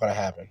 It's not going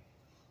to happen.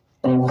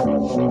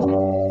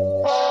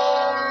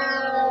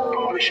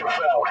 Mission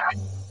failed.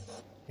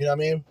 You know what I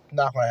mean?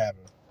 Not going to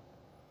happen.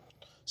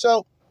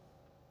 So,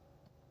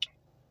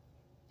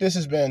 this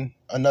has been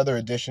another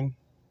edition,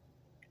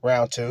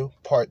 round 2,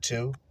 part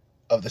 2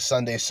 of the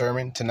Sunday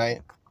sermon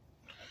tonight.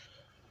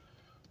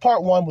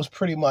 Part 1 was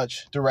pretty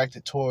much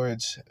directed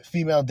towards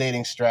female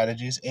dating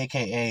strategies,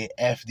 aka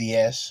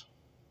FDS,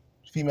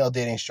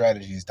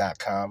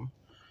 FemaleDatingStrategies.com.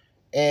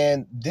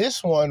 And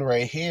this one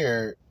right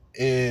here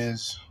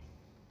is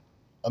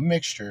a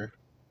mixture,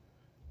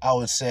 I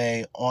would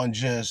say, on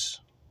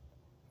just,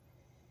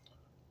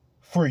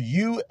 for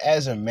you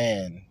as a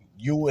man,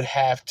 you would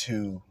have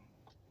to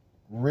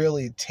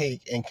really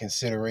take in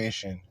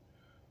consideration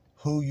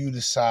who you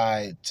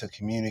decide to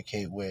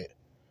communicate with,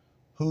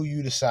 who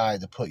you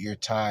decide to put your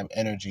time,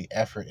 energy,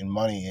 effort, and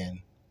money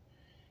in.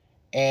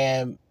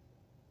 And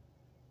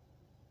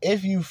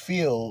if you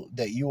feel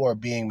that you are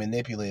being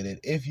manipulated,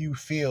 if you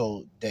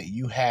feel that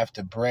you have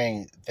to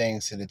bring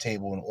things to the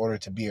table in order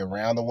to be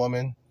around a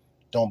woman,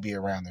 don't be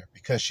around her,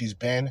 because she's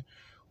been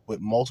with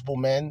multiple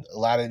men. A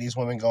lot of these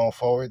women going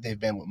forward, they've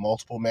been with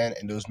multiple men,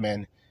 and those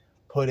men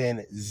put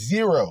in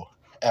zero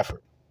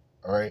effort.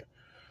 All right.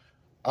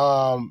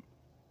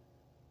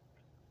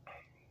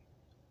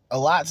 A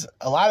lot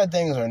of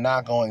things are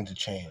not going to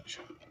change.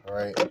 All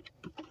right.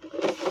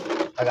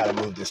 I gotta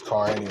move this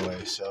car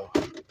anyway, so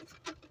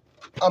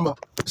I'm gonna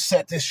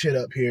set this shit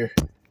up here.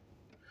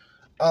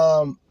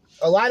 A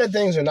lot of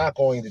things are not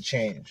going to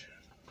change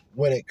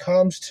when it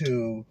comes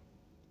to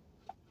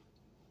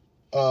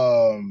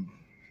a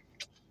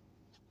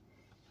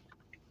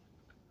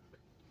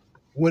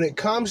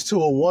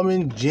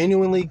woman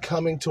genuinely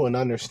coming to an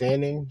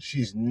understanding.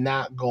 She's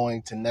not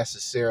going to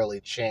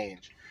necessarily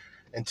change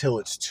until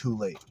it's too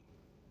late.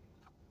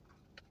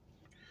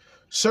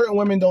 Certain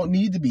women don't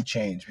need to be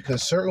changed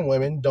because certain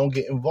women don't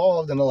get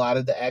involved in a lot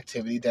of the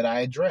activity that I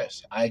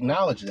address. I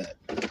acknowledge that.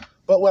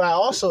 But what I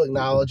also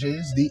acknowledge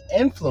is the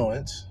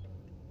influence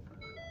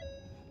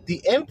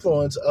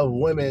of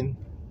women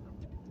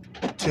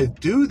to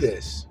do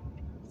this,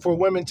 for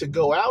women to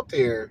go out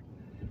there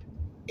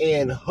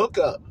and hook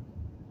up.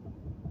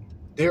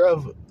 They're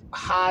of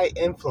high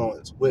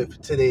influence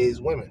with today's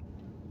women.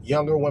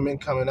 Younger women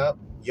coming up,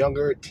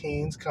 younger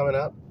teens coming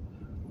up.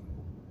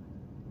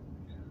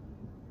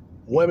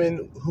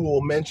 Women who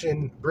will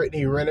mention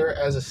Brittany Renner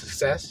as a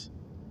success,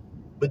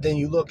 but then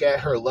you look at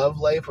her love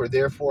life, or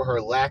therefore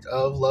her lack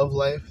of love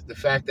life, the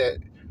fact that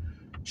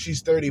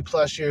she's 30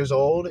 plus years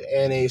old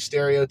and a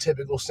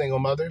stereotypical single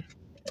mother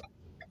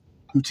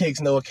who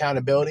takes no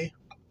accountability.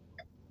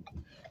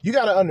 You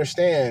got to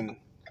understand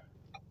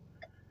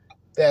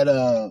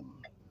that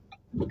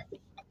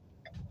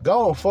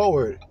going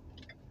forward,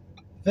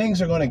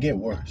 things are going to get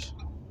worse.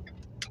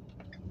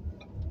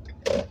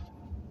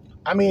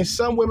 I mean,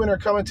 some women are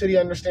coming to the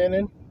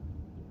understanding,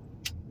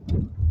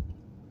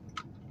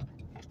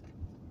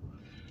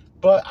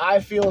 but I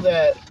feel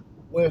that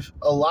with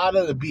a lot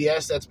of the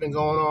BS that's been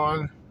going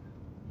on,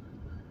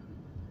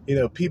 you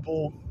know,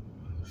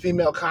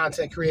 female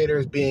content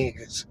creators being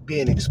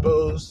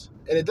exposed,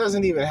 and it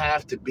doesn't even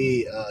have to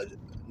be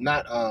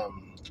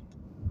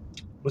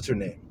what's her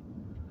name?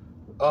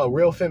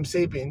 Real Femme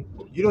Sapien.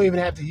 You don't even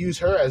have to use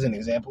her as an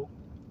example.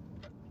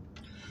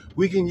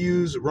 We can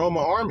use Roma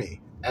Army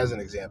as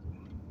an example.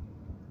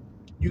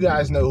 You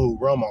guys know who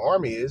Roma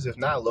Army is. If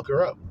not, look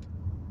her up.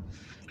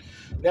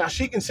 Now,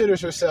 she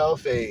considers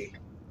herself a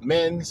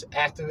men's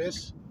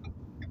activist,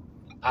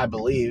 I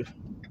believe.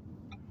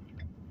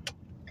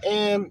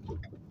 And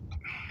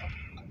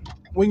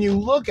when you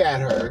look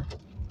at her,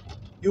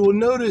 you will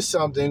notice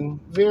something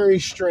very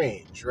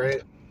strange,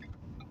 right?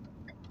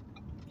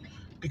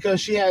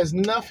 Because she has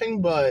nothing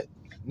but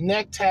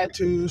neck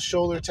tattoos,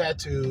 shoulder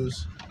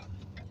tattoos,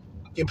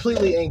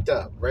 completely inked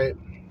up, right?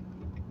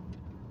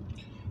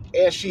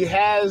 And she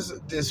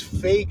has this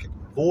fake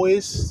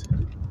voice.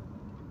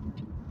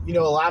 You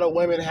know, a lot of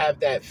women have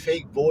that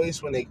fake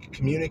voice when they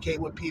communicate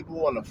with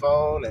people on the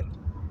phone and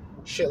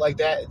shit like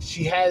that.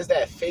 She has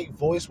that fake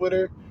voice with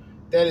her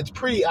that it's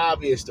pretty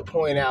obvious to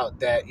point out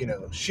that, you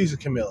know, she's a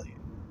chameleon.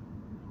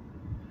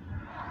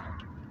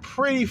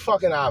 Pretty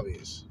fucking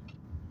obvious.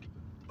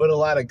 But a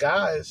lot of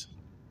guys,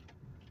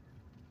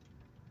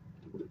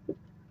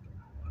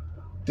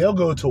 they'll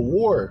go to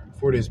war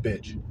for this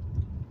bitch.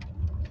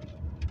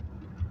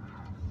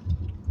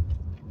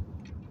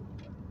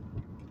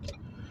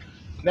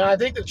 Now, I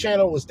think the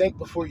channel was Think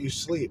Before You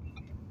Sleep,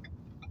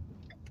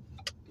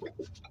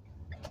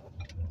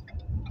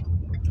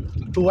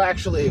 who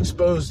actually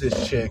exposed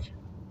this chick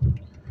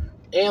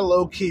and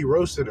low-key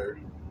roasted her.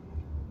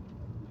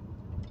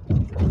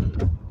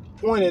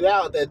 Pointed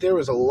out that there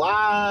was a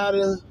lot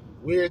of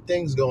weird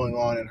things going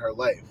on in her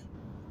life.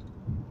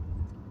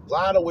 A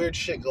lot of weird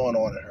shit going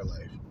on in her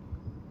life.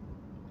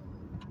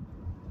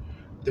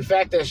 The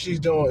fact that she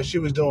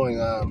was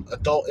doing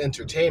adult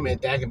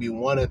entertainment, that can be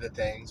one of the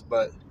things,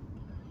 but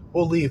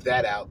we'll leave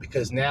that out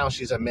because now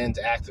she's a men's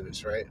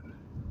activist, right?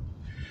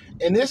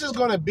 And this is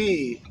going to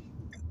be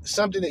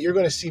something that you're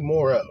going to see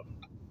more of.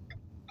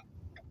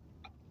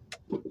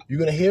 You're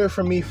going to hear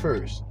from me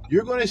first.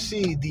 You're going to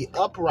see the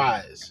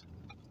uprise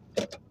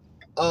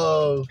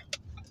of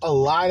a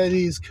lot of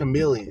these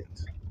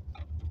chameleons.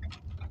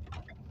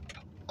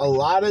 A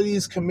lot of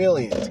these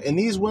chameleons. And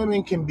these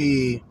women can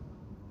be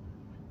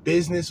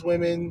business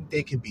women.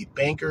 They can be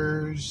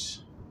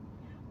bankers.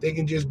 They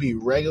can just be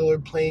regular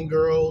plain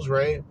girls,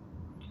 right?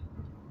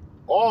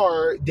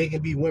 Or they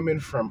can be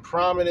women from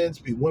prominence,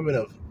 be women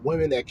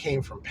that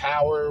came from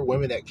power,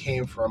 women that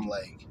came from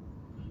like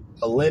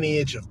a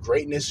lineage of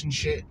greatness and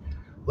shit.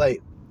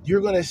 Like,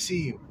 you're going to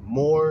see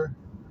more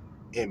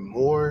and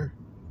more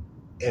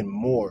and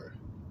more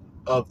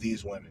of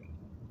these women.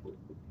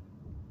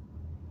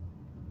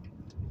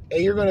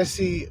 And you're going to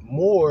see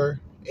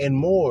more and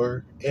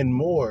more and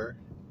more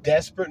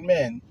desperate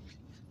men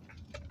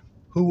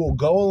who will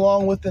go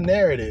along with the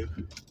narrative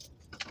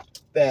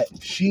that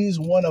she's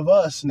one of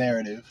us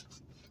narrative.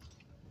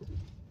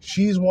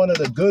 She's one of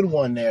the good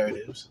one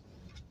narratives.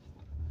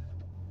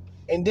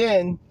 And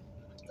then,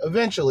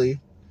 eventually,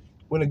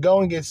 when the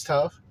going gets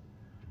tough,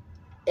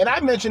 and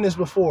I mentioned this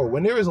before,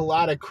 when there was a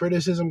lot of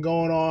criticism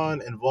going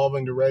on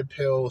involving the red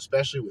pill,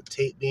 especially with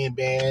Tate being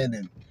banned,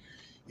 and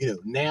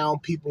now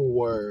people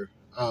were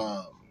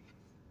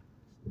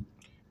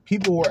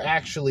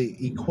actually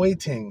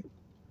equating,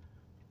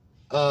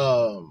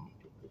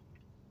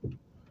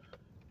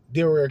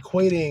 they were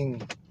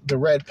equating the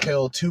red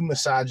pill to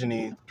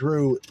misogyny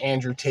through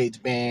Andrew Tate's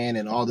ban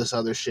and all this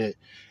other shit,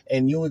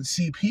 and you would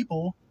see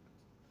people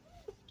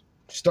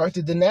start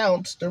to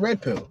denounce the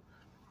red pill.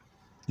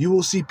 You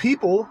will see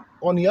people,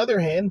 on the other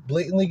hand,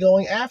 blatantly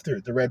going after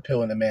the red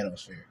pill in the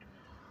manosphere.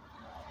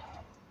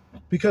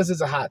 Because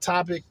it's a hot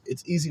topic,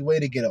 it's an easy way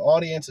to get an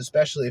audience,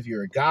 especially if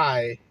you're a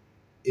guy.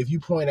 If you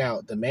point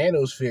out the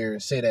manosphere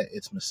and say that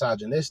it's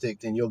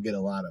misogynistic, then you'll get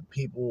a lot of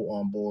people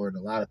on board,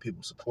 a lot of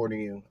people supporting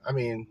you. I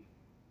mean,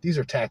 these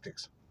are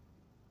tactics.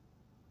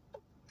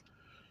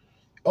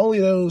 Only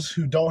those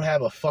who don't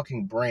have a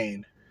fucking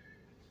brain,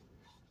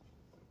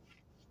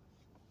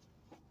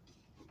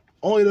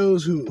 only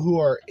those who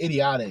are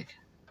idiotic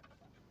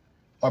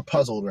are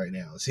puzzled right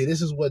now. See,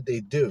 this is what they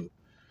do.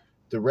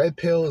 The red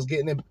pill is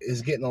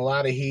getting a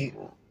lot of heat.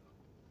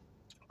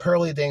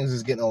 Pearly Things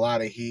is getting a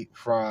lot of heat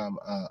from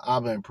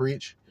Abba and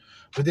Preach.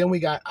 But then we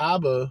got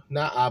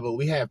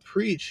we have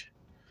Preach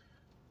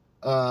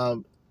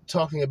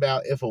talking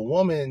about if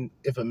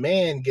a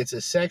man gets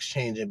a sex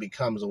change and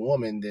becomes a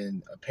woman,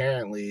 then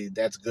apparently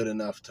that's good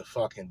enough to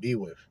fucking be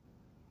with.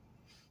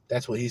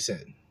 That's what he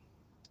said.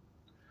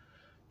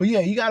 But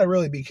yeah, you got to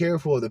really be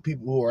careful of the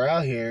people who are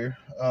out here,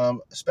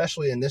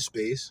 especially in this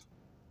space,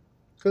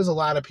 because a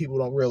lot of people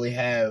don't really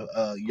have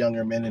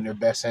younger men in their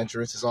best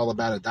interest. It's all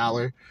about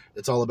 $1.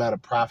 It's all about a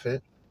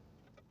profit.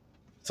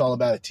 It's all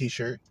about a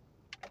t-shirt.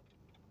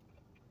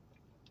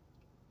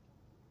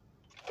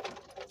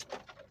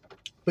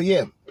 But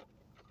yeah,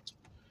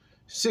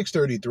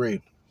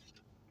 6:33.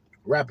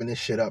 Wrapping this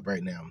shit up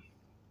right now.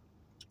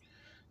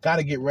 Got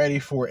to get ready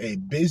for a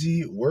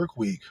busy work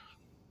week.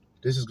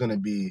 This is going to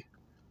be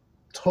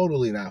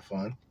totally not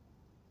fun.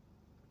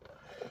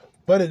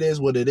 But it is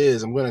what it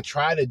is. I'm going to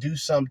try to do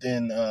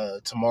something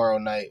tomorrow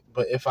night.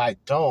 But if I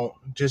don't,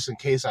 just in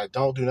case I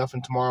don't do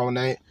nothing tomorrow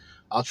night,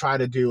 I'll try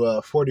to do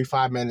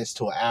 45 minutes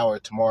to an hour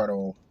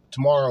tomorrow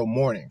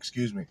morning,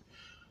 excuse me.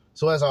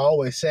 So as I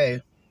always say,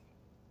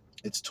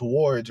 it's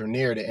towards or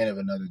near the end of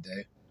another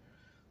day.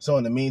 So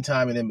in the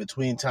meantime and in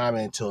between time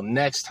and until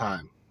next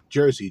time,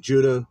 Jersey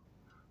Judah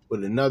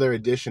with another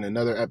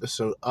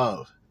episode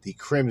of the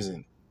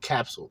Crimson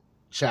Capsule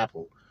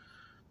Chapel.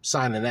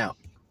 Signing out.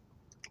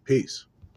 Peace.